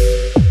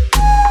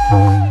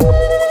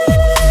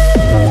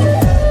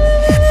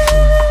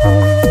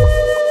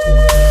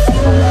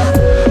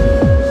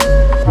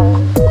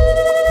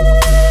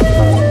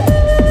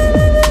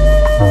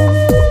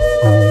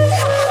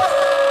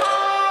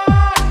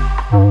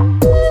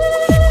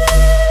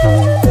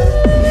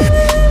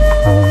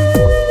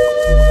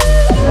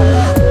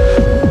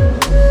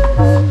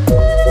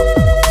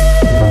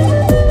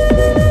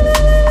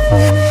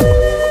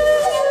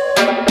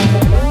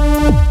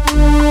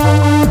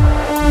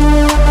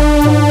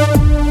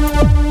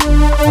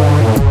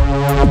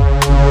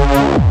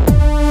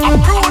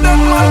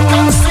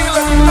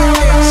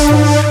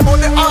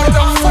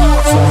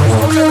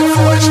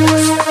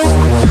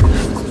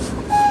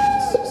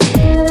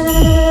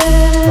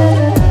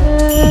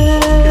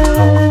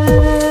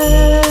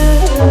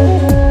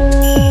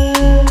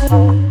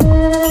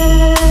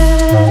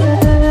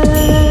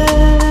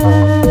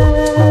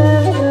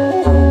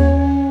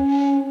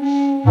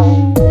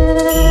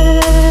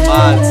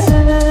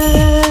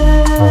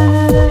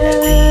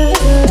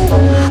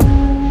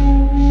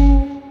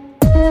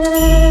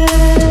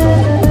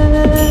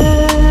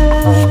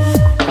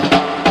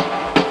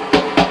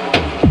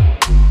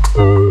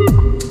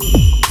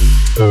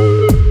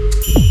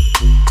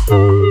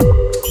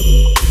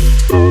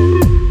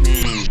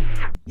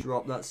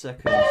 Drop that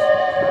second.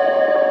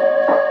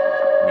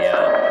 Yeah.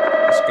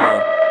 Let's go.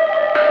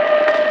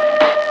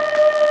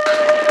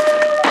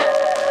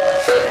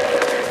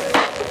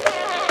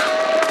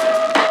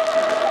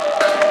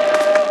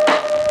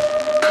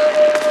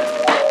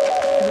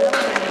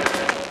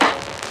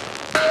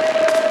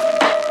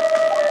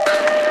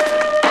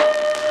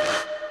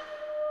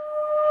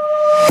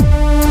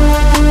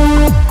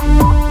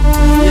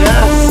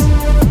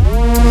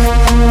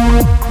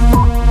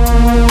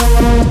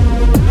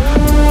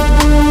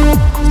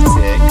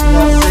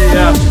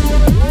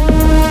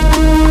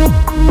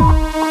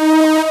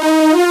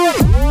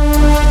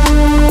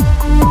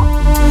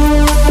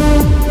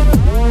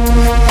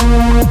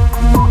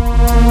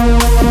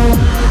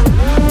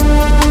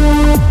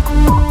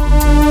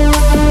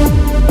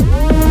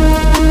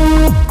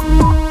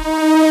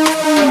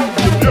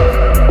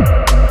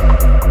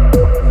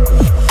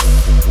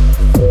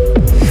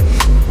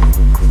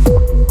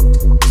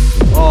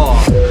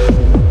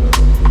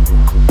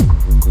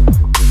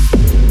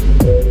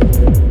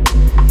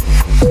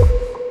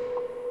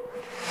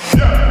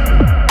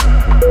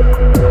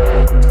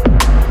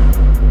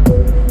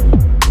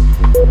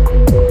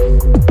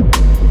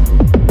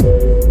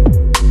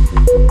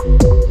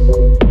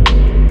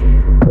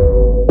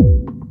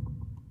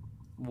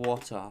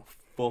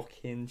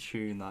 fucking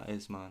tune that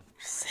is, man.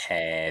 It's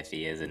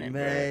heavy, isn't it,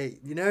 Mate,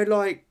 you know,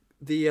 like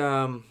what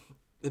am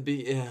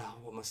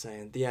I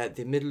saying?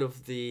 The middle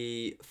of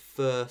the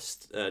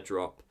first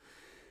drop,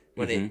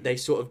 when he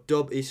sort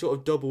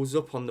of doubles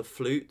up on the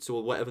flutes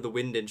or whatever the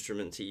wind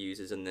instrument he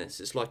uses in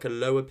this. It's like a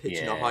lower pitch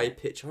and a high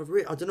pitch. I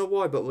don't know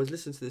why, but I was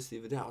listening to this the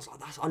other day. I was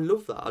like, I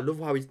love that. I love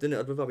how he's done it.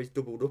 I love how he's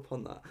doubled up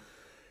on that.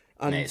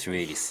 And mate, it's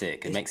really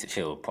sick. It makes it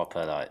feel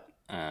proper, like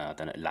I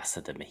don't know, Last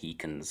of the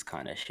Mohicans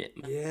kind of shit,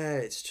 man. Yeah,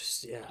 it's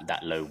just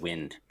that low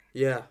wind.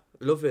 Yeah,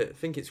 love it. I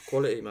think it's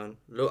quality, man.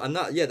 And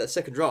that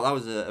second drop, that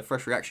was a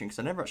fresh reaction because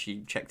I never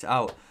actually checked it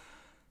out.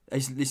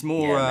 It's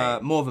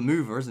more more of a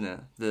mover, isn't it?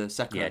 The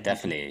second. Yeah,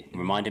 definitely.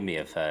 Reminded me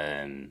of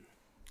the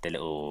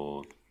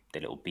little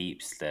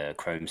beeps, the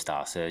Chrome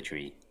Star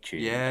Surgery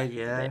tune. Yeah.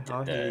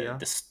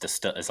 The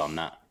stutters on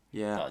that.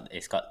 Yeah.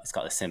 It's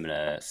got a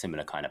similar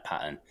kind of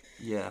pattern.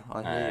 Yeah,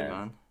 I hear you,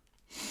 man.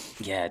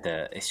 Yeah,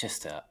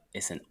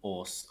 it's an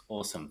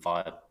awesome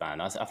vibe,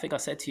 man. I think I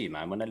said to you,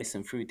 man, when I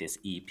listened through this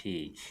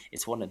EP,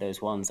 it's one of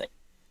those ones that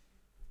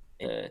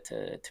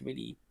to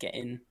really get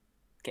in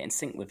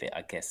sync with it,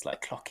 I guess,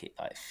 like clock it,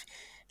 like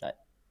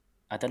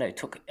I don't know.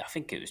 I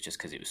think it was just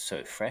because it was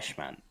so fresh,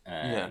 man.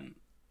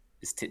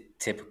 It's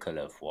typical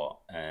of what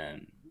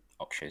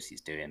Oxshos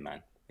is doing,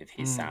 man, with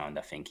his sound.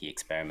 I think he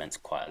experiments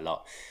quite a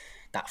lot.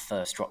 That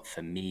first drop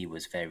for me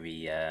was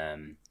very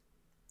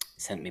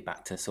sent me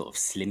back to sort of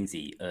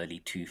Slimzy early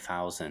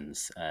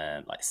 2000s,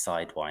 like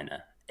Sidewinder,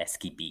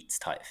 Esky Beats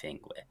type thing,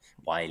 where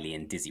Wiley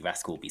and Dizzy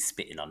Rascal will be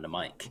spitting on the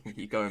mic.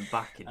 You're going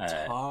back in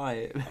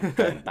time.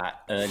 Going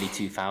back early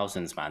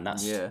 2000s, man.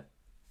 That's it's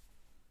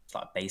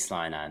like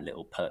bassline and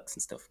little perks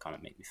and stuff kind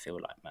of make me feel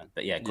like, man.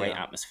 But yeah, great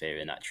atmosphere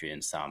in that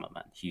tune, Sama,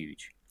 man.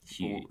 Huge.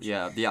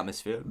 Yeah, the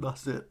atmosphere.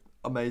 That's it.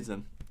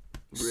 Amazing.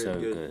 Really so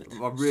good.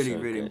 I'm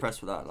really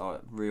impressed with that.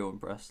 Like, real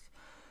impressed.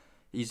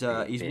 He's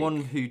one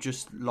who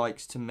just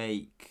likes to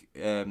make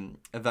a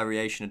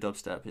variation of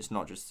dubstep. It's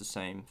not just the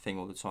same thing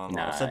all the time.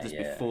 Like, I've said this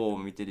before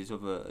when we did his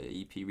other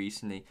EP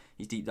recently.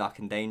 His Deep Dark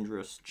and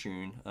Dangerous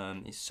tune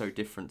is so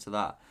different to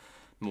that,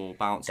 more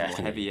bouncy,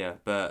 more heavier.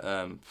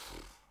 But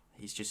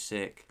he's just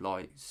sick.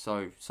 Like,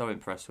 so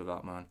impressed with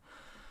that, man.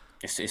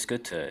 It's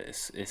good to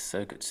it's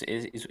so good.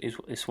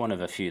 It's one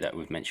of a few that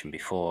we've mentioned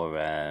before.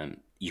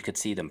 You could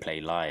see them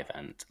play live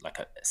and like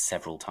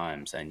several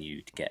times, and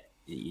you'd get.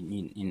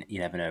 You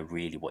never know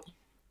really what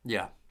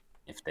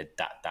if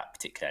that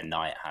particular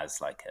night has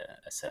like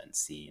a certain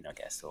scene, I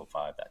guess, or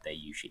vibe that they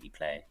usually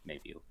play.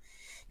 Maybe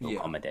he'll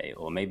accommodate,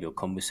 or maybe he'll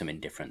come with some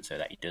indifferent so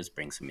that he does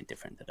bring some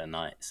indifferent to the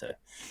night. So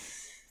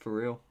for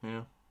real,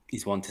 yeah,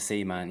 he's one to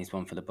see, man. He's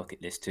one for the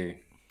bucket list too.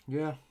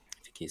 Yeah,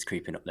 I think he's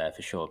creeping up there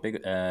for sure.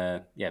 Big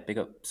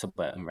up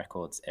Subverting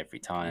Records every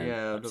time.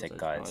 Yeah, I love those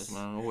guys,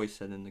 man. Always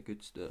sending the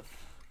good stuff.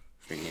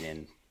 Bringing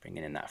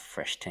in that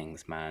fresh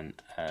things, man.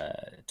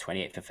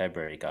 28th of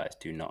February, guys,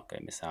 do not go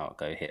miss out.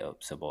 Go hit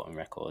up Subverting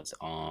Records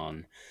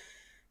on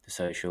the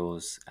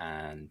socials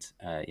and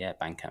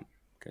Bandcamp.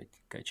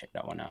 Go check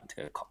that one out. To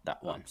go cop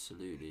that one.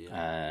 Absolutely.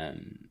 Yeah.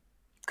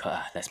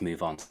 Let's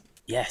move on.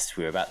 Yes,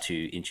 we're about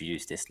to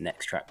introduce this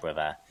next track,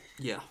 brother.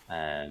 Yeah.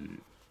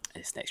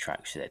 This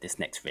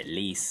next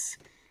release,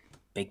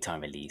 big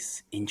time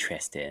release,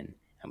 interesting,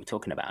 and we're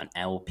talking about an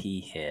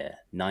LP here,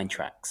 9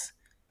 tracks.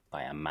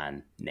 By a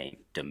man named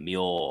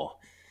Demure.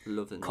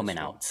 Coming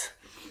out.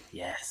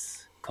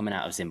 Yes. Coming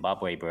out of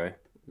Zimbabwe, bro.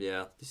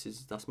 Yeah,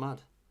 that's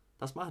mad.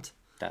 It's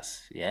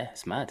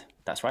mad.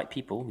 That's right,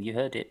 people. You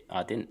heard it.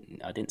 I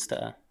didn't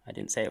stutter. I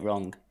didn't say it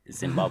wrong.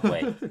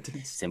 Zimbabwe.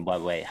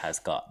 Zimbabwe has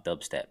got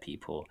dubstep,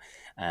 people.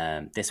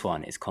 This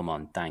one is Come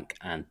On, Dank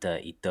and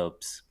Dirty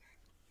Dubs.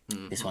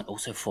 Mm-hmm. This one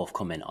also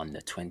forthcoming on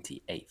the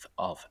 28th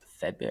of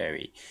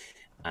February.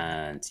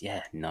 And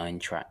 9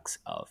 tracks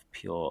of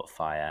pure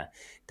fire.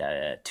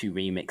 There are 2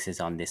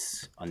 remixes on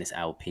this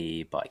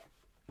LP by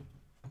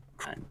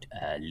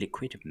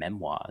Liquid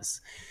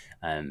Memoirs.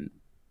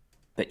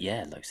 But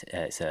yeah,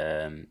 it's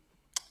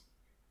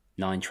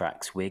 9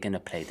 tracks. We're gonna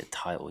play the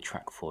title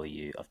track for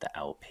you of the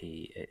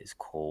LP. It is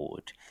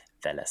called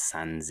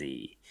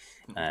Velasanzi.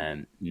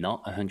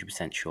 Not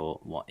 100% sure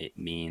what it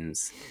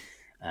means,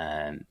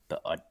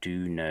 but I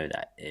do know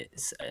that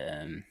it's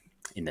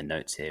in the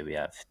notes here we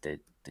have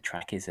the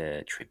track is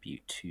a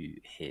tribute to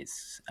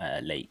his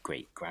late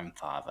great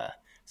grandfather.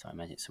 So I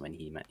imagine someone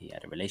he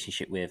had a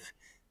relationship with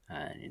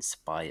and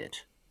inspired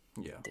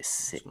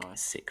this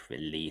sick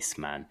release,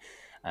 man.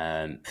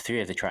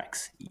 3 of the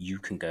tracks you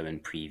can go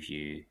and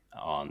preview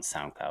on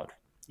SoundCloud.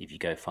 If you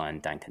go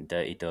find Dank and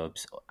Dirty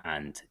Dubs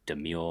and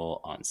Demure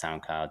on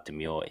SoundCloud,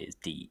 Demure is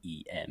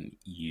Demure.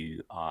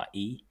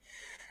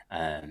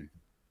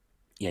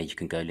 You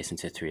can go listen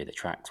to 3 of the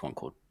tracks. One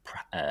called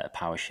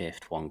Power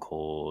Shift, one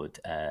called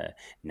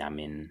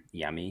Namin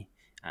Yami,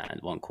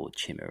 and one called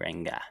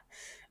Chimarenga.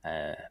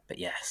 But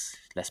yes,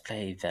 let's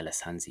play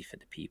Velasanzi for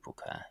the people,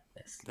 Kurt.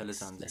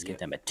 Let's give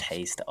them a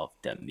taste of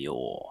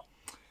Demure.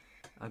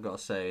 I've got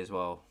to say as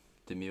well,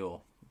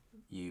 Demure,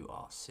 you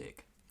are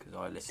sick. because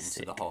I listened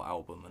to the whole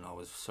album and I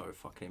was so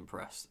fucking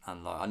impressed.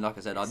 And like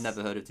I said, I'd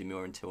never heard of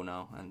Demure until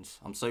now, and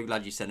I'm so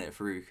glad you sent it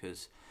through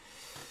because,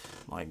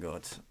 my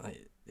God,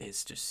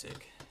 it's just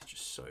sick. It's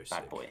just so sick.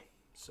 Bad boy.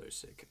 So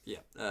sick. Yeah.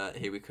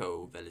 Here we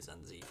go.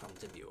 Velizanzi from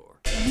Demure.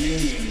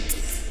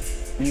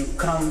 You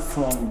come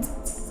from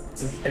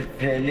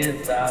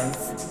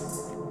Velizanzi,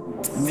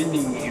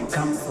 meaning you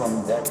come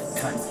from that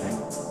country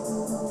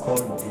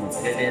called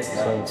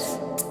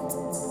Velizanzi.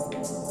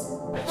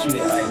 That's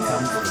where I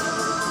come from.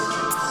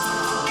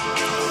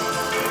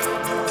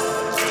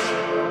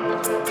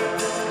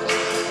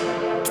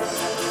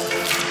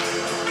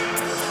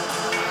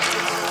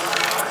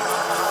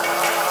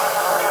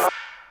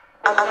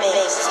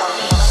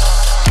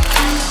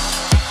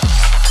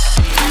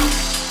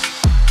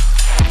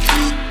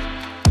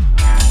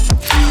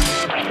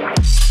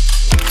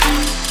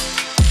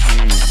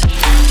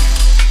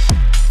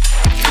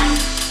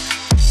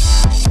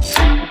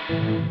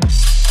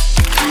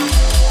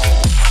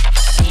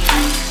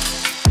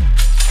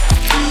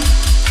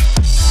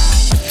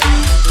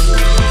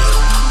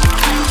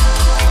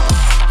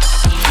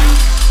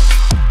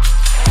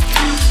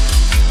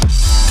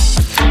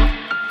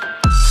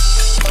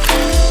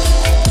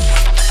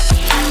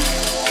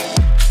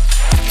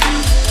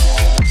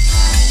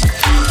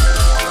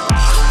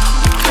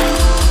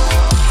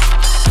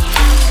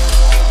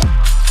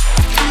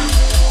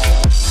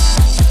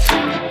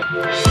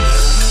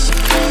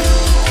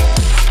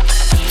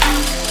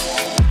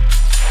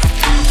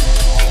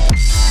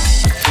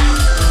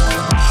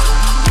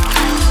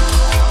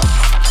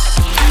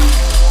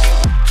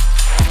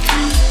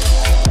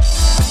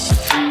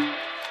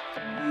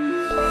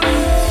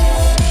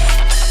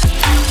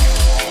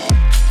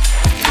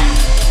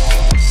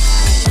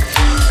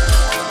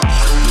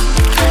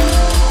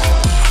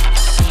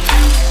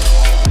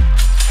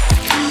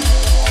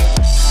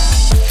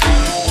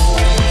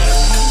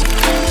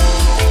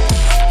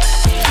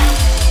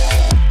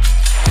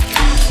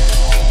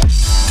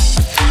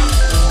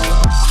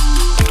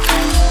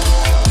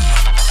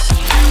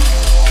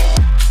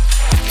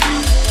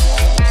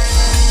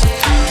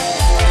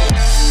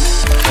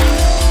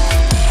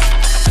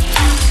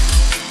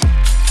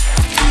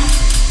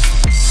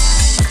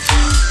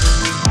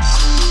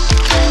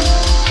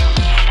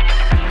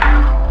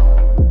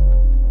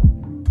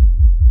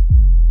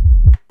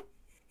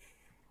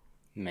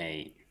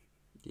 Mate.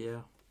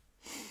 Yeah.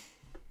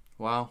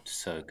 Wow.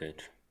 So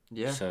good.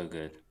 Yeah. So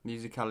good.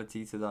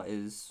 Musicality to that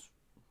is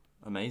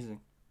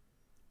amazing.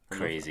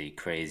 Crazy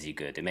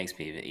good. It makes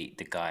me,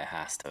 the guy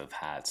has to have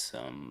had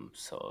some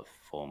sort of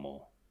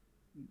formal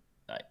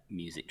like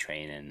music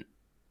training.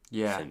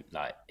 Yeah. So,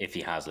 like, if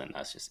he hasn't,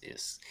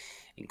 is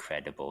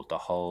incredible. The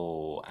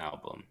whole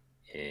album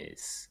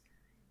is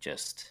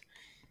just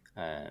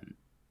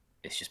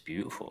it's just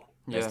beautiful.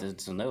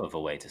 There's no other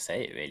way to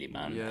say it, really,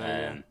 man.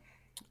 Yeah.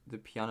 The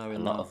piano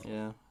in that, it's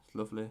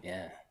lovely.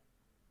 Yeah,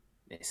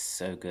 it's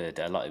so good.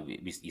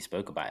 You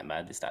spoke about it,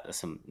 man. There's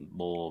some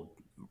more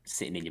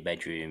sitting in your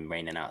bedroom,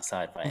 raining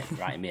outside,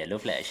 writing me a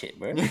love letter shit,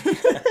 bro.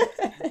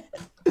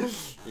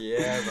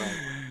 Yeah,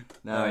 man.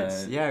 No,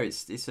 it's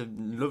a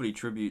lovely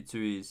tribute to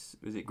his,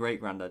 was it great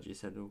granddad you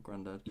said, or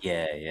granddad?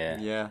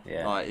 Yeah.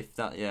 Like, if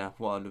that,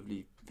 what a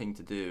lovely thing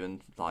to do,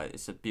 and like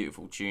it's a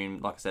beautiful tune.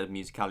 Like I said,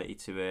 musicality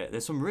to it.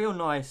 There's some real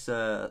nice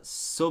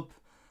sub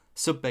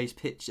bass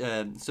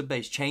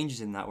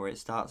changes in that, where it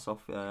starts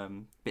off a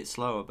bit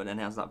slower, but then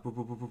it has that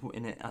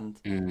in it, and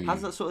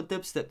has that sort of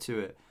dubstep to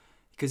it.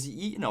 Because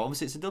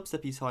obviously it's a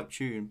dubstepy type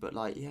tune, but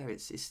like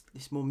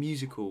it's more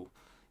musical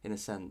in a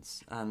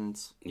sense, and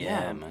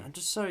man. And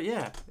just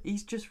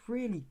he's just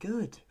really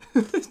good.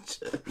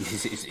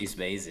 he's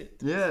amazing.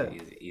 Yeah,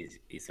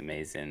 he's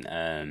amazing.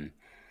 I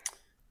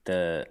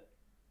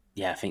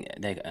think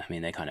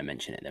they kind of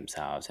mention it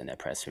themselves in their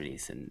press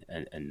release and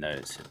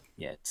notes.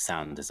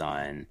 Sound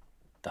design,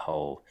 the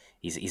whole.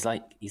 He's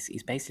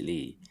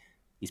basically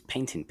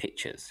painting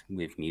pictures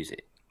with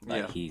music.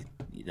 Like you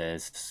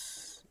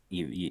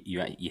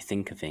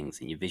think of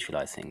things and you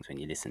visualize things when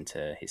you listen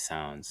to his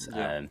sounds.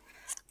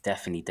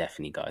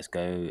 Definitely, guys,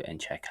 go and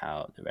check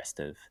out the rest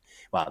of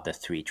the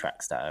 3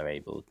 tracks that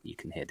you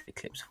can hear the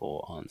clips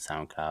for on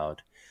SoundCloud.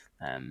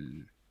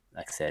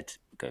 Like I said,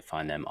 go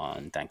find them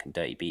on Dank and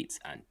Dirty Beats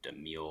and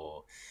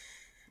Demure.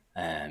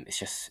 It's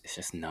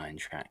just 9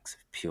 tracks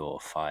of pure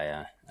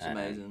fire. It's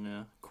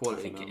amazing,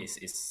 quality. I think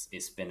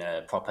it's been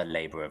a proper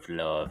labour of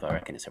love. I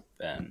reckon it's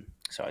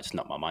sorry, I just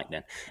knocked my mic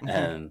then.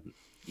 I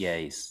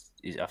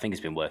think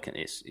he's been working.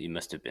 It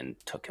must have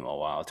took him a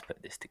while to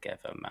put this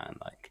together, man.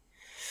 Like,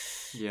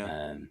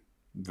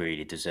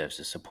 really deserves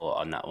the support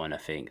on that one, I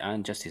think,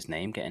 and just his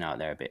name getting out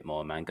there a bit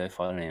more, man. Go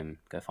follow him.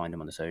 Go find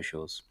him on the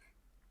socials.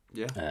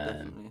 Yeah,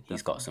 definitely.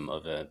 He's got some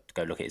other.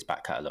 Go look at his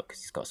back catalogue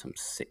because he's got some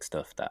sick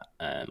stuff that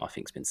I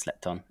think's been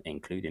slept on,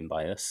 including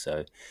by us.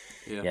 So,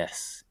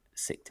 yes,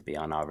 sick to be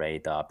on our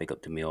radar. Big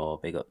up Demure.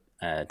 Big up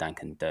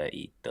Dank and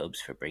Dirty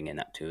Dubs for bringing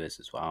that to us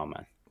as well,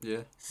 man.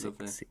 Yeah, sick,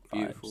 lovely. Sick vibes.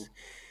 Beautiful.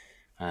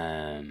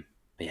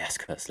 But yes,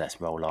 Chris,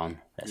 let's roll on.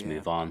 Let's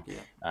move on.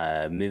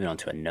 Yeah. Moving on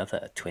to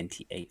another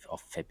 28th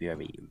of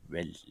February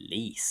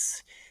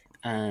release.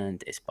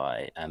 And it's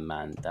by a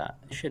man that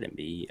shouldn't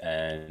be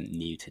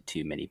new to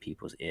too many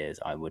people's ears,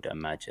 I would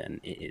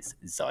imagine. It is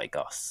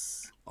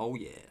Zygos. Oh,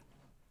 yeah.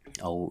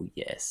 Oh,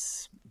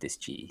 yes. This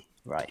G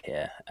right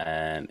here.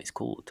 It's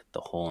called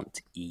The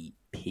Haunt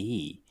EP.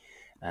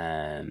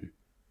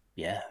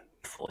 Yeah,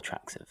 4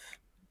 tracks of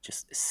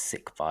just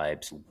sick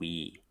vibes.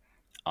 We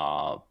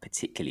are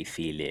particularly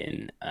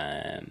feeling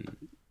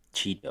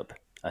Chi Dub.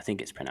 I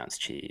think it's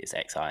pronounced Chi. It's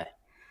XI.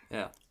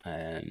 Yeah.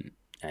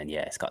 And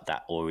yeah, it's got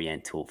that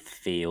Oriental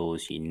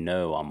feels. You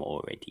know, I'm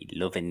already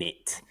loving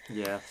it.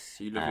 Yes,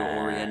 you love your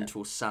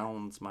Oriental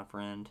sounds, my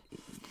friend.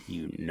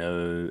 You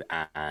know,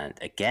 and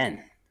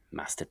again,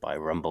 mastered by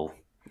Rumble.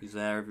 He's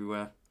there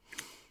everywhere.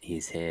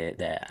 He's here,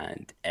 there,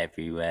 and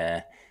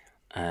everywhere.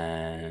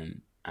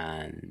 And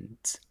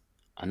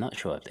I'm not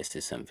sure if this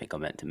is something I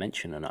meant to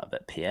mention or not,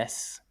 but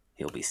P.S.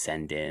 he'll be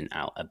sending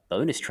out a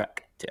bonus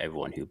track to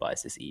everyone who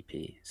buys this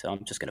EP. So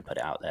I'm just going to put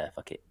it out there.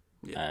 Fuck it.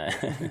 Yeah.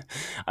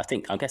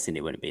 I'm guessing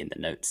it wouldn't be in the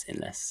notes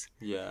unless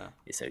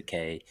it's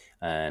okay.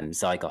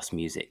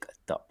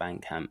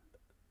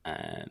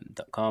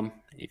 Zygosmusic.bandcamp.com.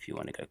 If you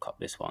want to go cop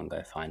this one,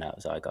 go find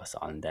out Zygos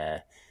on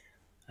there.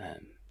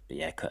 But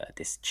yeah,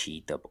 this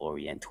Chi Dub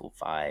Oriental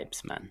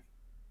vibes, man.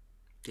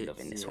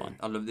 Loving this one.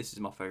 I love this. Is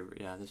my favorite.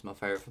 Yeah, this is my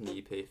favorite from the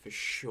EP for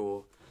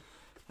sure.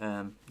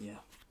 Yeah.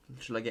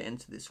 Shall I get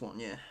into this one?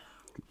 Yeah.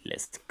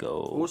 Let's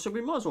go. Also,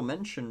 we might as well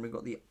mention we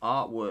got the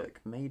artwork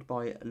made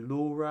by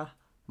Laura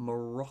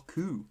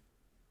Morocco.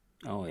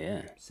 Oh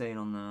yeah. Saying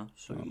on there.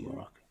 So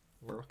Morocco.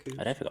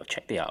 I don't think I've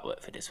checked the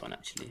artwork for this one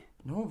actually.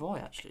 Nor have I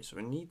actually. So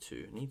I need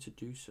to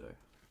do so.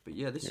 But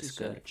yeah, this is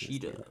Chi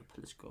Dub.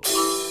 Let's go.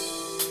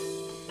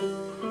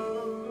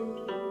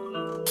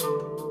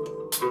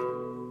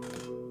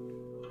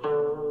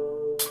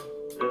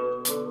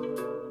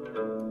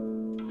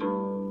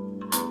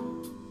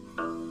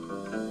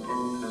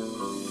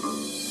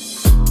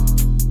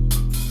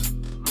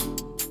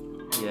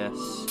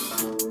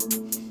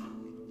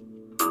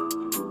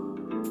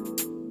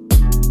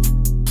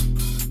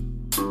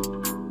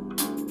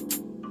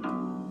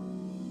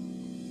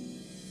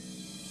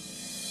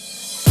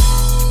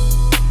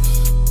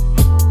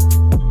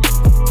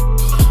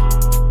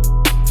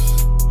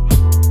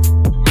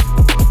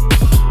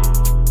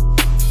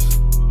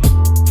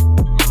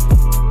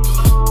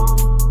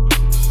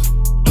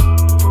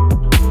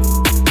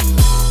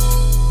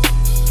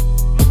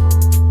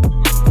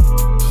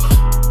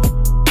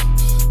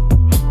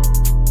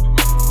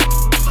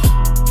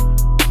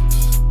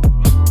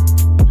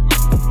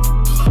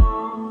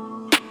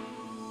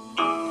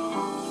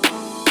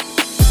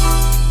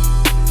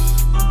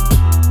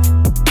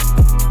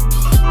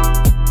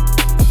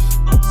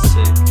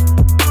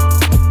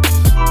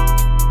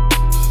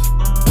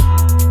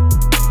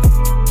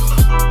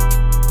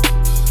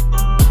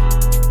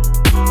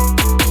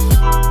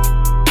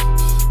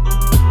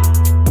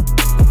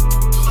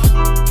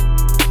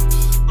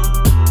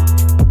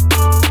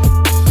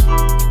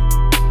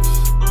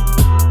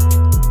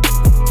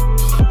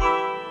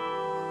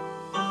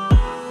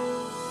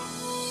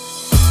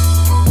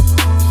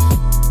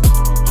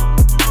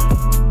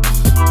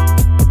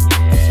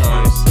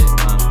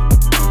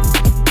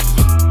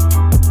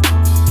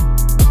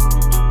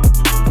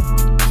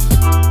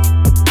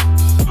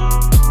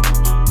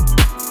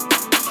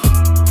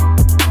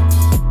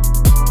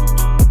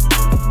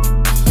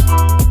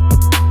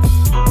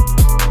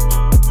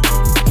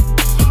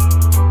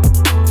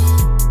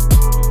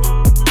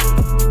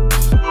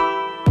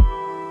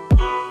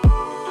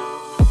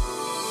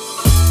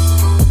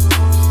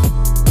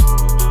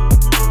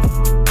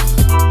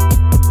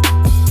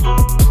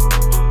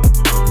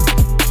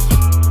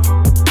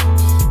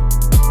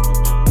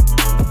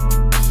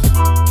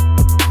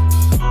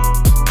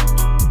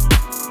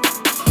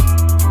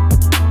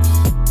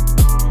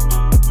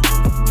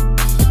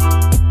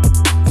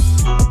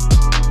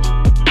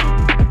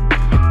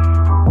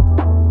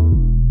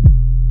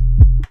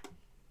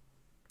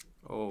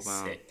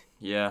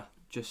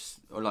 Just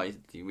like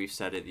we've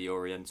said it, the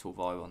Oriental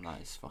vibe on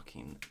that is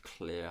fucking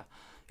clear.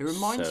 It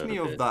reminds me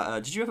of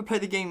that. Did you ever play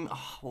the game?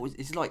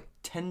 It's like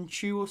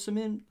Tenchu or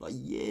something, like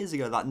years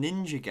ago. That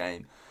ninja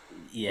game.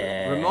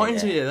 Yeah. It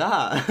reminds me of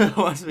that.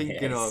 I was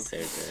thinking of. So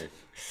good.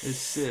 It's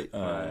sick.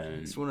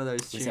 It's one of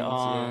those tunes. Was it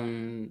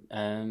on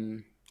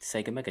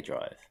Sega Mega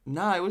Drive?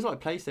 No, it was like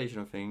PlayStation,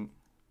 I think.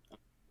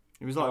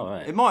 It was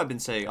like it might have been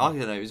Sega. I don't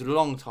know. It was a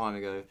long time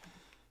ago.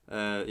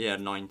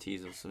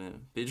 90s or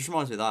something. But it just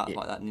reminds me of that,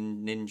 like that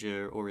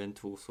ninja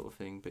Oriental sort of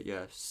thing. But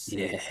yeah,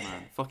 sick,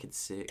 man. Fucking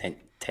sick.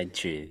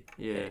 Tenchu.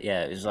 Yeah.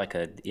 Yeah, it was like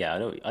I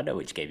know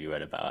which game you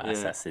read about.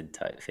 Assassin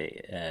type thing,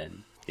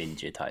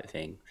 ninja type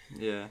thing.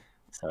 Yeah.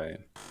 So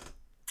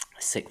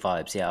sick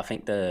vibes. Yeah, I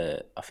think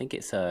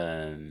it's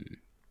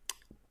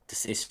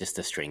it's just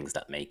the strings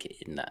that make it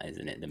in that,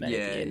 isn't it? The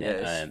melody in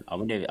it. I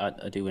wonder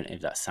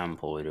if that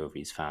sample or if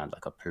he's found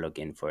like a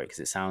plug-in for it, because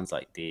it sounds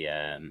like the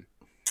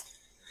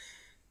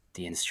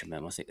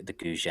instrument, what's it, the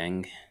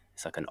guzheng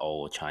It's like an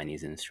old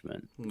Chinese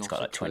instrument. It's Not got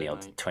a like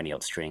clue, 20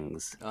 odd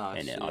strings I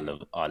in it.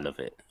 see. I love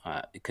it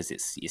because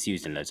it's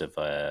used in loads of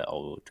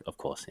old, of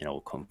course, in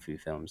old kung fu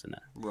films and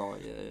that.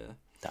 Right, yeah.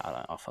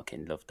 That I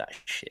fucking love that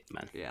shit,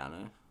 man. Yeah, I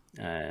know.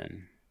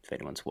 If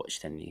anyone's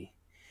watched any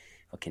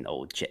fucking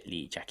old Jet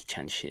Li, Jackie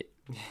Chan shit,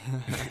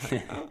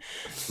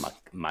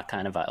 my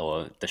kind of,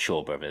 or the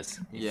Shaw Brothers.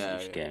 If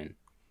you're going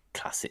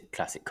classic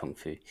kung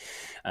fu.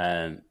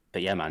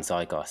 But yeah, man,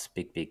 Zygos,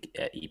 big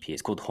EP.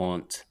 It's called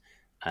Haunt.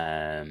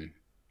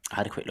 I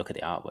had a quick look at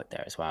the artwork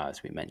there as well,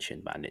 as we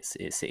mentioned, man.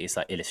 It's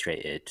like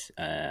illustrated,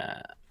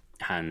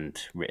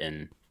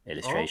 handwritten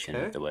illustration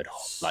of the word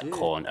like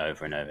corn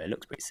over and over. It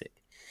looks pretty sick.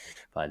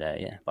 By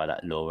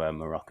that Laura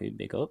Morocco,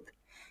 big up.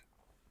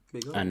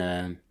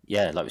 And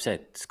like we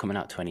said, it's coming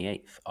out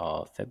 28th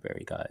of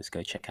February, guys.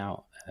 Go check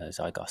out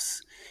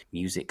Zygos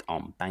music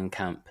on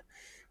Bandcamp.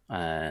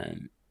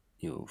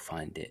 You'll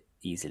find it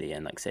easily.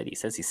 And like I said, he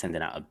says he's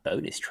sending out a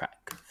bonus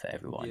track for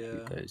everyone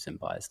who goes and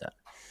buys that.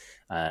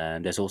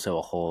 There's also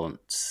a Haunt.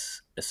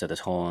 So there's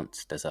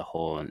Haunt. There's a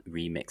Haunt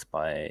remix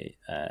by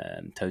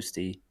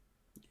Toasty.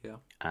 Yeah.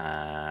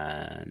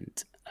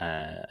 And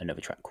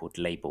another track called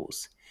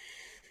Labels.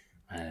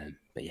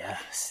 But yeah,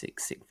 sick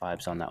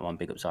vibes on that one.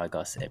 Big up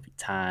Zygos every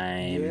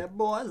time. Yeah,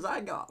 boy,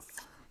 Zygos.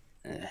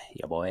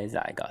 Your boy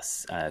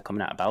Zygos.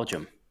 Coming out of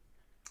Belgium.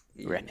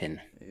 Repping.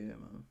 Yeah,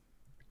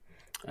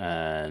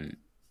 man.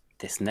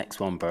 This next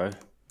one, bro.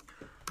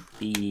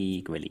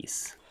 Big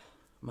release.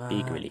 Man,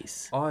 big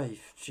release.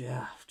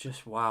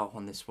 Just wow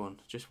on this one.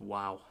 Just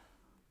wow.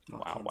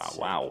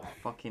 Wow.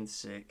 Fucking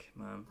sick,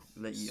 man.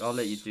 I'll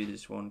let you do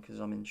this one because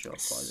I'm in shock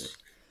by this.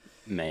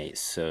 Mate,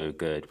 so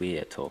good. We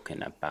are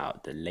talking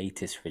about the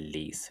latest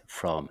release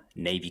from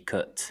Navy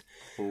Cut.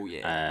 Oh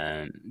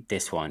yeah.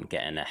 This one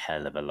getting a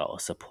hell of a lot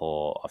of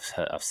support.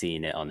 I've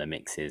seen it on the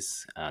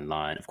mixes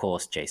online. Of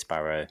course, Jay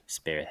Sparrow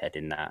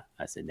spearheading that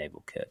as the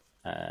Naval Cut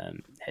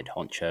head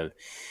honcho.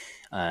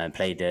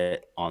 Played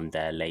it on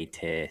their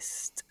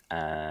latest,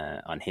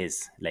 on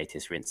his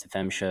latest Rinse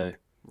FM show,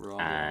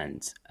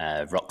 and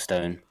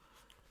Rockstone.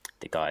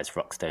 The guys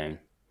Rockstone.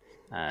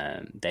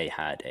 They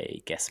had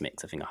a guest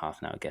mix, I think a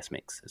half an hour guest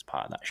mix as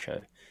part of that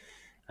show.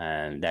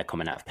 They're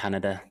coming out of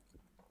Canada.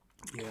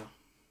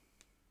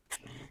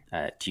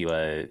 Yeah.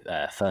 Duo,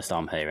 first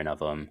time hearing of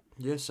them.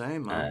 Yeah,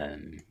 same,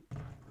 man.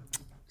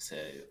 So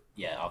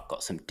yeah, I've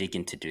got some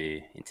digging to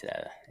do into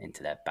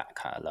their back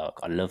catalogue.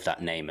 I love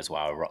that name as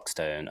well,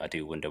 Rockstone. I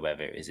do wonder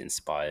whether it is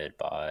inspired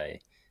by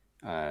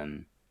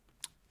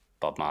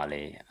Bob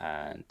Marley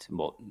and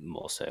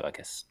more so, I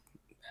guess,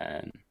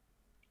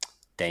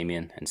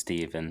 Damien and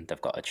Steven.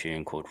 They've got a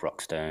tune called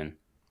Rockstone.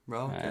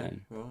 Right.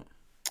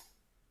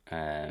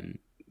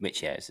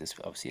 Which is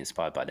obviously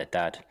inspired by their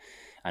dad.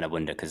 And I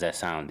wonder, because their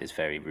sound is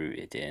very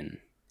rooted in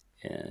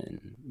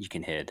you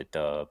can hear the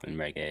dub and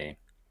reggae,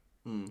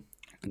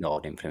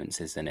 old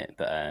influences in it.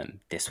 But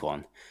this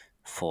one,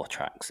 4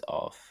 tracks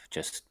of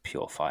just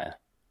pure fire.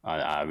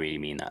 I really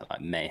mean that,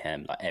 like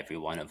mayhem. Like every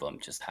one of them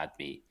just had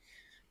me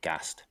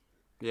gassed.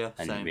 Yeah,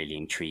 and same. Really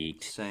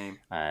intrigued. Same.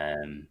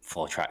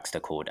 4 tracks.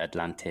 They're called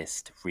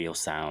Atlantis, Real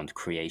Sound,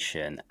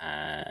 Creation,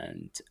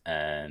 and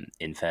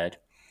Infed,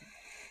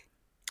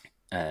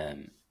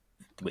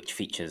 which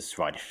features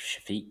Ryder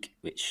Shafiq,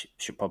 which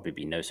should probably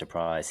be no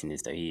surprise, seeing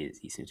as though he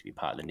seems to be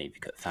part of the Navy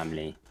Cut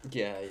family.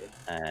 Yeah.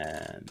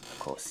 Of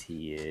course,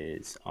 he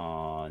is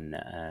on.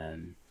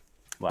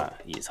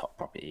 He is Hot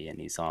Property, and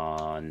he's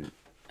on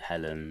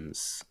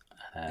Helen's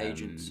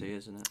Agency,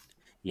 isn't it?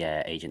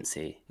 Yeah,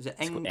 Agency. Is it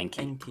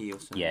Enki or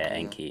something? Yeah,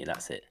 Enki,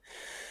 that's it.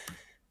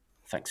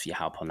 Thanks for your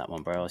help on that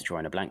one, bro. I was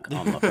drawing a blank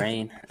on my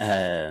brain.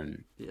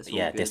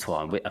 This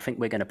one. I think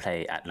we're going to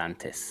play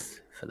Atlantis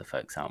for the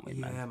folks, aren't we,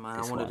 man? Yeah, man.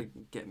 I wanted to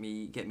get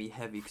me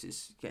heavy because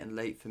it's getting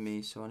late for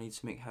me, so I need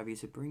something heavy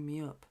to bring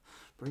me up.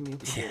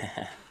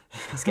 Yeah.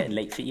 It's getting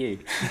late for you.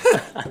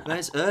 Man,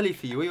 it's early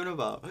for you. What are you on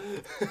about?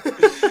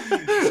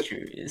 It's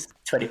true. It's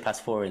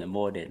 4:20 in the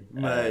morning.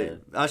 Mate,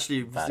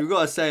 actually, we've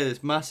got to say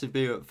this massive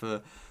big up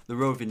for the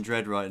Roving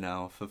Dread right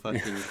now for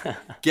fucking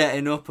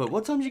getting up at...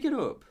 What time did you get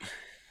up?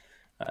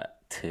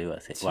 2, I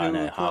think. 2 well,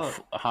 no,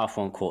 o'clock. half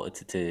 1, quarter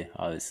to 2.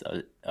 I was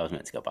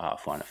meant to go by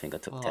 1:30. I think I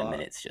took 10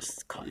 minutes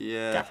just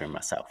gathering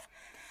myself.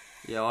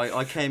 Yeah,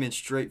 I came in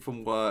straight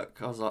from work.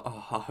 I was like, I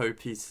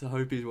hope he's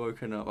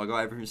woken up. I got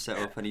everything set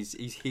up and he's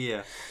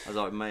here. I was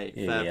like, mate,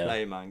 fair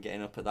play, man.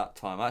 Getting up at that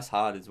time, that's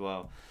hard as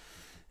well.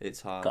 It's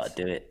hard. Got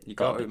to do it. You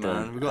got it,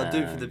 man. We got to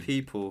do it for the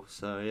people.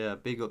 So yeah,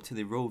 big up to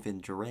the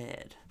Roving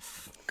Dread.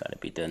 Got to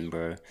be done,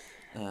 bro.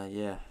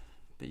 Yeah.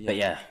 But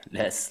yeah,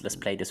 let's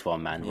play this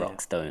one, man. Yeah.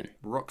 Rockstone.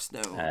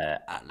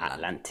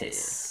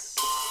 Atlantis.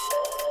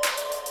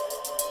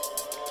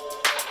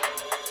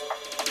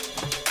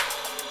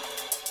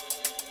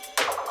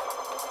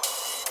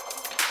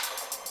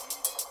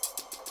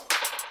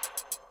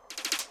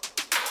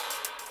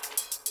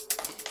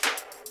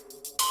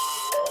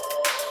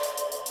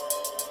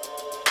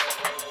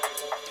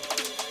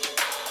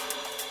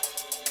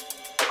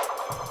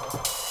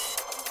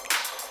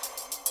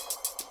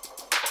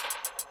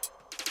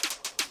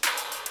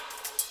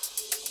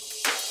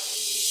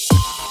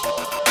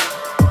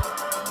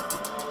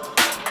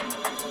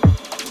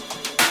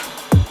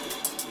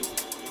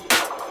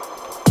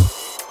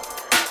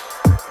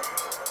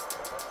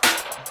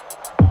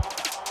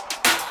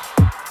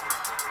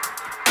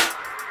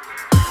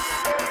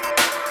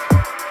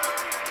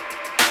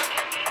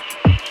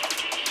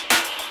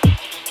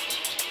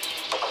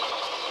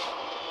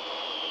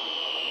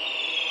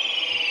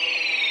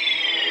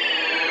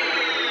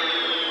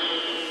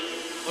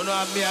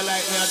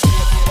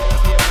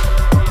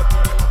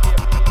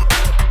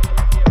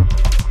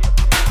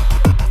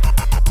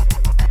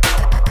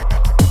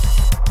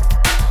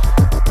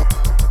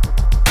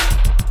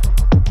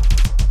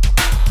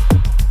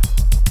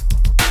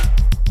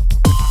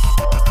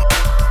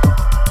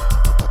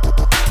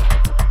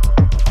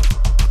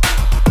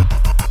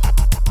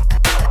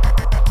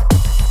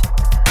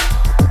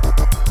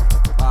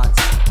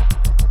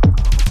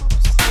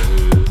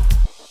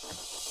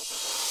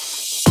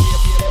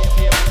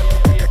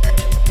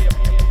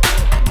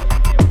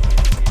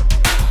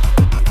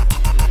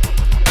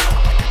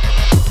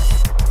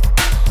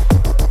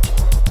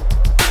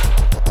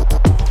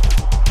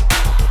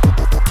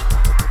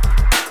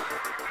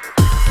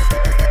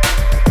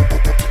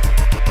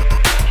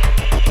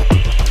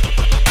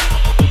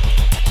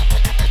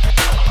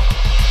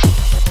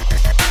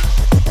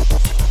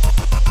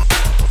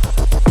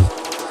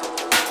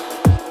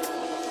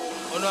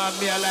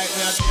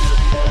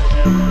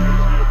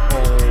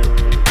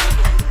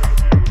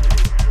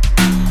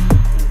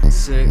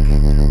 Sick.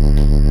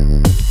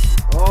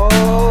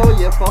 Oh,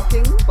 you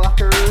fucking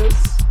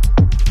fuckers.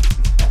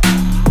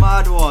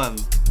 Mad one.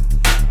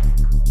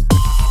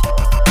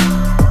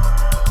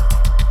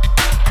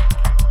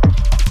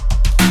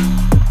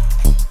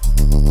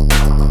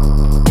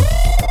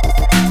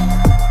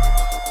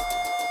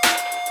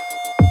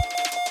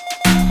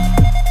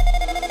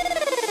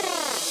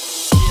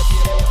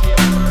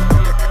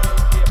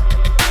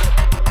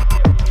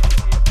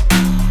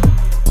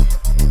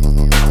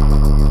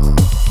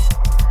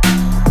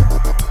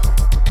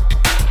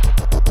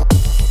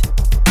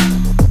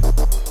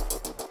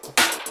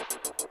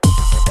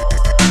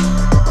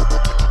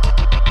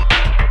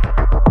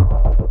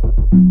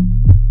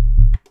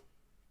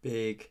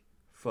 Big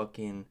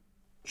fucking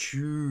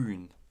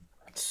tune.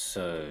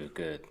 So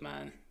good,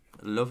 man.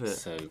 Love it.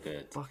 So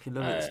good. Fucking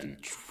love it.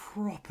 It's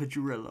proper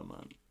driller,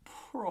 man.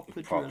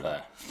 Proper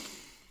driller.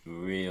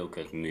 Real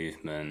good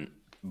movement.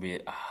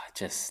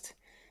 Just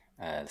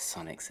the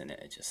sonics in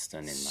it are just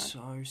stunning, man.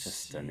 So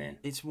just stunning.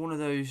 It's one of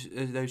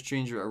those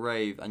tunes you're at a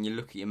rave and you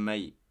look at your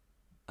mate,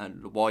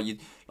 and while you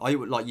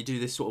do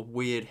this sort of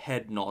weird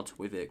head nod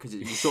with it because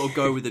you sort of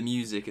go with the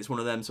music. It's one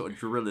of them sort of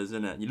drillers,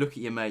 isn't it? And you look at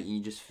your mate and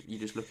you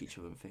just look at each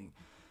other and think,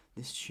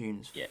 this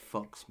tune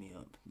fucks me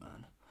up,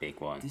 man. Big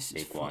one.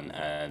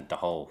 The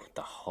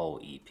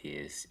whole EP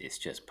is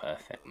just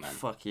perfect, man.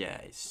 Fuck yeah,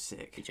 it's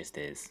sick. It just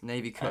is.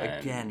 Navy Cut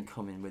again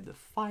coming with the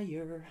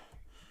fire.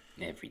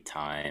 Every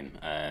time.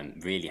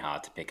 Really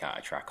hard to pick out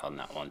a track on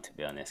that one, to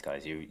be honest,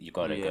 guys. You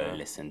got to go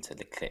listen to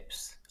the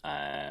clips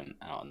out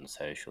on the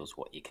socials,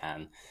 what you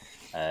can.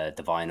 The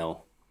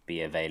vinyl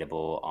be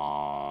available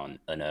on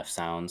Unearth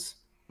Sounds.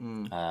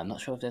 I'm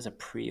not sure if there's a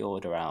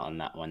pre-order out on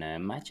that one. I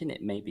imagine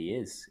it maybe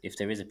is. If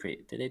there is a do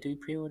they do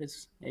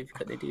pre-orders? Maybe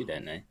they do,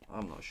 don't they?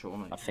 I'm not sure,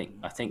 mate.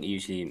 I think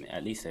usually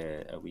at least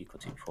a week or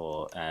two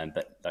before.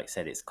 But like I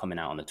said, it's coming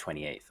out on the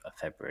 28th of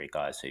February,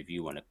 guys. So if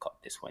you want to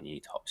cop this one, you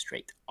need to hop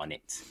straight on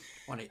it.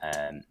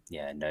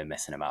 No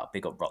messing about.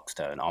 Big up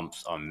Rockstone.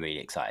 I'm really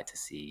excited to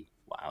see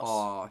what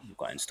else you've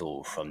got in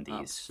store from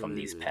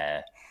these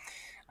pair.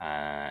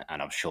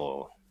 And I'm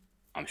sure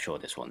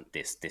this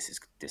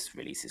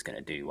release is going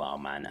to do well,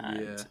 man.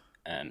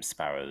 And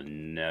Sparrow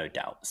no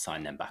doubt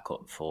sign them back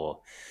up for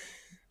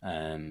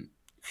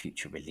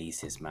future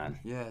releases, man.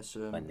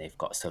 When they've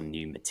got some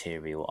new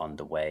material on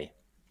the way.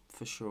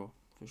 For sure.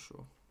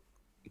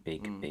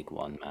 Big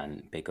one,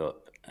 man. Big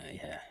up.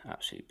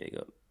 Absolutely big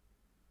up.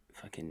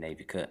 Fucking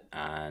Navy Cut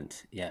and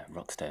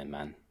Rockstone,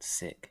 man.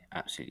 Sick,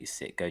 absolutely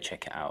sick. Go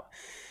check it out.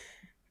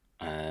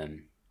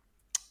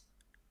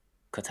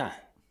 Kota,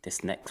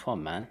 this next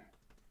one, man.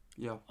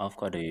 Yeah.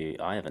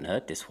 I haven't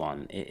heard this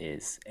one. It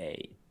is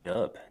a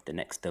dub. The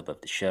next dub of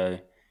the show.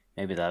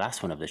 Maybe the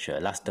last one of the show.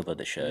 Last dub of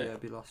the show. Yeah, it'll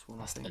be last one,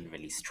 last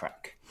unreleased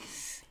track.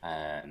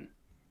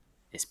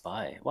 It's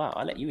by... Wow,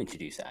 I'll let you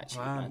introduce it,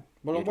 actually, man.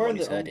 Well,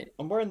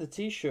 I'm wearing the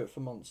T-shirt for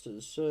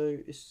Monsters, so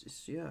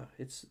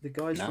it's the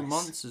guys from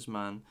Monsters,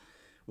 man.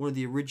 One of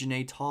the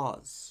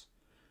originators.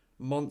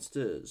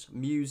 Monsters,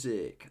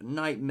 Music,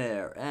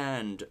 Nightmare,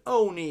 and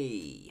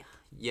Oni.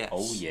 Yes.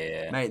 Oh,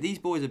 yeah. Mate, these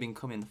boys have been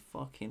coming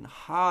fucking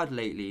hard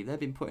lately. They've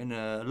been putting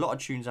a lot of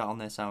tunes out on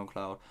their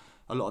SoundCloud.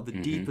 A lot of the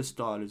deeper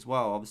style as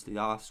well, obviously,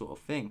 our sort of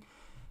thing.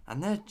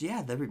 And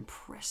they're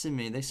impressing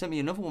me. They sent me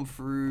another one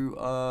through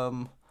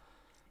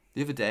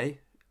the other day.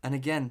 And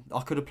again,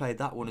 I could have played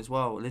that one as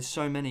well. There's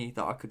so many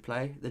that I could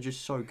play. They're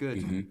just so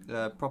good.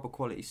 Proper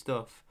quality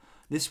stuff.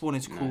 This one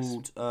is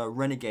called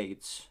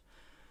Renegades.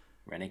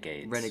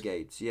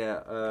 Renegades,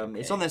 yeah.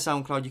 It's on their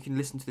SoundCloud. You can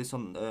listen to this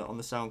on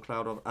the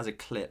SoundCloud as a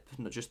clip,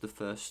 not just the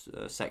first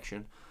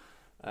section.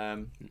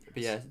 But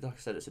yeah, like I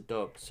said, it's a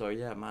dub. So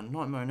yeah, man,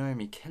 Nightmare and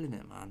Naomi killing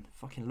it, man.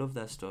 Fucking love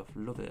their stuff.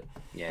 Love it.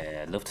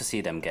 Yeah, love to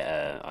see them get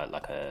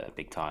a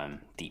big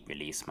time deep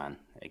release, man.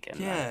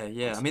 Again.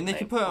 Yeah. I mean, they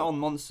can put it on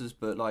Monsters,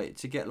 but like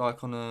to get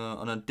like on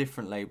a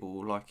different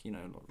label, like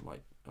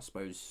like I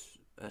suppose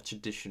a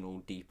traditional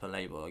deeper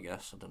label, I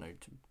guess. I don't know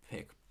to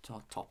pick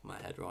top of my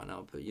head right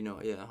now, but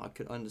I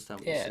could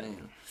understand what you're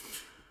saying.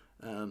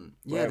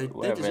 Yeah, they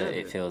wherever deserve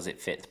it feels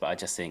it fits. But I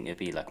just think it'd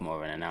be like more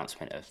of an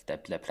announcement of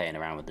they're playing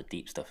around with the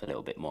deep stuff a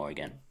little bit more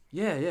again.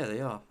 Yeah,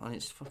 they are, and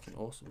it's fucking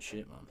awesome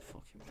shit, man.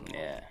 Fucking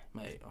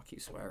mate. I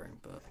keep swearing,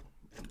 but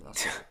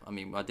I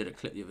mean, I did a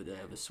clip the other day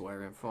of us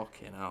swearing.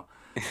 Fucking hell.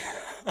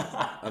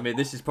 I mean,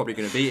 this is probably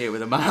gonna beat it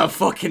with the amount of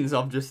fuckings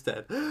I've just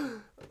said.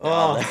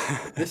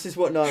 Oh, this is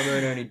what Nightmare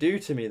and Only do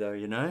to me, though.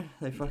 You know,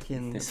 they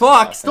fucking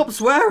stop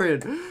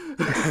swearing.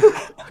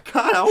 I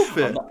can't help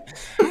it.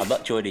 I'm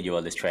not joining you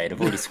on this trade.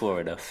 I've already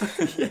swore enough.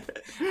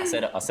 I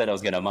said I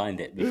was gonna mind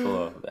it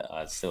before, but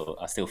I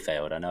still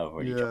failed. I know I've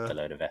already dropped a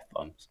load of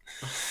F-bombs.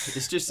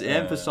 It's just it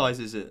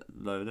emphasizes it,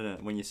 though, doesn't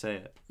it? When you say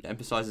it, it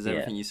emphasizes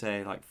everything you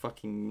say. Like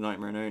fucking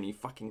Nightmare and Only,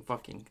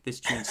 fucking. This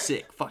tune's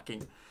sick,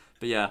 fucking.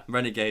 But yeah,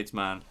 Renegades,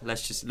 man.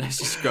 Let's just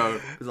go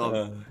because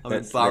I'm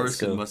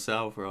embarrassing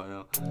myself right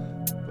now.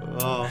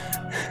 Oh.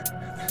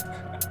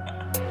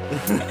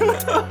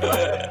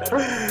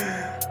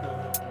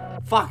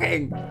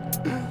 Fucking.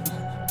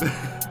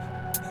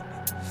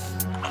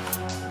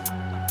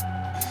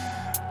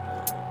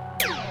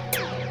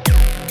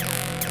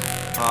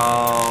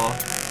 Oh.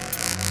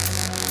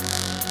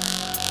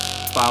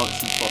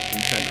 Bouncy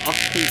fucking trend. I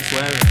keep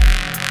swearing.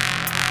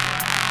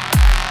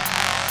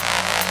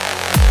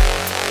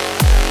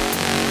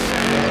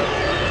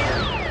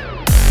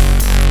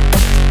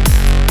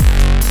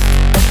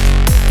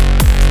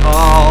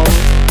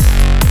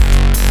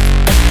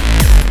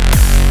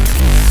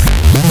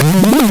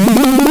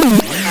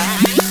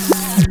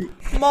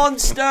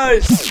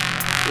 Monsters!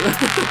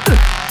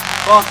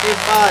 Fucking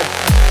bad.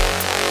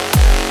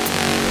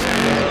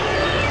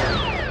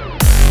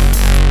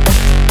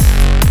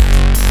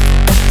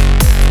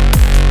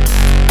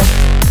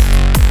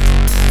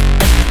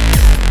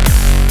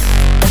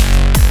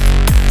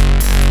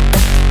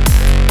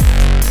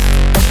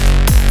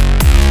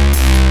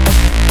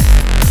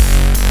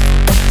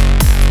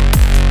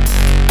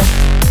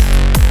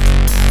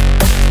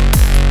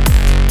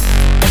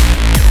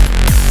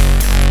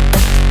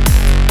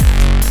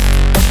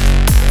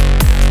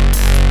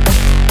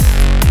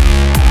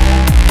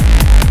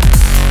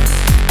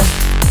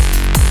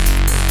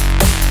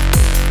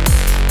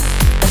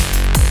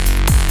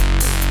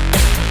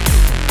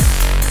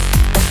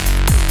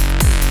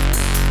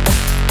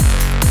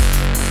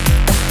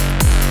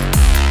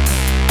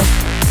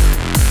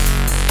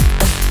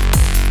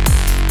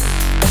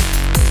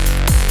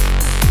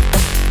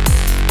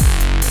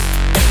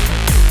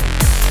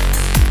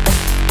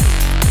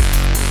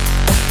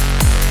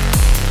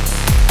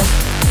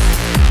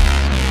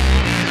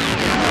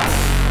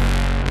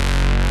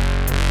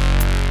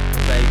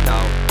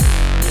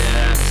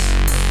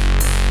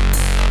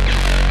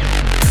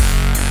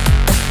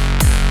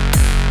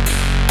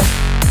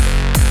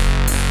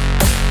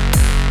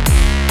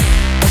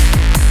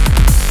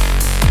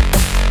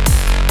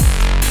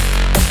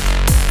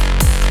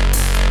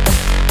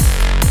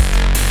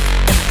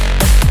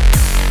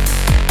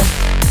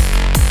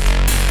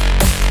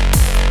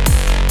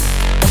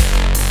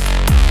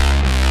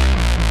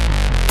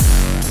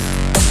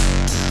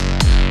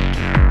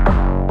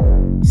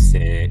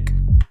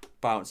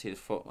 Bouncy as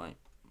fuck, mate.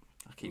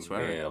 I keep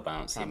swearing. Real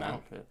bouncy, man.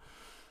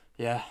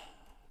 Yeah,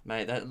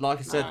 mate. Like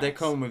I said, they're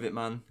coming with it,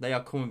 man. They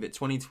are coming with it.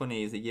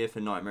 2020 is the year for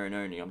Nightmare and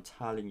Only. I'm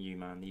telling you,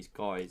 man. These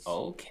guys.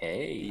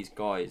 Okay. These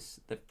guys,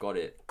 they've got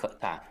it.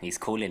 Cut that. He's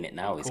calling it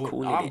now.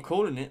 I'm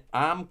calling it.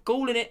 I'm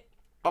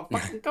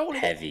fucking calling it.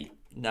 Heavy.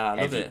 Nah,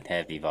 I love it.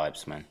 Heavy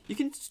vibes, man. You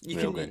can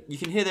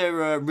hear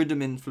their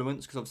rhythm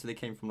influence because obviously they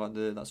came from like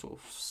that sort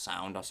of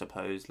sound, I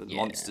suppose, the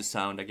monster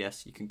sound, I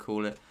guess you can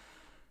call it.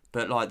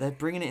 But like they're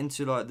bringing it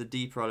into like the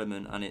deeper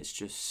element, and it's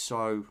just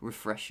so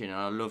refreshing. And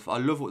I love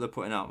what they're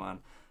putting out, man.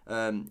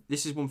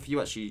 This is one for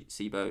you actually,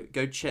 Sibo.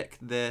 Go check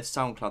their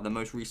SoundCloud, the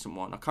most recent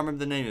one. I can't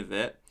remember the name of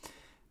it.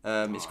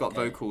 It's got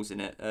vocals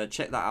in it.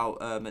 Check that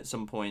out at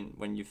some point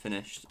when you've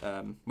finished.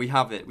 We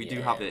have it. We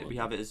do have it. We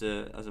have it as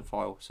a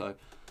file. So,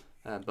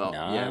 but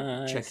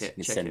nice. Check it.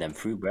 You send them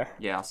through, bruh.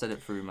 Yeah, I'll send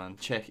it through, man.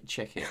 Check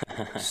it.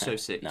 So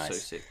sick. Nice. So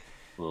sick.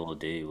 Will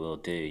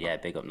do. Yeah,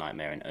 big up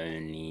Nightmare and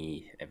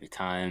Only every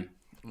time.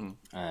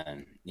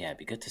 Yeah, it'd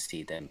be good to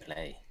see them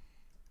play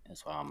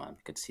as well, man.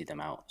 Good to see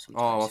them out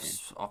sometime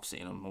soon. I've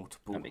seen them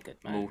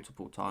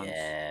multiple times.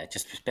 Yeah,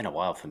 it's been a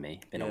while for me.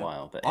 A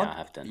while, but I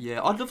have done.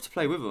 Yeah, I'd love to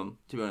play with them.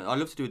 To be honest, I'd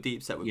love to do a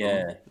deep set with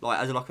them.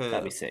 Like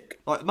that'd be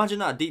sick. Like imagine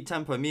that deep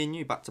tempo, me and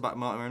you back to back,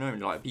 Martin and Owen.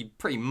 Like it'd be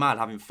pretty mad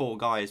having 4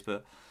 guys,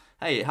 but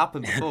hey, it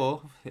happened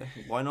before.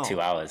 Why not? 2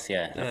 hours,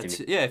 yeah.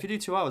 If you do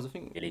 2 hours, I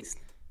think at least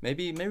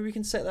maybe we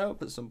can set that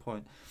up at some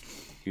point.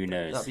 Who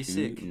knows? That'd be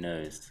sick. Who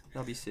knows?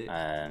 That'd be sick.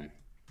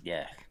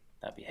 Yeah,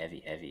 that'd be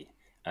heavy.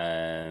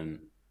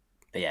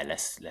 But yeah,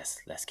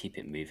 let's keep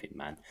it moving,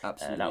 man.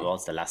 Absolutely. That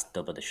was the last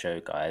dub of the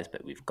show, guys.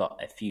 But we've got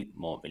a few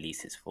more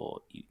releases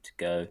for you to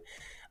go.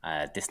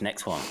 This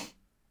next one,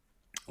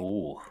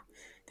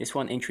 this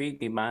one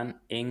intrigued me, man.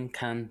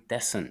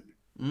 Incandescent.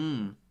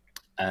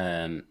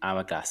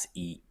 Hourglass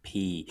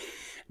EP,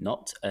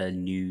 not a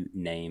new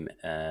name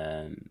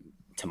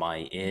to to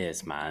my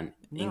ears, man.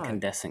 No.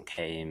 Incandescent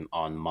came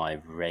on my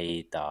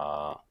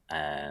radar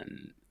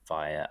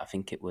via, I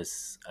think it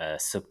was a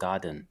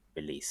Subgarden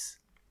release.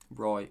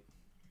 Right.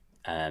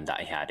 That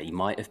he had. He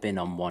might have been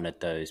on one of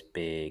those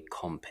big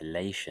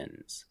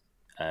compilations,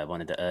 one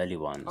of the early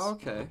ones.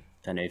 Okay.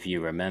 Don't know if you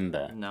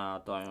remember.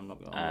 Nah, I'm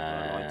not gonna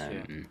lie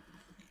to you.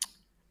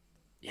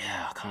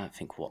 Yeah, I can't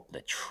think what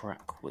the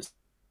track was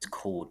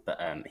called, but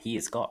he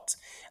has got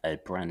a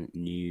brand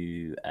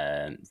new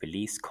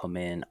release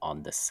coming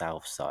on the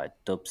South Side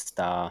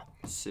Dubstar.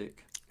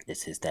 Sick.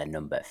 This is their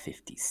number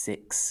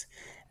 56.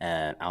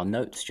 Our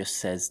notes just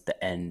says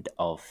the end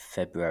of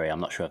February. I'm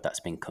not sure if that's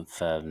been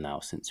confirmed now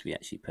since we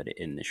actually put it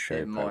in the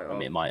show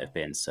program. It might have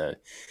been. So,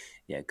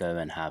 yeah, go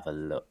and have a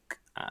look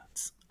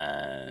at.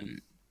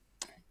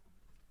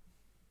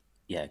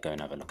 Go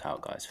and have a look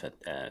out, guys, for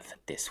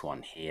this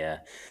one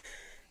here.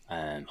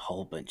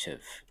 Whole bunch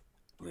of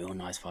real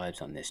nice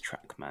vibes on this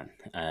track, man.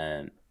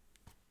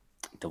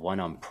 The one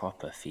I'm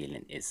proper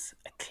feeling is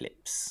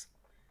Eclipse.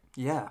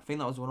 Yeah, I think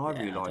that was one I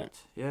really liked.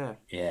 Yeah.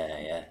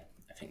 Yeah.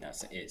 I think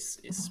that's it's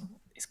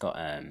got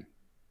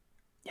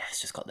it's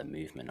just got the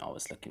movement I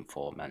was looking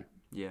for, man.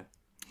 Yeah.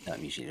 That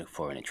I'm usually looking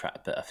for in a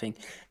track, but I think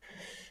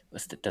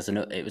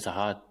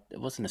it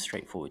wasn't a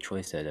straightforward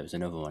choice though. There was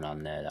another one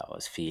on there that I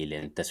was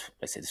feeling.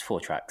 There's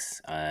 4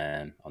 tracks.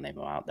 I'll name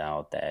them out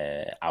now.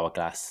 There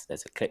Hourglass,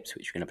 there's Eclipse,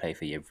 which we're gonna play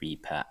for you,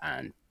 Reaper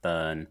and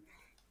Burn.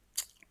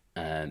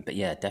 But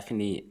yeah,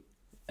 definitely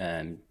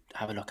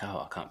have a look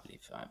out. I can't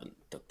believe I haven't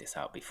dug this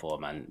out before,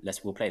 man.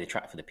 We'll play the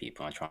track for the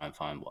people and try and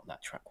find what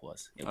that track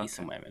was. It'll be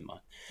somewhere in my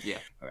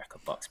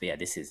record box. But yeah,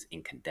 this is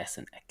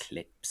Incandescent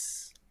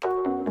Eclipse.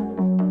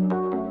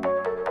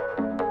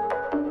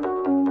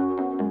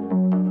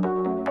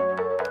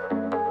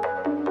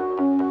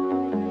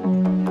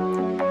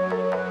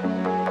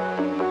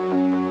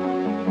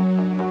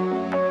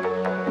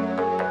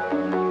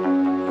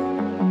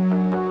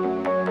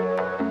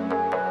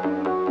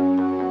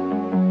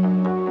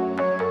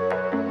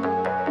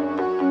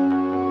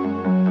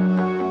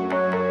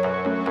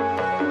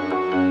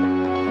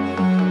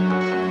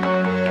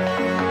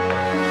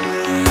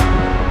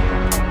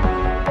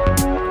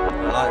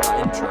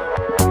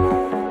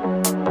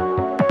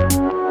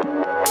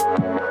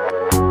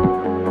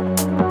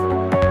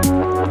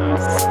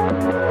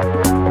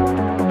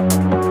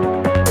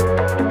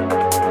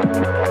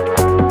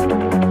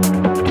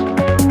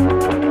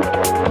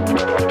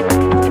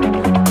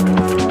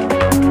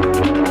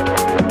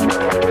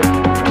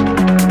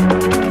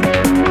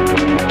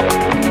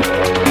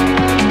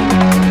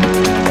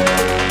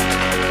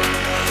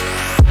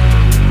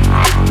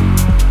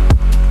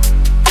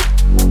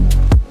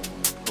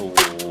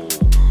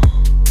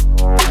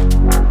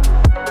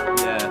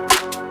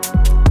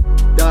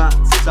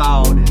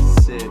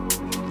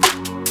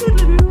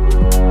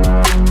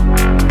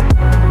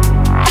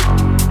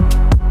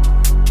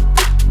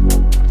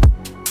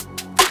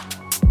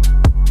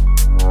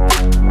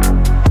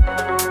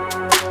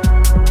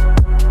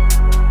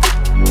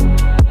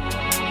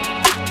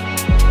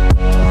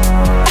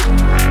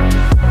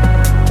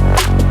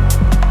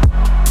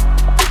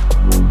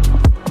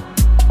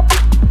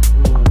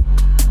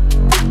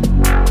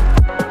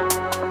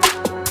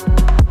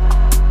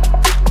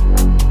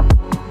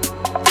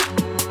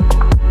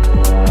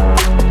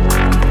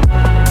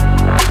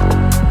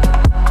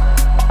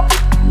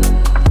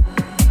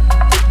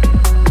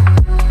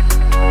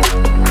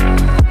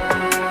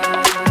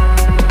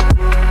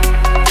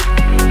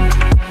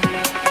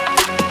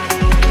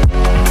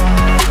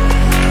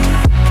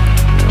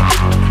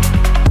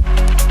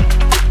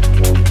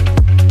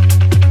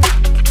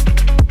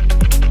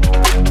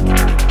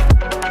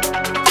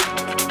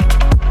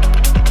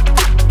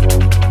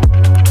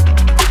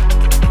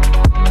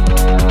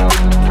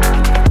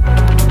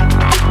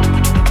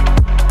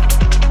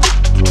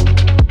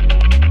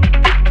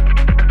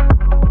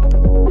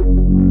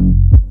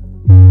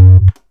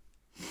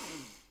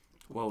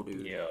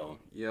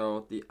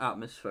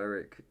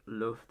 Atmospheric.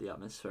 Love the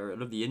atmospheric.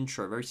 Love the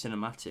intro. Very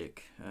cinematic.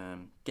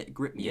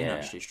 Gripped me in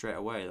actually straight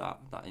away.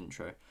 That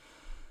intro.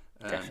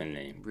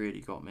 Definitely.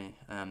 Really got me.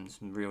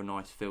 Some real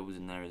nice fills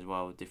in there as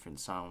well. Different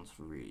sounds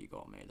really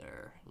got me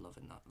there.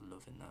 Loving that.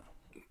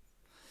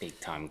 Big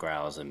time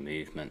growls and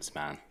movements,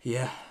 man.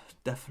 Yeah,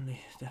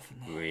 definitely.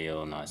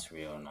 Real nice.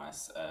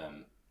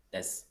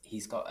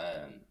 He's got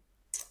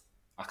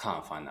I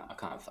can't find that.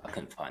 I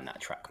couldn't find that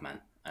track,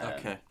 man.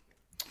 Okay.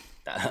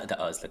 That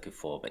I was looking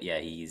for, but yeah,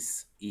 I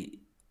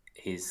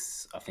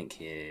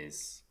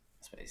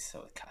suppose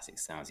sort of classic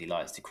sounds. He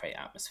likes to create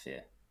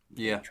atmosphere.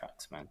 Yeah.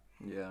 Tracks, man.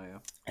 Yeah.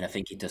 And I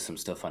think he does some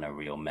stuff on a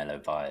real mellow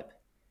vibe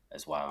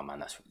as well,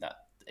 man.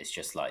 It's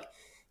just like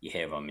you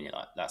hear him and you're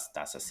like,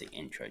 that's a sick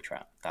intro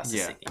track. That's a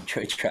sick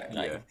intro track.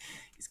 Like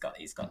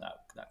he's got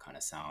that kind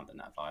of sound and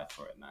that vibe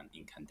for it, man.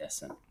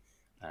 Incandescent.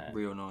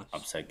 Real nice.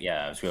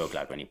 I was real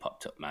glad when he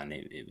popped up, man.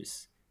 It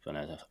was when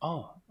I was like,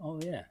 oh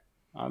yeah.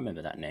 I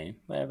remember that name.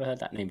 Where have I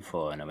heard that name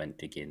before? And I went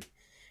digging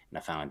and I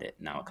found it.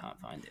 Now I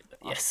can't find it, but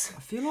yes. I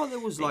feel like there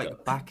was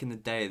back in the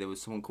day, there was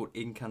someone called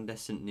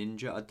Incandescent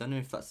Ninja. I don't know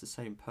if that's the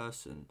same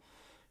person,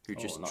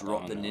 who just not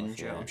dropped the that I know of,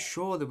 ninja. yeah. I'm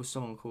sure there was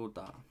someone called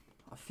that.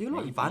 I feel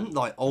like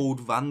Maybe.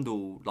 old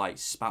Vandal, like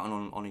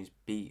spouting on his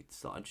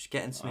beats. Like just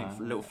getting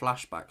something little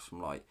flashbacks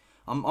from like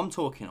I'm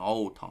talking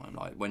old time,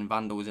 like when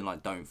Vandal was in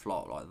like Don't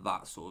Flop, like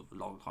that sort of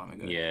long time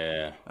ago.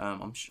 Yeah.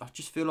 I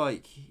just feel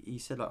like he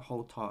said like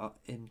hold tight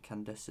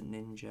incandescent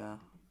ninja.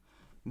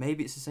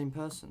 Maybe it's the same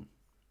person.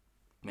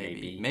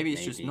 Maybe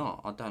it's just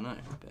not. I don't know.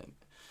 But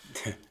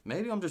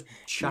maybe I'm just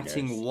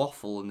chatting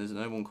waffle and there's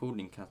no one called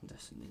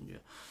Incandescent Ninja.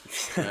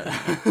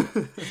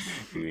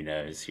 Who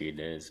knows?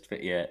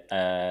 But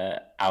yeah,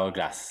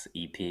 Hourglass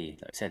EP.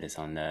 Like I said, it's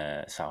on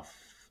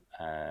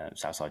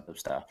Southside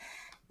Dubstar.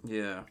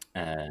 Yeah.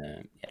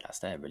 Yeah, that's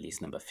their release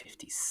number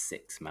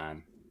 56,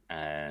 man.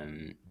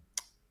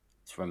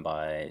 It's run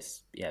by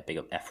big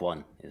up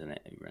F1, isn't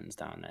it? It runs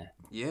down there.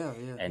 Yeah.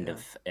 End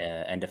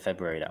of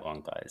February, that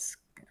one, guys.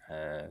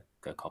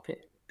 Go cop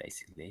it.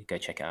 Basically, go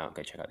check it out.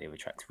 Go check out the other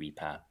tracks: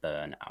 Reaper,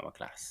 Burn,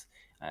 Hourglass.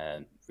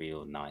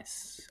 Real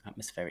nice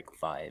atmospheric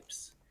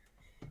vibes.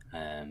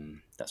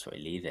 That's where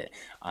we leave it.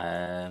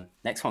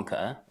 Next one,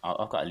 Cutter.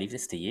 I've got to leave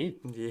this to you.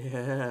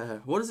 Yeah.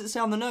 What does it say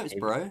on the notes,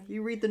 bro?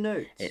 You read the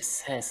notes. It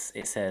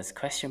says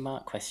question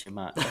mark, question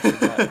mark,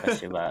 question mark,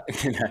 question mark.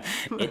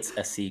 It's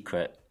a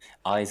secret.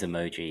 Eyes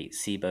emoji.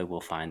 Sibo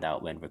will find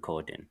out when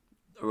recording.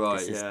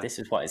 Right, This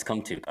is what it's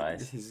come to,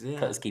 guys.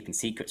 Cutter's keeping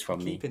secrets from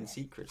me. Keeping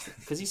secrets.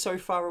 Because he's so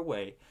far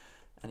away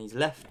and he's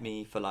left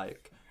me for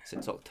like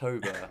since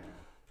October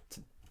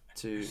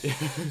to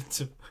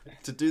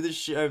do this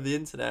shit over the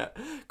internet,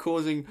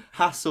 causing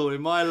hassle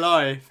in my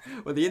life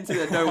where the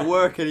internet don't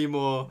work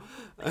anymore.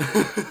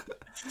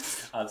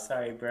 I'm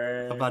sorry,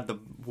 bro. I've had the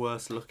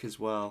worst luck as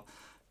well.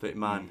 But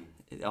man,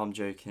 I'm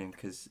joking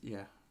because,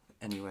 yeah.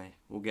 Anyway,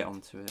 we'll get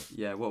on to it.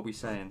 Yeah, what are we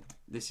saying?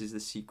 This is the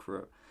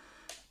secret.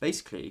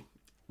 Basically,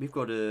 we've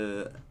got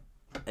a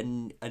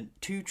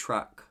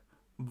 2-track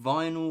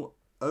vinyl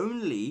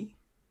only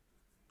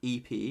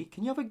EP.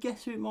 Can you have a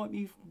guess who it might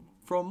be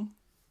from,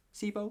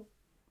 Sibo?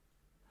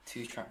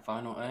 2-track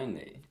vinyl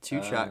only.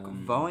 2-track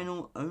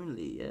vinyl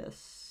only.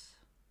 Yes.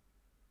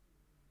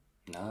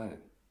 No.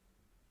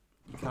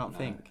 You can't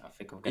think. I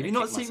think I'm Have gonna you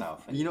not kick seen?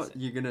 myself.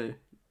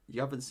 You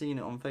haven't seen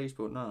it on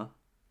Facebook, nah.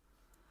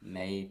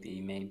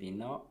 Maybe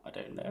not. I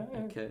don't know.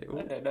 Okay.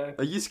 I don't know.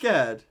 Are you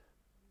scared?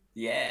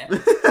 Yeah.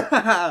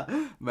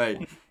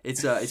 Mate,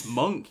 it's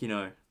Monk, you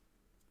know.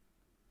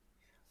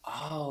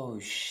 Oh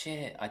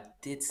shit! I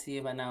did see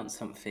him announce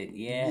something.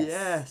 Yes.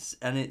 Yes,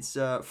 and it's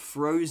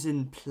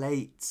Frozen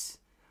Plate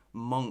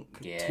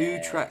Monk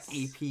 2-track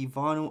EP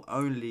vinyl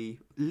only,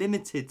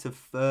 limited to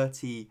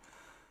 30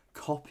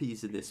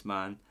 copies of this,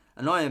 man.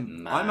 And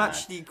I'm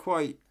actually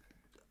quite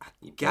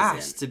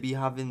gassed to be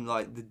having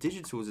like the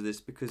digitals of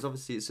this because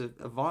obviously it's a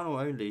vinyl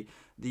only.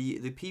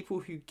 The people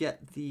who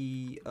get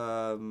the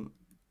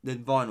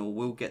vinyl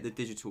will get the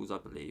digitals, I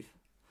believe.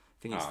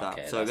 I think it's that.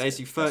 Okay, so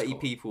basically 30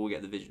 people will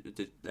get the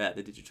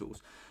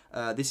digitals.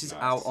 This is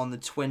out on the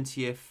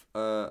 20th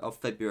of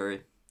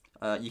February.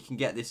 You can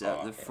get this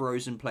at the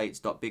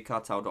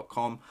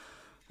frozenplates.bigcartel.com.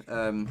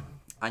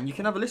 And you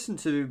can have a listen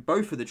to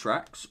both of the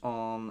tracks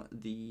on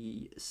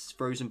the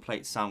Frozen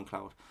Plates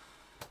SoundCloud.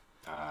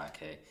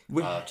 Okay.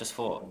 Just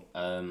thought,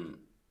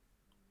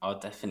 I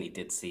definitely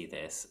did see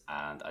this,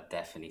 and I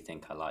definitely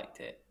think I liked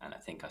it, and I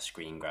think I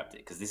screen grabbed it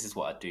because this is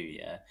what I do.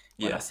 Yeah.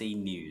 When I see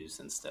news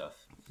and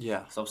stuff. Yeah.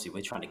 Because obviously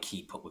we're trying to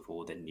keep up with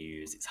all the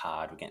news. It's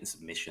hard. We're getting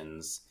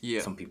submissions.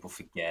 Yeah. Some people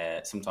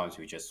forget. Sometimes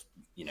we just,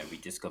 we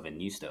discover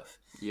new stuff.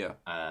 Yeah.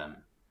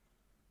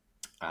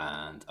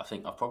 And I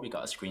think I've probably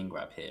got a screen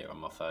grab here on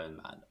my phone,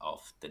 man,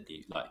 of the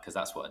new, because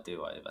that's what I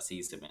do. If I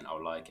see something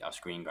I'll like it, I'll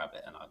screen grab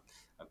it, and I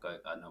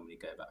normally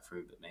go back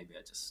through, but maybe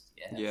I just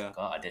I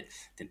forgot. I didn't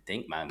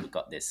think, man, we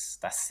got this.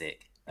 That's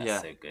sick.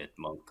 That's so good,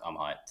 Monk. I'm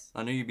hyped.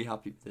 I knew you'd be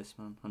happy with this,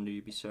 man. I knew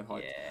you'd be so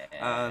hyped.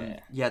 By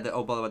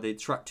the way, the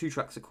 2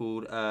 tracks are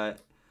called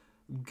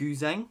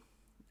Guzeng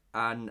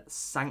and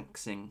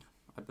Sanxing.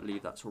 I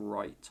believe that's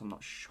right. I'm not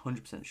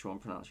 100% sure on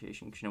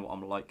pronunciation because you know what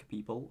I'm like,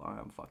 people. I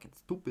am fucking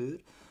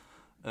stupid.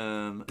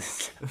 I'm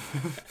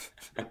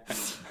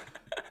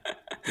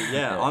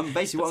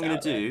basically what I'm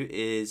gonna do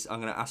is I'm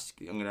gonna ask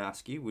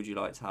you, would you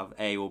like to have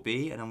A or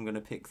B, and I'm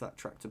gonna pick that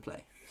track to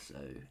play. So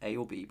A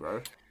or B,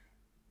 bro.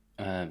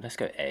 Let's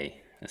go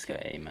A. Let's go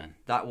A, man.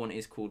 That one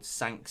is called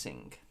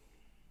Sanxing.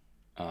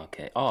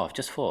 Okay. Oh, I've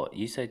just thought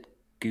you said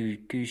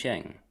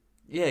Guzheng.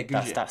 Yeah,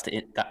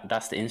 Guzheng.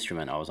 That's the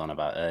instrument I was on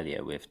about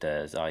earlier with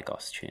the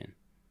Zygos tune.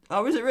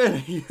 Oh, is it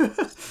really?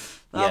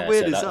 How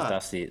weird is that?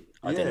 That's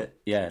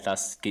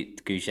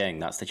Guzheng.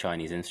 That's the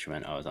Chinese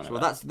instrument I was on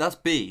about. Well, that's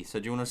B. So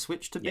do you want to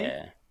switch to B?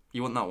 Yeah.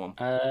 You want that one?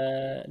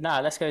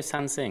 Let's go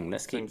Sansing.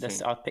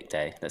 I picked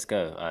A. Let's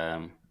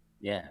go.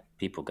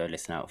 People go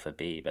listen out for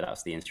B, but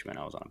that's the instrument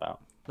I was on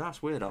about.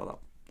 That's weird.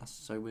 That's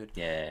so weird.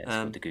 Yeah, it's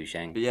called the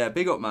Guzheng. But yeah,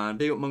 big up, man.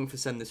 Big up Monk for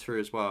sending this through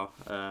as well.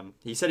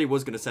 He said he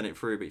was going to send it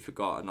through, but he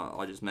forgot, and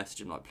I just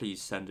messaged him like,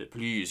 please send it.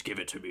 Please give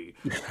it to me.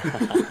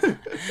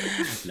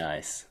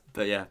 Nice.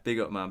 But yeah, big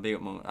up, man. Big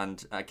up, Monk.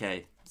 And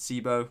okay,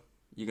 Sibo,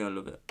 you're going to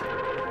love it.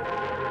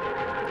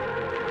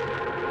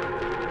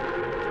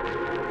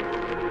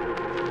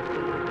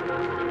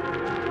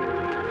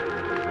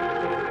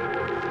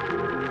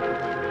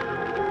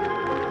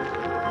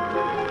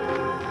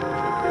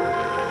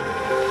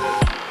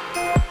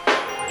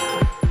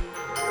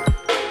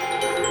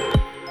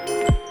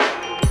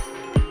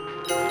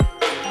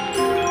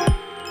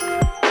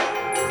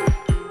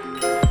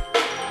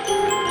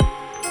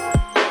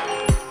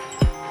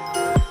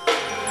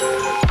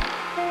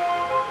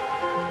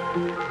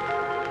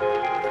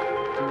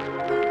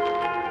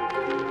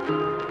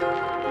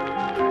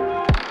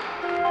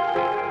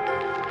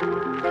 Oh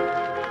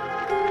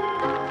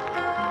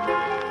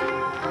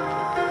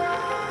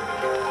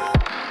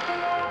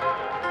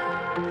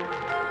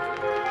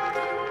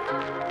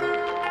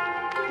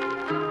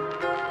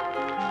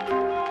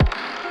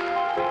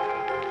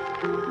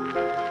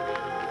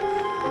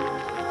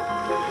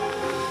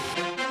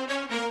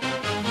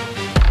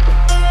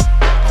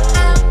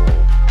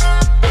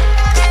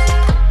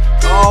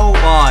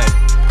my.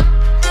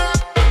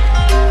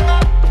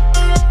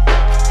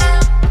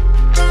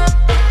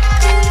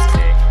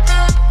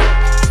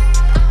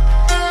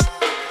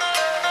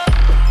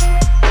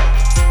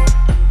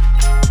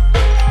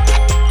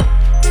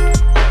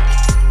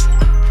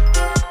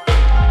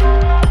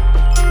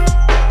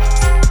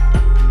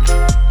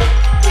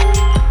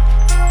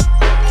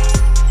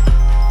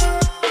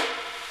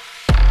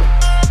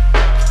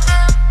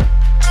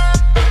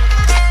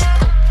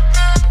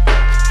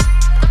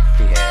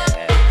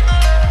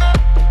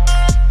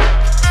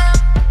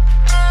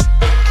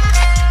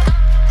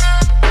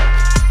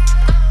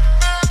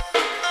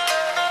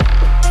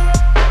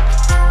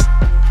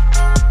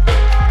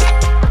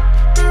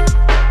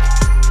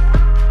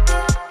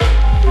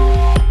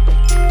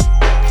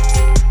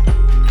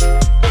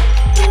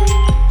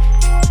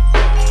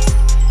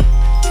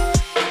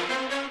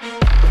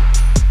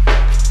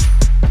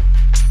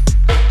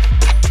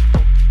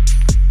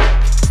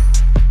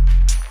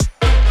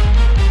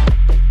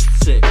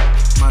 Sick.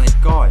 Man, this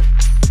guy.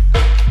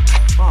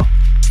 Fuck.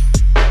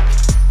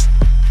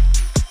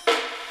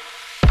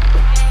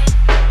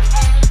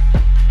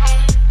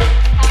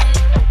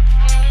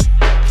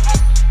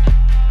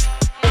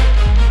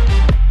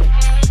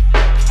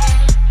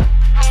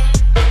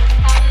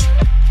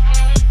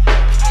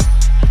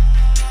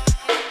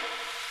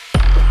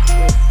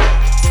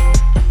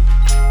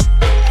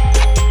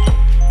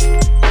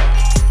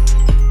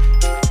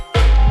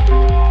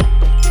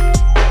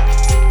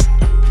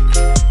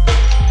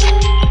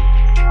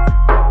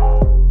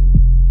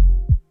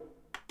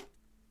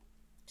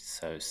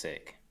 So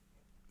sick.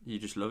 You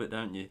just love it,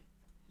 don't you?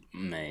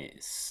 Mate,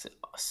 it's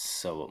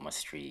so up my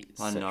street.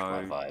 I Such know.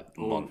 my vibe.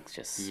 Monk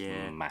just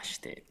yeah.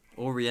 smashed it.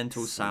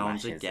 Oriental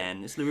sounds Smashes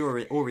again. It's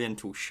the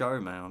Oriental show,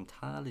 man. I'm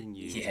telling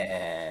you.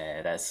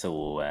 Yeah, that's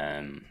all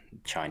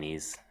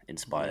Chinese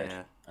inspired.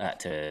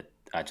 Yeah.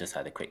 I just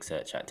had a quick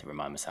search. I had to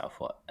remind myself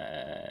what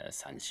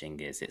Sanxing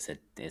is. It's a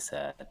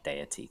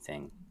deity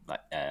thing,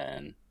 like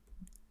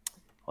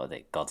what are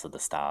they, gods of the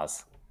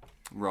stars.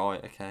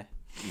 Right. Okay.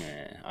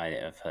 Yeah,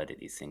 I've heard of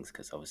these things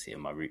because obviously of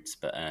my roots,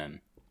 but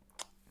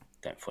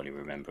don't fully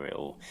remember it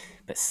all.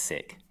 But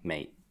sick,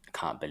 mate.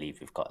 Can't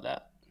believe we've got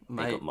that.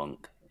 Mate. Big up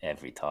Monk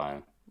every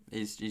time.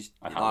 He's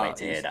I can't wait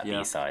to hear that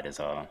B-side as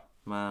well.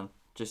 Man,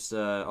 just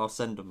I'll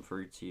send them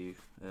through to you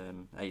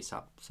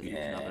ASAP so you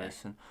can have a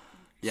listen.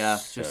 Yeah,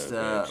 So just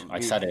good. I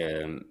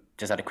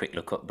just had a quick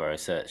look up, bro.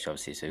 Search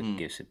obviously, so it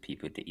gives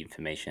people the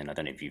information. I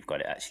don't know if you've got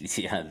it actually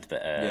to your hand,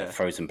 but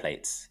Frozen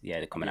Plates. Yeah,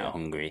 they're coming out of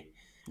Hungary.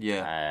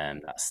 Yeah.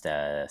 That's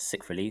their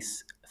sixth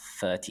release.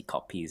 30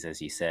 copies,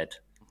 as you said.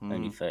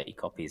 Only 30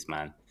 copies,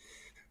 man.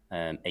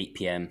 8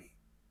 p.m.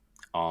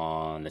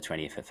 on the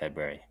 20th of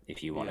February,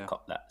 if you want to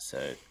cop that.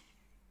 So,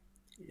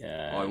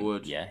 I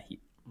would. Yeah,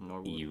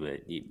 you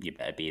would. You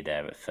better be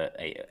there at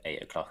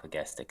 8 o'clock, I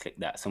guess, to click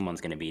that.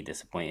 Someone's going to be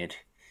disappointed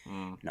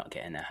not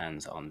getting their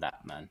hands on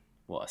that, man.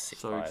 What a sick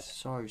vibe.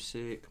 So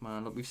sick,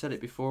 man. Look, we've said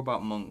it before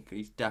about Monk.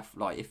 He's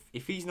like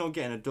if he's not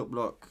getting a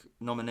Dublock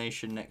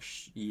nomination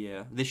this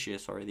year,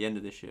 the end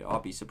of this year, I'll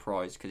be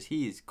surprised because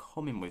he is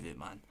coming with it,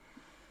 man.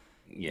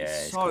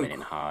 Yeah, he's coming in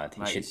hard.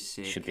 He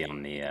should be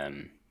on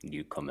the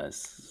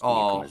newcomers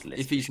list.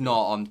 If he's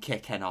not, I'm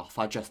kicking off.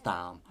 I just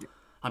am.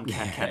 I'm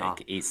kicking off.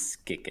 He's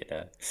kicking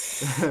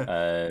off.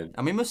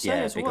 And we must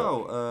say as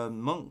well,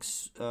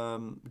 Monk's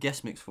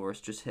guest mix for us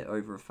just hit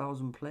over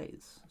 1,000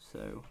 plays.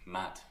 So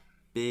mad.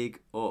 Big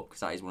up, because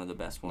that is one of the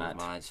best ones,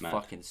 man. It's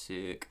fucking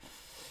sick.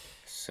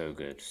 So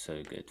good.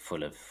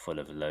 Full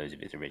of loads of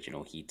his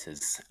original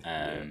heaters.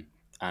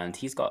 And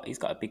he's got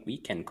a big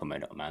weekend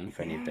coming up, man.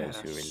 For any of those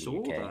who are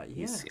in the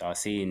UK, I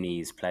see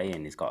he's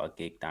playing. He's got a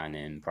gig down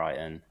in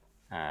Brighton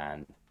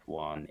and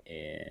one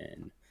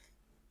in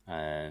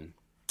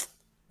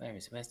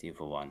where's the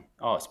other one?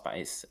 Oh,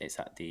 it's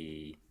at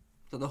the.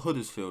 Is that the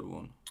Huddersfield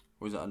one,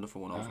 or is that another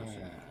one?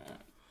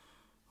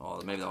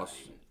 Maybe that was.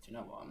 Do you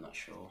know what? I'm not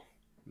sure.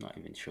 I'm not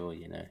even sure.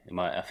 You know,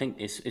 I think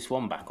it's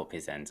one back up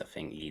his ends. I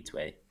think Leeds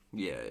way.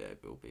 Yeah, it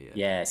will be.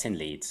 Yeah, it's in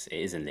Leeds. It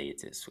is in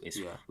Leeds. It's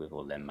with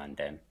all them man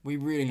them. We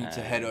really need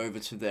to head over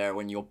to there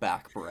when you're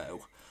back, bro.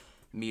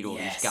 Meet all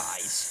these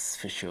guys.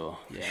 For sure.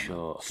 For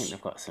sure. I think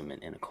they've got some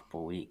in a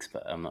couple of weeks,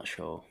 but I'm not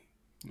sure.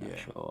 Not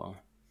sure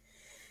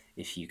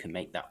if you can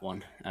make that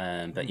one.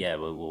 But yeah,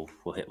 we'll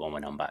hit one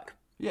when I'm back.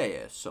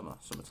 Yeah,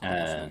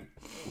 summertime.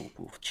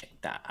 We'll check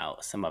that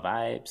out. Summer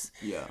vibes.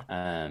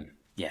 Yeah.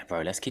 Yeah,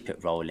 bro. Let's keep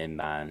it rolling,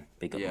 man.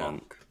 Big up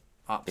Monk.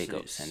 Absolutely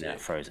big ups and that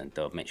Frozen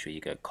Dub. Make sure you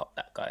go cop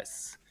that,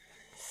 guys.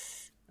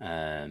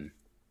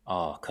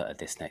 Cut at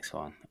this next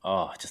one.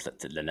 I just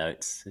looked at the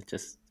notes. It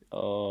just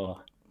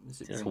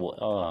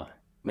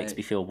makes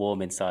me feel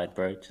warm inside,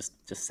 bro. Just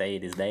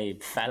saying his name,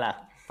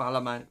 fella. Fala,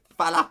 man.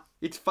 Fala!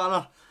 It's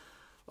Fala!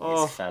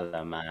 Oh. It's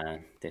Fala,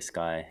 man. This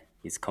guy,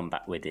 he's come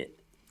back with it.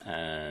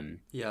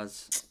 He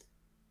has.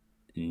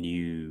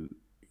 New,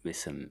 with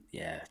some,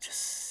 just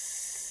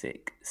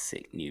sick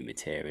new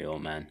material,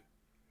 man.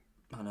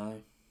 I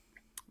know.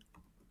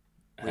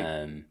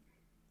 I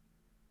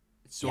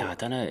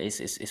don't know.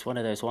 It's one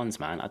of those ones,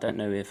 man. I don't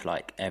know if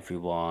like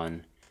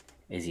everyone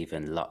is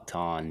even locked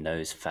on,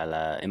 knows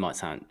Fela. It might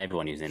sound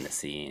everyone who's in the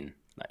scene,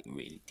 like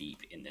really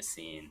deep in the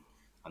scene.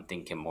 I'm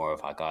thinking more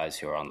of our guys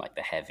who are on like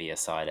the heavier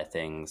side of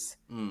things,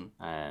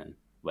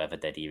 whether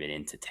they'd even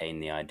entertain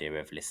the idea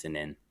of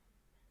listening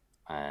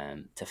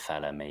to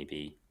Fela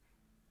maybe,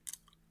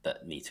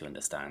 but need to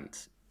understand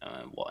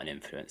what an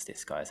influence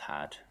this guy's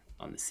had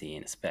on the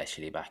scene,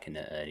 especially back in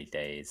the early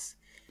days.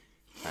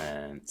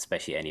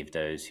 Especially any of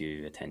those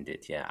who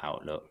attended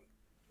Outlook.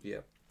 Yeah.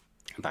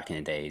 Back in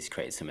the days,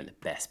 created some of the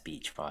best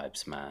beach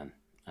vibes, man.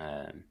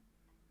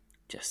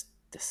 Just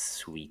the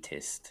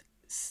sweetest,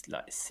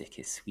 like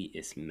sickest,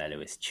 sweetest,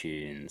 mellowest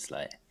tunes.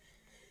 Like,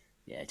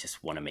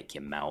 just want to make you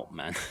melt,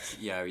 man.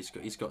 Yeah,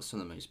 he's got some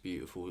of the most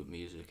beautiful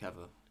music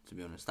ever. To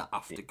be honest, that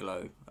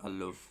Afterglow, I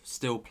love.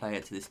 Still play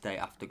it to this day.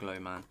 Afterglow,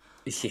 man.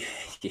 Yeah.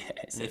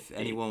 If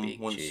anyone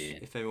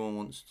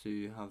wants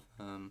to have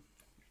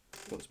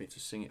wants me to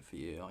sing it for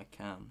you, I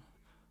can.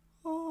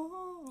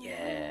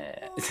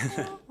 Yeah.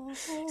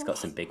 He's got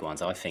some big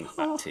ones. I think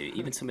back to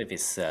even some of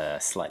his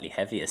slightly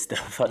heavier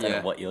stuff. I don't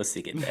know what you're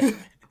singing there.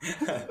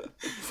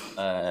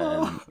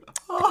 I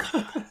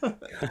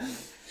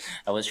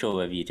wasn't sure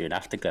whether you're doing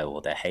Afterglow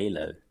or the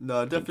Halo.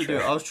 No, I definitely do.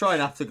 I was trying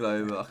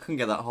Afterglow, but I couldn't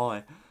get that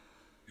high.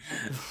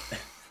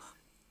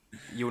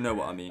 You'll know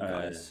what I mean,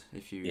 guys.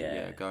 If you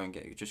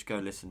go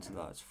listen to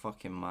that. It's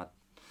fucking mad.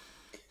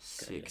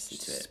 Sick,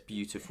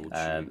 beautiful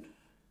tune.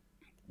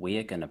 We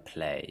are gonna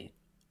play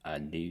a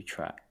new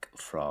track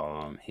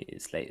from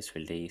his latest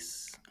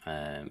release,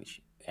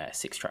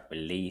 6-track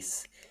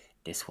release.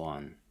 This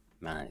one,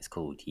 man, it's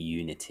called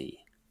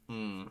Unity.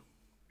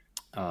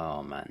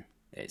 Oh man,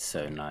 it's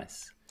so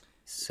nice.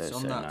 It's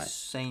on that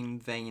same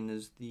vein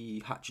as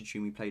the Hatchet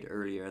tune we played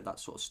earlier, that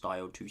sort of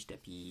style,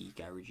 two-steppy,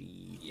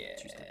 garagey,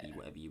 two-steppy,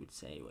 whatever you would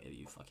say, whatever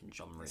you fucking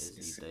genre is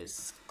these days.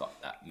 It's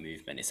got that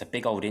movement. It's a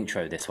big old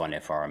intro, this one,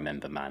 if I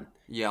remember, man.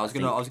 Yeah, I was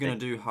gonna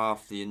do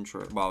half the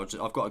intro. Well,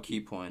 I've got a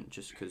cue point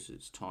just because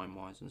it's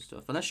time-wise and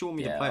stuff. Unless you want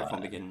me to play it from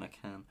the beginning, I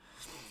can.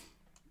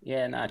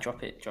 Yeah,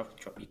 drop it. Drop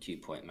your cue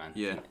point, man.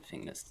 Yeah. I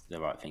think that's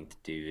the right thing to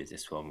do is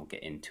this one. We'll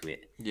get into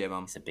it. Yeah,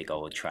 man. It's a big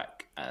old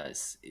track.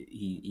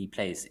 He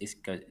plays, it's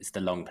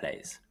the long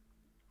plays.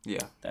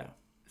 Yeah. That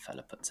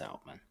fella puts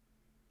out, man.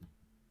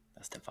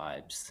 That's the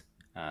vibes.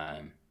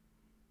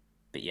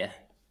 But yeah,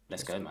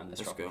 let's go, man.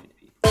 Let's go.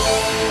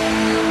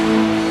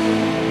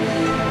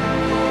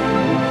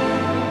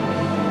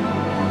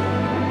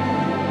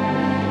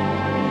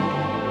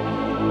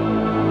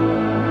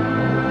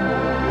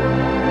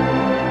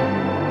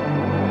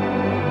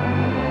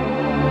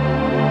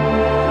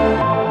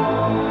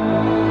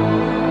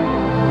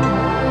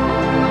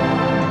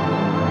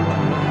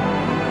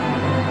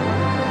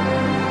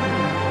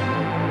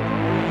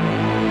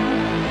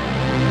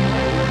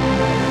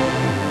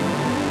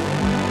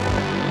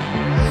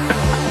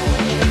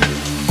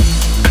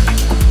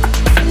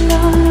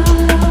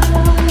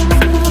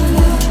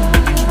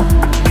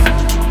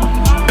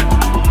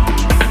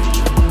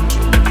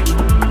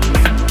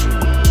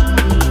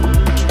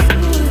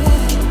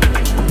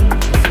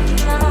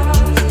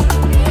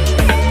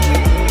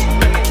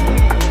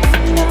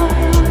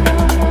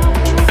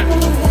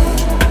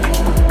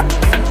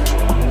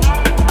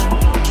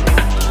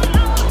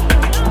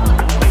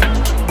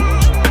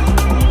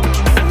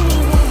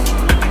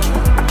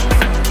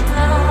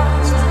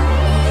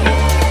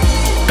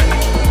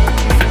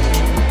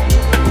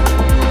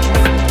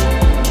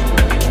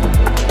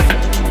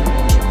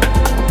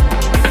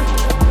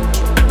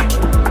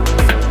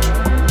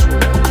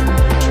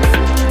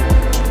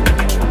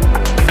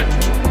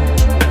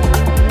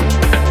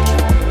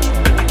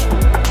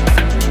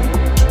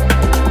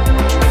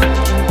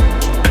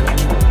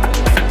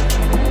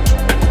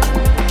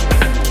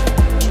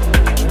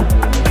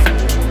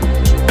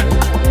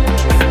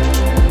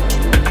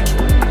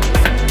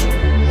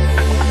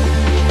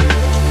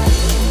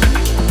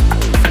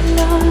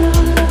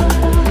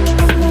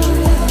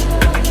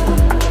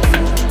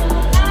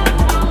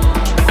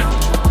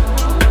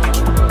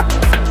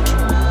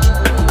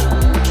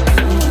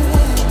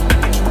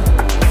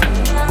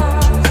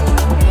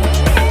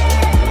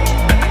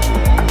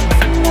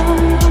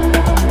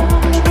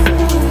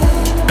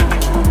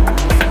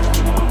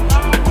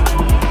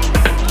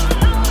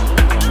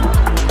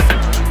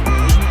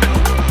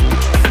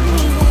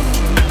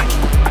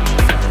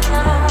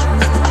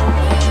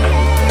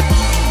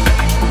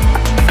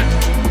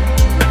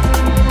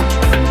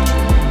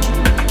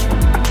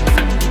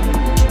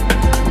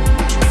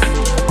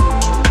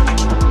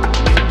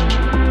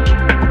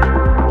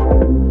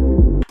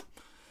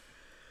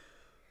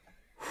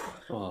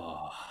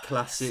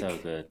 Classic, so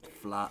good.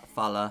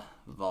 Fala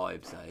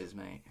vibes, that is,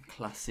 mate.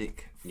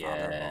 Classic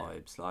Fala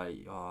vibes.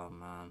 Like, oh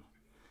man,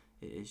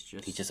 It is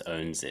just... He just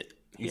owns it.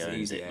 He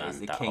owns it, man. He's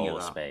the that king whole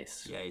of that.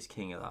 space. Yeah, he's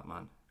king of that,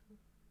 man.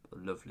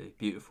 Lovely,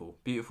 beautiful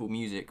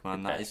music,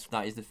 man. That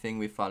is the thing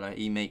with Fala.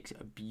 He makes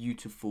a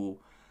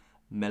beautiful,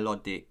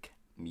 melodic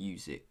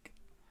music.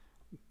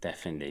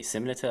 Definitely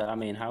similar to, I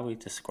mean, how we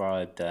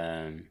described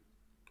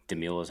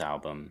Demur's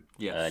album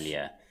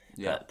earlier.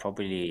 Yeah. But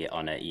probably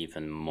on an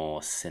even more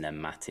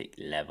cinematic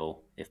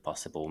level, if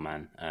possible,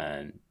 man.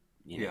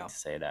 To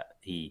say that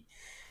he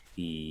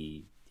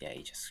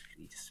just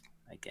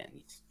again,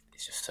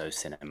 it's just so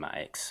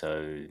cinematic,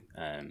 so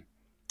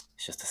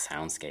it's just the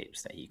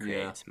soundscapes that he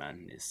creates,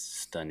 man. It's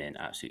stunning,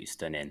 absolutely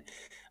stunning.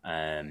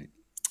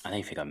 I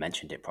don't think I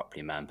mentioned it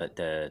properly, man, but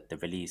the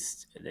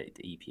release, the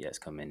EP that's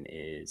coming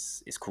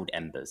it's called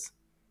Embers.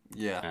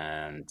 Yeah.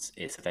 And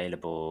it's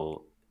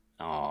available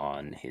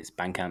on his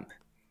Bandcamp.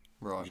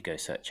 Right. You go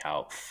search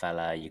out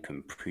Fela, you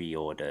can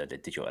pre-order the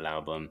digital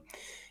album.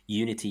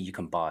 Unity you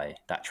can buy.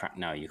 That track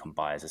now you can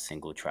buy as a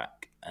single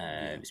track.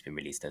 It's been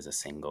released as a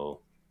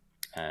single.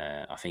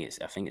 I think it's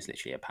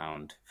literally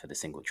 £1 for the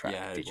single track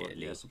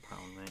digitally. It's £1,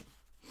 mate.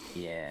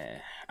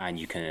 Yeah, and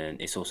you can.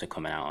 It's also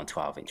coming out on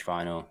 12-inch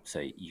vinyl, so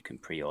you can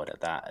pre-order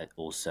that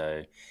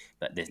also.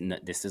 But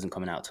this isn't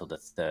coming out till the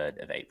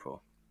 3rd of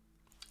April.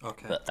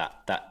 Okay. But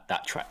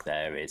that track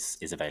there is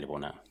available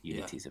now.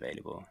 Unity's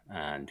available,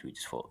 and we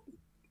just thought,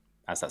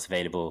 as that's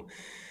available,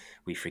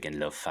 we freaking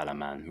love Fela,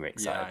 man. We're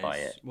excited by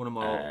it. One of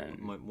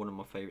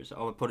my favorites.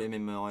 I would put him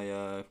in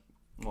my.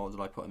 What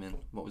did I put him in?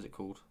 What was it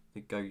called?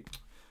 The Go.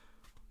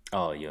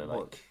 Oh, you're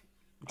like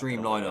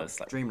Dream lineup.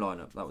 Like, Dream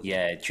lineup. That was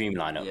Dream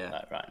lineup. Yeah.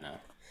 Like right now.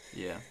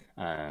 Yeah.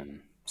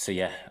 So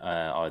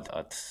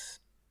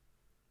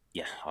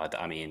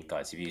I mean,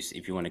 guys,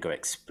 if you want to go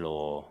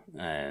explore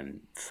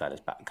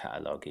Fela's back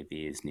catalogue, if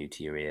he is new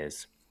to your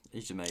ears,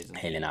 he's amazing.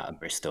 Hailing out of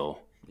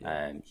Bristol,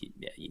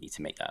 you need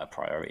to make that a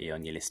priority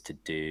on your list to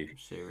do.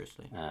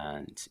 Seriously.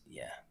 And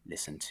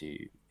listen to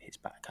his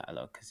back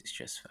catalogue because it's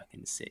just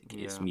fucking sick.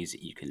 Yeah. It's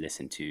music you can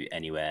listen to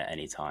anywhere,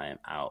 anytime,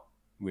 out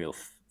real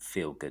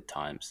feel good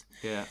times.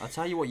 Yeah, I'll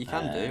tell you what you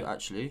can do,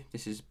 actually.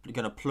 This is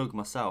going to plug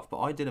myself, but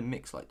I did a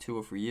mix like 2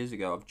 or 3 years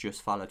ago of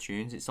just Fela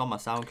tunes. It's on my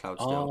SoundCloud still.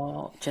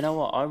 Oh, do you know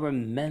what? I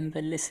remember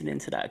listening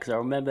to that because I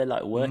remember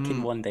like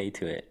working one day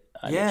to it.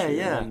 I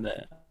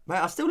remember. Mate,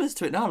 I still listen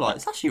to it now. Like,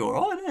 it's actually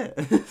alright, isn't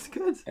it? It's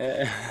good.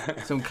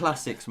 Some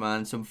classics,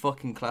 man. Some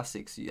fucking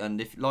classics. And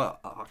if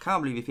I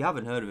can't believe if you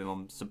haven't heard of him,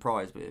 I'm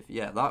surprised. But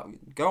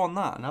go on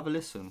that and have a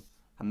listen.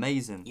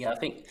 Amazing. Yeah, I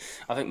think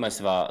most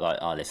of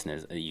our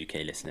listeners,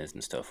 UK listeners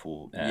and stuff,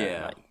 will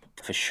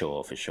for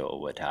sure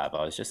would have.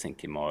 I was just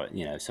thinking more,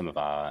 some of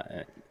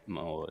our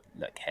more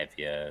like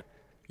heavier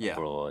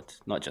abroad,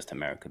 not just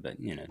America, but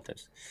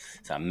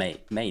so I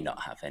may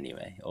not have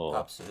anyway, or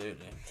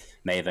absolutely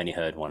may have only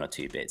heard 1 or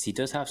 2 bits. He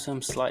does have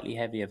some slightly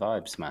heavier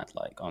vibes, Matt,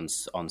 like on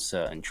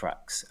certain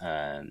tracks.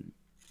 I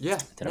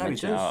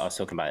was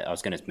talking about it. I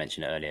was going to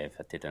mention it earlier if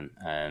I didn't.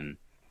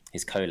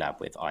 His collab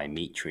with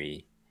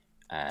iMitri.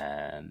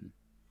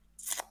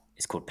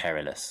 It's called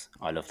Perilous.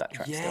 I love that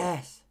track still.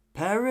 Yes,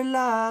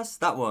 Perilous.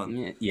 That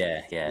one.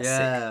 Yeah.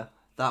 Sick.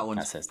 That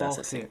one's that's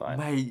a sick vibe.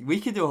 Mate, we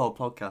could do a whole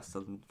podcast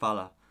on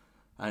Fela.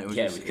 And it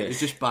was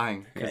just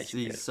bang because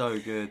he's so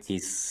good.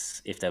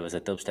 If there was a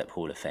dubstep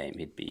Hall of Fame,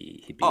 he'd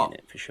be in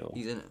it for sure.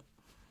 He's in it.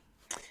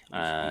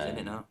 He's in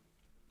it now.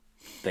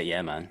 But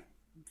yeah, man,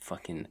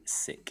 fucking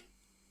sick.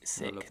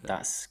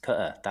 That's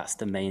Cutter. That's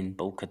the main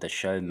bulk of the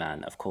show,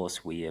 man. Of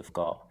course, we have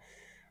got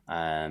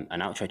an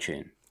outro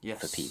tune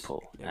for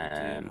people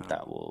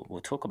that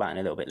we'll talk about in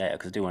a little bit later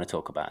because I do want to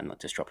talk about and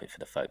not just drop it for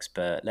the folks.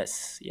 But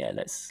let's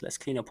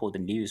clean up all the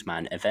news,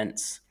 man.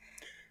 Events.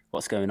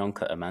 What's going on,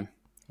 Cutter, man?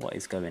 What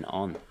is going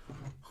on?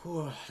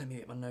 Let me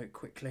get my note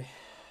quickly.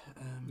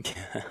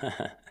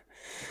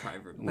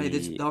 Mate,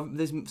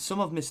 there's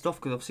some I've missed off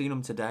because I've seen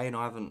them today and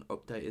I haven't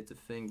updated the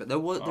thing. But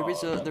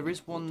there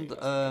is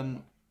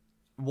one.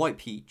 White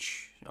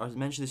Peach. I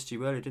mentioned this to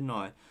you earlier, didn't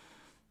I?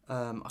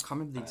 I can't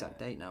remember the exact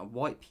date now.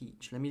 White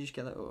Peach. Let me just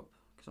get that up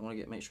because I want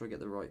to make sure I get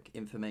the right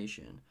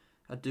information.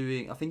 I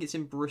think it's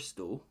in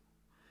Bristol.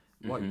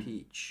 White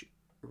Peach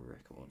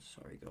Records.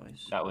 Sorry,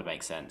 guys. That would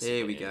make sense.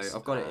 Here we go.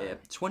 I've got it here.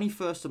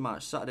 21st of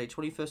March, Saturday,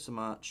 21st of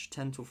March,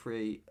 10 till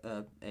 3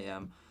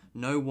 a.m.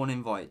 No One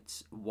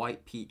Invites.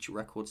 White Peach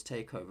Records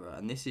takeover,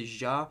 and this is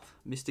Ja,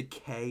 Mr.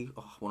 K,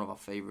 one of our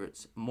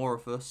favourites,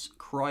 Morphus,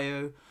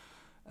 Cryo,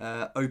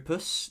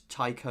 Opus,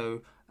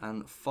 Tycho,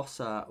 and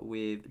Fossa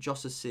with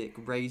Jossasick,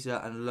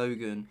 Razor, and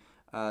Logan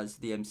as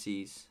the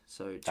MCs.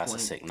 So that's a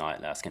sick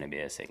night. That's going to be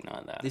a sick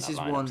night. This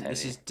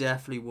is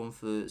definitely one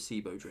for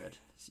Sibo Dread.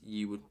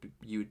 You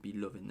would be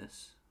loving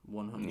this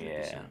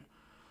 100%.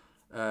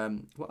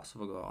 What else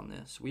have I got on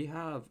this? We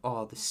have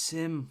the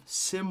Sim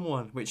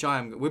one, which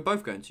we're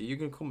both going to. You're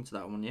going to come to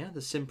that one, yeah?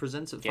 The Sim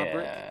Presents at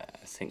Fabric. Yeah,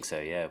 I think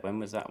so. Yeah. When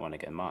was that one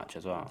again? March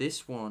as well.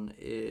 This one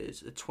is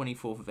the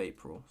 24th of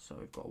April, so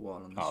we've got a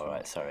while on this. Oh,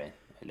 right, sorry.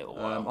 A little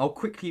while. I'll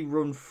quickly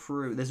run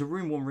through. There's a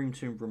room 1, room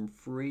 2, room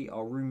 3.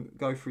 I'll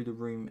go through the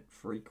room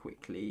 3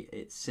 quickly.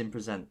 It's Sim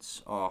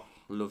Presents.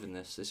 Loving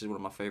this. This is one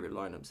of my favourite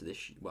lineups of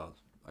this.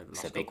 Over the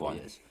last couple of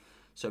years.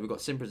 So we've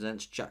got Sim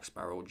Presents, Jack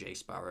Sparrow, Jay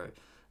Sparrow.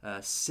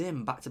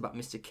 Sim, back-to-back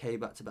Mr. K,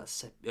 back-to-back...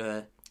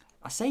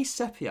 I say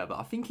Sepia, but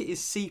I think it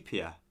is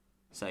Sepia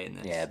saying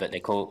this. Yeah, but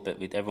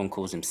everyone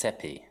calls him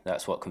Seppi.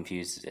 That's what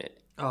confuses it.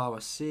 Oh, I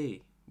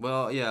see.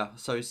 Well, yeah,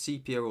 so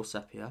Sepia or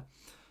Sepia.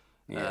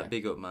 Yeah.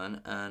 Big up,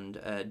 man. And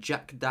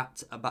Jack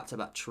Dat,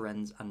 back-to-back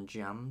Trends and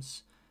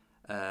Jams.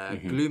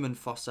 Gloom and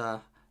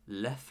Fossa,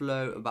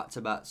 Leflo,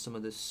 back-to-back some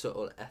of the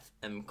Subtle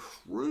FM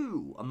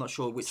crew. I'm not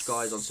sure which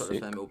guys on Subtle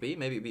FM it will be.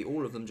 Maybe it'll be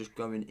all of them just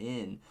going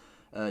in.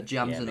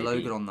 Jams and maybe.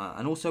 Logan on that.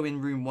 And also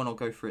in room 1, I'll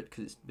go for it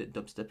because it's a bit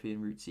dubsteppy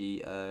and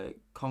rootsy.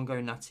 Congo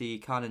Natty,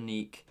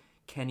 Kananique,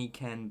 Kenny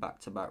Ken,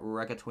 back-to-back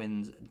Ragga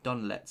Twins,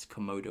 Dunlets,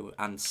 Komodo,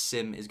 and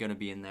Sim is going to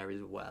be in there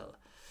as well.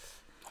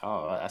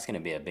 Oh, that's going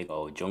to be a big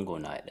old jungle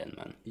night then,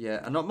 man.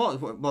 Yeah, and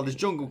well, there's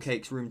Jungle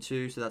Cakes room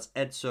 2, so that's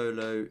Ed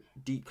Solo,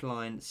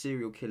 Decline,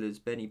 Serial Killers,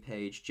 Benny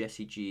Page,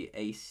 Jesse G,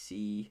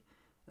 AC,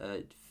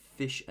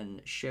 Fish,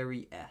 and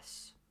Sherry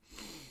S.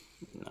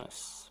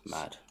 Nice,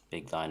 mad,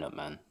 big lineup,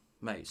 man.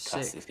 Mate,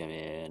 sick. There's going to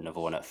be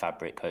another one at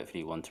Fabric,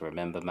 hopefully one to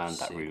remember, man.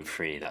 Sick. That room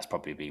 3, that's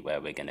probably where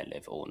we're going to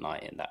live all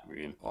night in that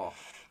room. Oh,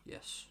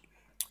 yes.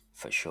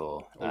 For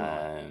sure.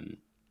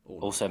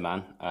 Also,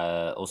 man,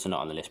 also not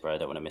on the list, bro. I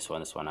don't want to miss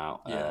this one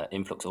out. Yeah.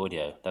 Influx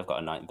Audio, they've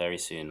got a night very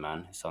soon,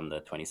 man. It's on the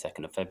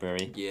 22nd of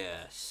February.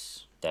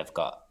 Yes. They've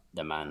got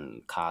the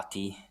man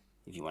Carti.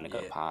 If you want to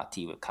go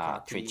party with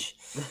Cartridge,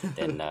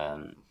 then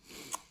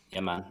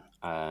yeah, man,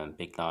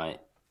 big night.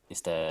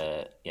 It's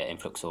the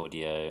Influx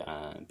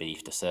Audio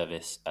beneath the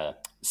surface.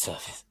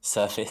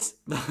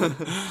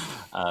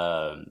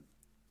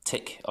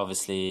 Tick,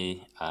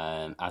 obviously,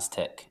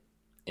 Aztec,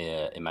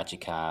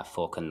 Imagica,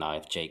 Fork and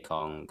Knife, J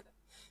Kong,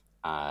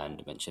 and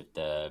a bunch of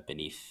the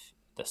beneath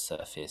the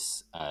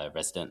surface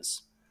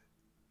residents.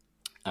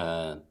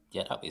 That'll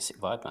be a sick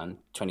vibe, man.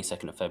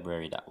 22nd of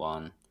February, that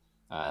one.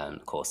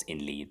 Of course,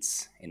 in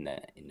Leeds, in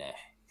the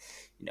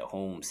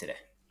home city.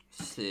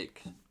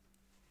 Sick.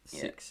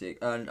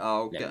 And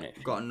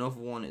got another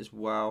one as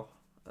well.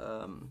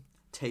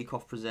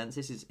 Takeoff Presents.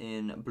 This is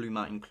in Blue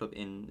Mountain Club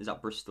is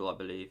that Bristol, I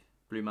believe.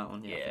 Blue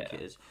Mountain, I think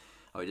it is.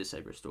 Oh, I did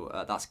say Bristol.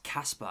 That's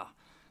Casper.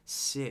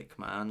 Sick,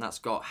 man. That's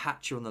got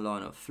Hatcher on the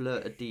lineup,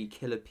 Flirta D,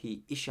 Killer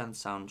P, Ishan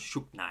Sound,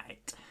 Shook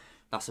Knight.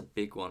 That's a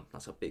big one.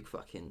 That's a big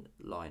fucking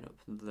lineup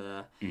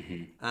there.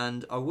 Mm-hmm.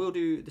 And I will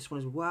do this one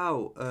as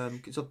well,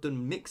 because I've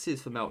done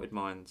mixes for Melted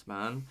Minds,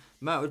 man.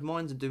 Melted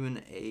Minds are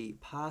doing a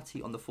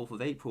party on the 4th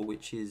of April,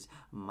 which is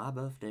my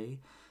birthday.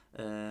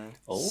 7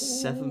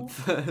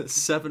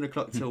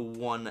 o'clock till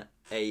 1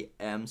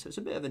 a.m. So it's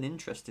a bit of an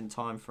interesting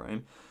time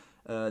frame.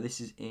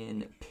 This is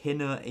in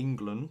Pinner,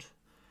 England.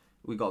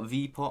 We got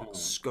VPOT,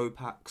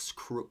 Scopax,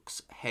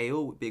 Crooks,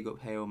 Hale, big up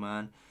Hale,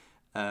 man.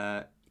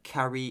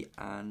 Carrie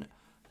and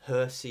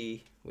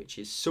Hersey, which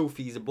is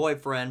Sophie's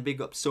boyfriend.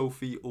 Big up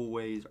Sophie,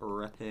 always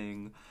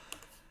repping.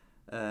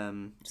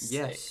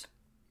 Yes.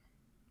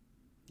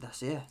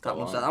 That's that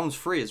one's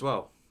free as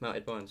well.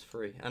 Melted Minds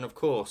free. And of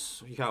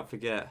course, you can't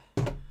forget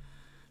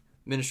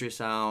Ministry of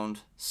Sound,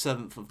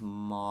 7th of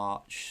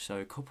March.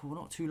 So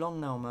not too long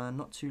now, man.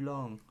 Not too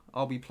long.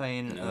 I'll be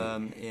playing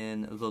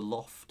in the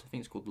Loft. I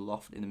think it's called the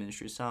Loft in the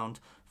Ministry of Sound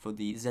for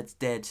the Zed's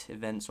Dead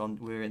event. So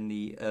we're in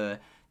the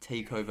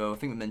takeover. I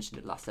think we mentioned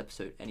it last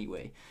episode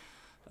anyway.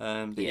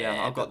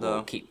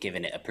 We'll keep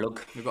giving it a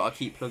plug. We've got to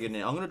keep plugging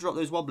it. I'm going to drop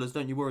those wobblers.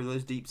 Don't you worry.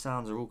 Those deep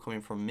sounds are all coming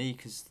from me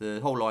because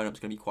the whole lineup's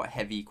going to be quite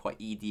heavy, quite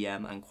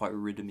EDM, and quite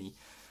rhythmy.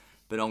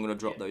 But I'm going to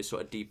drop those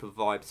sort of deeper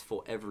vibes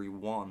for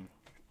everyone.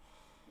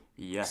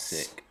 Yes.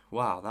 Sick.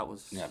 Wow,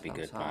 that'd be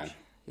good, man.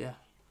 Yeah,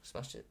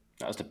 smashed it.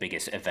 That was the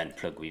biggest event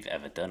plug we've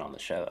ever done on the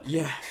show.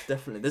 Yeah,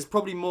 definitely. There's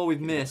probably more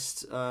we've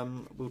missed.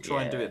 We'll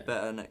try and do it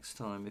better next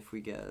time if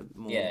we get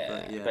more.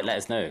 But let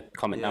us know.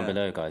 Comment down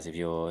below, guys, if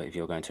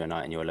you're going to a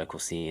night in your local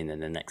scene in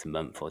the next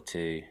month or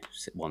two,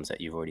 ones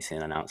that you've already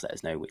seen announced. Let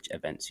us know which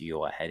events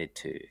you're headed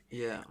to.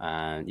 Yeah.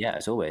 And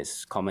as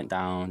always, comment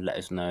down. Let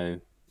us know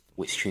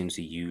which tunes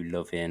are you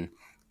loving.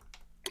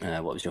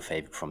 What was your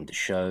favorite from the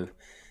show?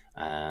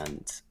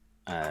 And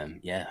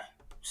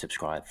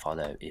subscribe,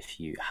 follow if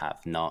you have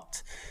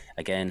not.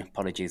 Again,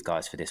 apologies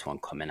guys for this one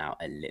coming out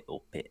a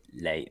little bit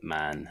late,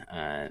 man.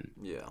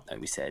 Like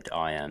we said,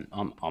 I'm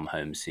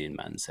home soon,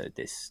 man, so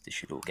this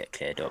should all get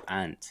cleared up.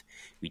 And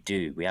we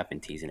have been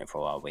teasing it for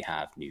a while. We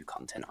have new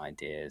content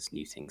ideas,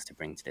 new things to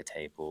bring to the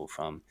table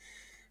from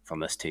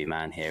us two,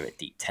 man, here at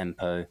Deep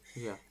Tempo.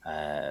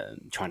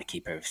 Trying to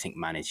keep everything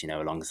managed,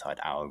 alongside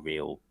our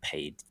real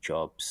paid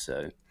jobs.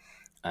 So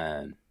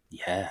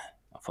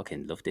I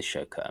fucking love this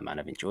show, Cutter, man.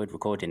 I've enjoyed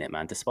recording it,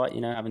 man, despite,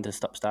 having to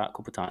start a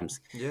couple times.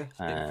 Yeah, it's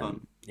been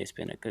fun. It's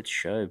been a good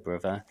show,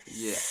 brother.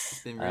 Yeah,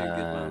 it's been really good,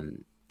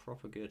 man.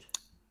 Proper good.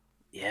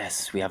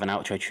 Yes, we have an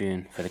outro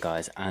tune for the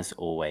guys, as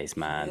always,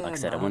 man. Yeah, like I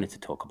said, I wanted to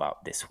talk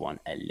about this one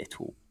a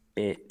little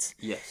bit.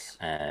 Yes.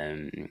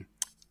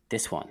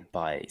 This one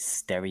by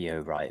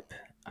Stereo Ripe,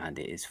 and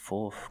it is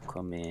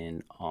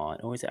forthcoming on...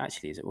 Or is it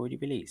already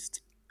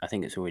released? I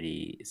think it's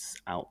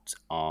out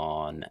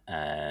on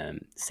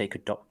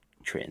Sacred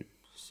Doctrine.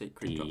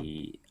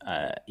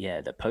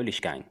 The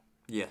Polish gang.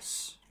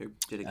 Yes, who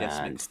did a guest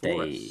And mix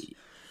for us.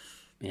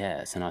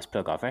 Yeah, it's a nice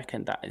plug. I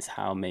reckon that is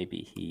how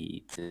maybe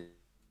he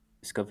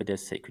discovered the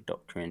Sacred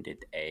Doctrine,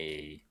 did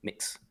a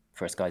mix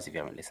for us guys if you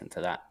haven't listened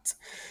to that.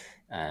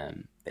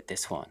 But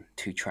this one,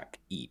 2-track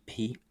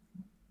EP,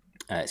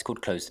 it's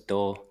called Close the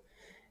Door.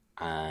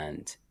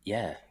 And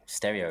yeah,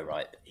 Stereo,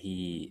 right?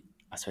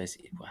 I suppose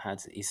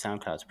his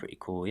SoundCloud's pretty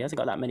cool. He hasn't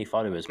got that many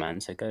followers,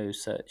 man, so go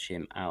search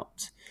him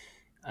out.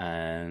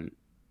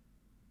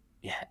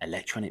 Yeah,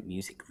 electronic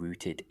music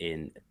rooted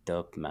in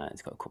dub, man.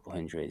 It's got a couple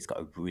hundred. It's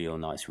got a real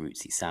nice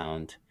rootsy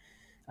sound.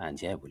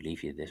 And yeah, we'll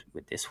leave you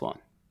with this one.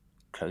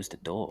 Close the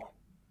Door.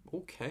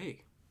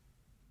 Okay.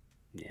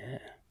 Yeah.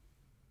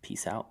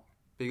 Peace out.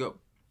 Big up.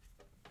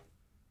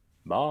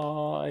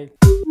 Bye.